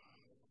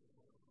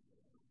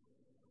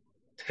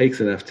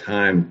takes enough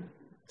time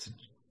to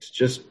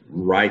just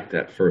write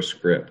that first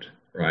script,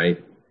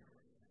 right?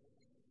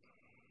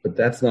 But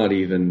that's not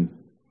even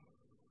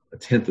a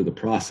tenth of the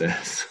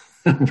process,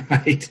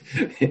 right?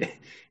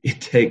 It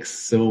takes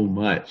so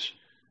much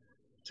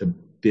to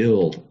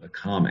build a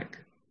comic.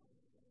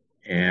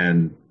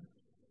 And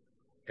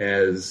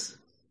as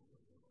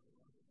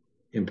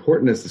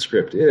important as the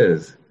script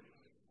is,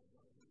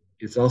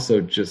 it's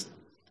also just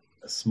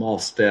a small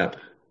step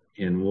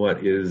in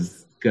what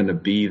is going to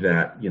be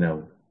that,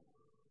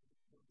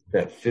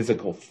 that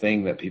physical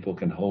thing that people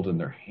can hold in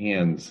their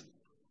hands.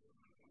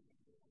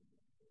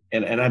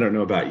 And I don't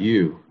know about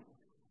you,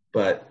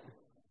 but,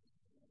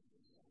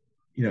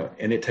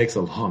 and it takes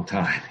a long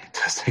time. It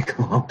does take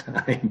a long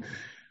time.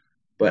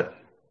 But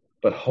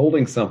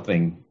holding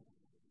something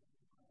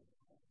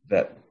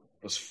that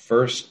was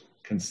first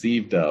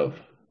conceived of,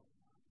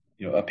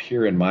 up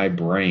here in my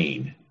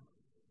brain,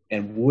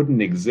 and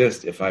wouldn't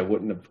exist if I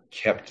wouldn't have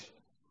kept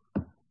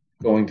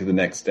going to the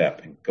next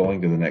step and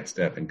going to the next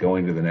step and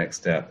going to the next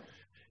step,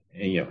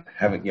 and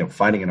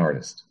finding an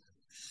artist,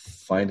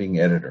 finding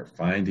editor,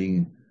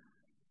 finding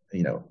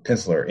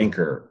penciler,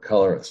 inker,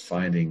 colorist,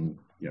 finding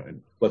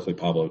and luckily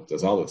Pablo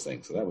does all those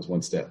things, so that was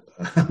one step.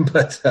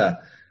 But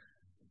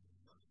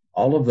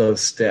all of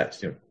those steps,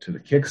 to the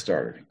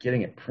Kickstarter, to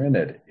getting it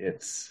printed,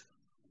 it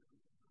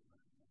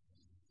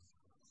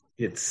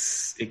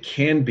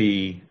can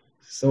be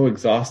so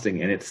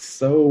exhausting, and it's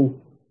so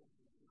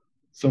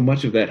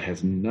much of that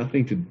has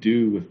nothing to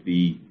do with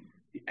the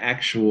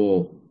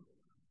actual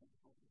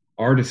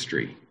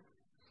artistry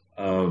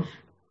of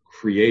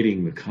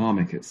creating the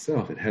comic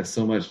itself. It has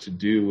so much to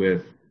do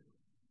with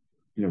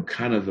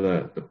kind of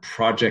the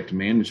project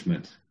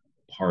management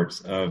parts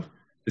of,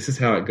 this is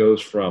how it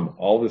goes from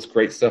all this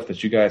great stuff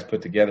that you guys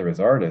put together as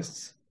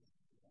artists.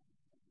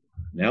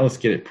 Now let's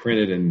get it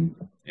printed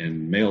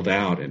and mailed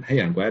out. And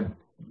hey, I'm glad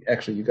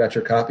actually you got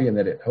your copy and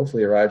that it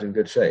hopefully arrived in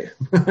good shape.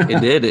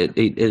 It did.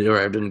 It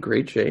arrived in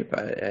great shape.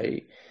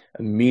 I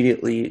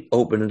immediately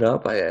opened it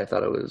up. I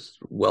thought it was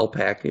well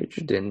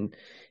packaged, and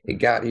it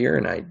got here,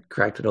 and I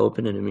cracked it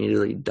open and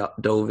immediately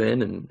dove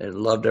in and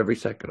loved every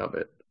second of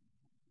it.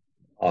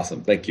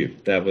 Awesome. Thank you.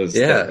 That means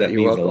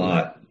welcome. A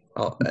lot.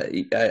 Oh,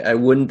 I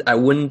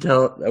wouldn't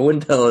tell it. I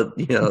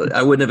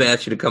wouldn't have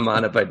asked you to come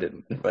on if I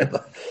didn't.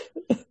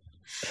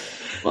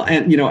 Well,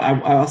 and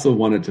I also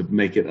wanted to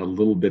make it a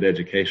little bit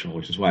educational,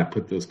 which is why I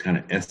put those kind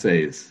of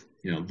essays,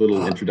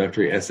 little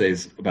introductory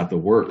essays about the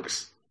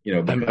works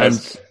I'm I'm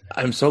because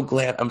I'm so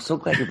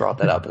glad you brought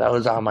that up. That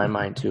was on my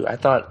mind too. I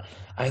thought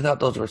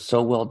those were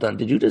so well done.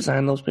 Did you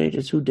design those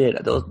pages? Who did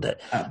those? That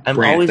I'm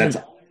Brant, always that's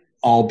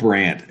all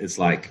Brant. It's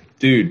like,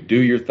 dude, do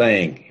your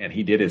thing. And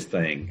he did his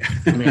thing.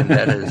 man.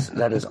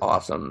 That is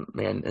awesome,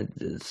 man.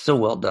 It's so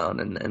well done,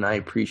 and I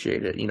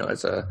appreciate it.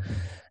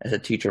 As a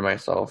teacher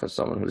myself, as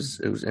someone who's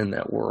in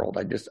that world,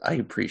 I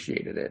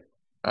appreciated it.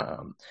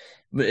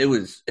 But it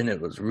was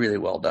really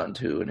well done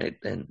too,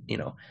 and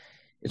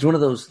it's one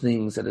of those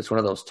things that it's one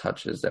of those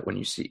touches that when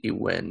you see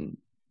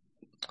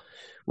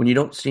when you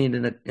don't see it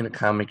in a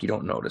comic, you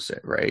don't notice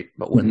it, right?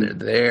 But when they're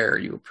there,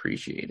 you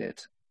appreciate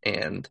it,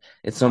 and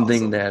it's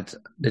something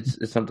Awesome.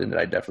 it's something that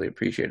I definitely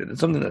appreciated. It's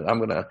something that I'm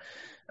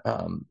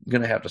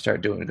gonna have to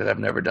start doing because I've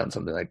never done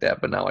something like that.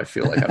 But now I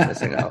feel like I'm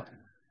missing out.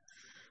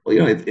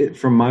 Well,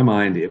 from my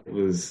mind,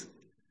 it's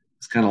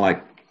kind of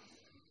like,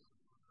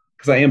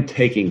 because I am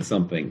taking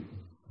something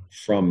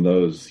from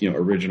those,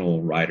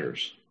 original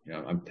writers.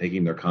 I'm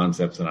taking their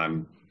concepts and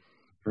I'm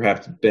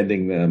perhaps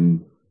bending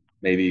them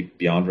maybe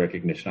beyond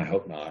recognition. I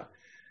hope not.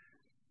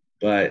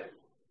 But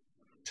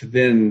to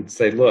then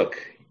say,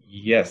 look,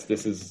 yes,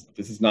 this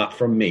is not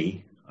from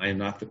me. I am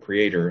not the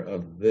creator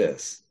of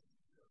this.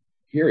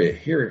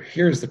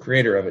 Here's the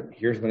creator of it.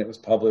 Here's when it was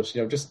published.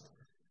 Just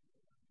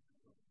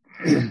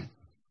I'm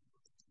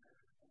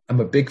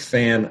a big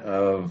fan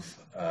of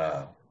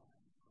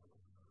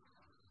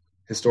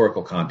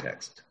historical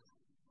context.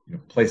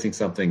 Placing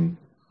something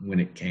when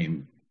it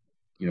came,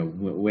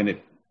 when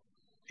it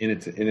in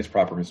its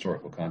proper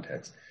historical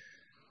context.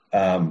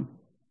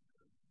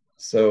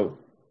 So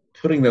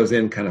putting those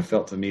in kind of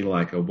felt to me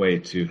like a way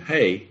to,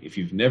 hey, if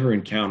you've never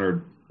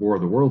encountered War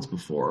of the Worlds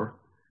before,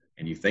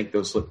 and you think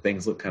those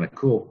things look kind of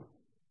cool,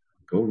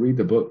 go read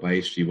the book by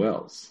H.G.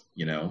 Wells.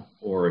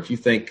 Or if you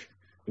think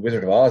The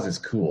Wizard of Oz is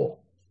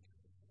cool,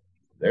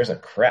 there's a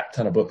crap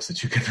ton of books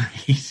that you can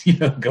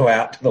read. Go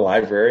out to the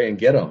library and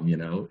get them.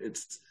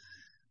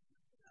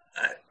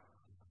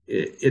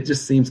 It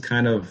just seems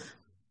kind of.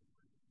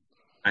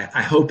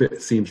 I hope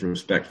it seems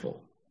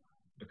respectful,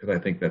 because I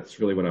think that's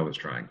really what I was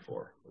trying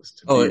for, was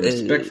to be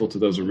respectful to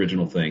those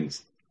original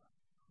things.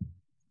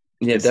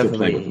 Yeah, and still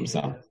play with them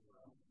some.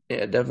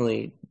 Yeah,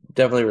 definitely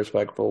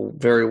respectful.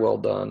 Very well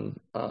done.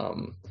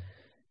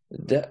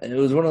 It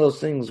was one of those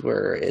things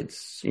where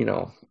it's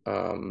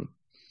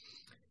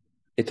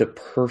it's a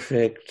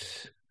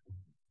perfect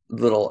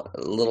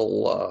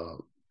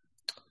little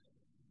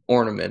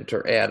ornament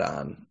or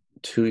add-on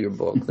to your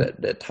book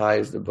that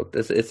ties the book.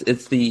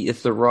 It's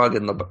the rug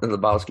in the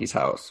Lebowski's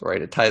house, right?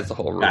 It ties the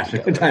whole room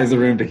together. It ties the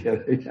room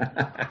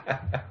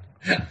together.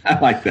 I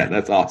like that.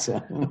 That's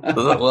awesome.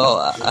 Well,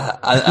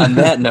 on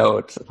that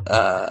note,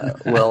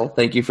 Will,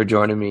 thank you for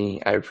joining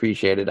me. I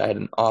appreciate it. I had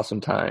an awesome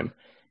time,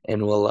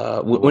 and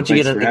once you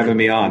get for having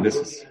me on. This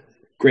is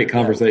great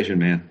conversation,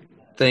 man.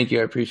 Thank you.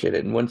 I appreciate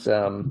it. And once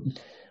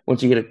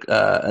you get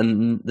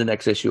the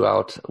next issue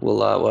out,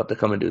 we'll have to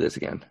come and do this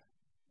again.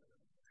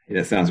 Yeah,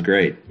 that sounds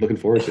great. Looking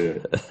forward to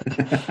it.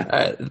 All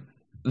right.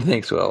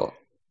 Thanks, Will.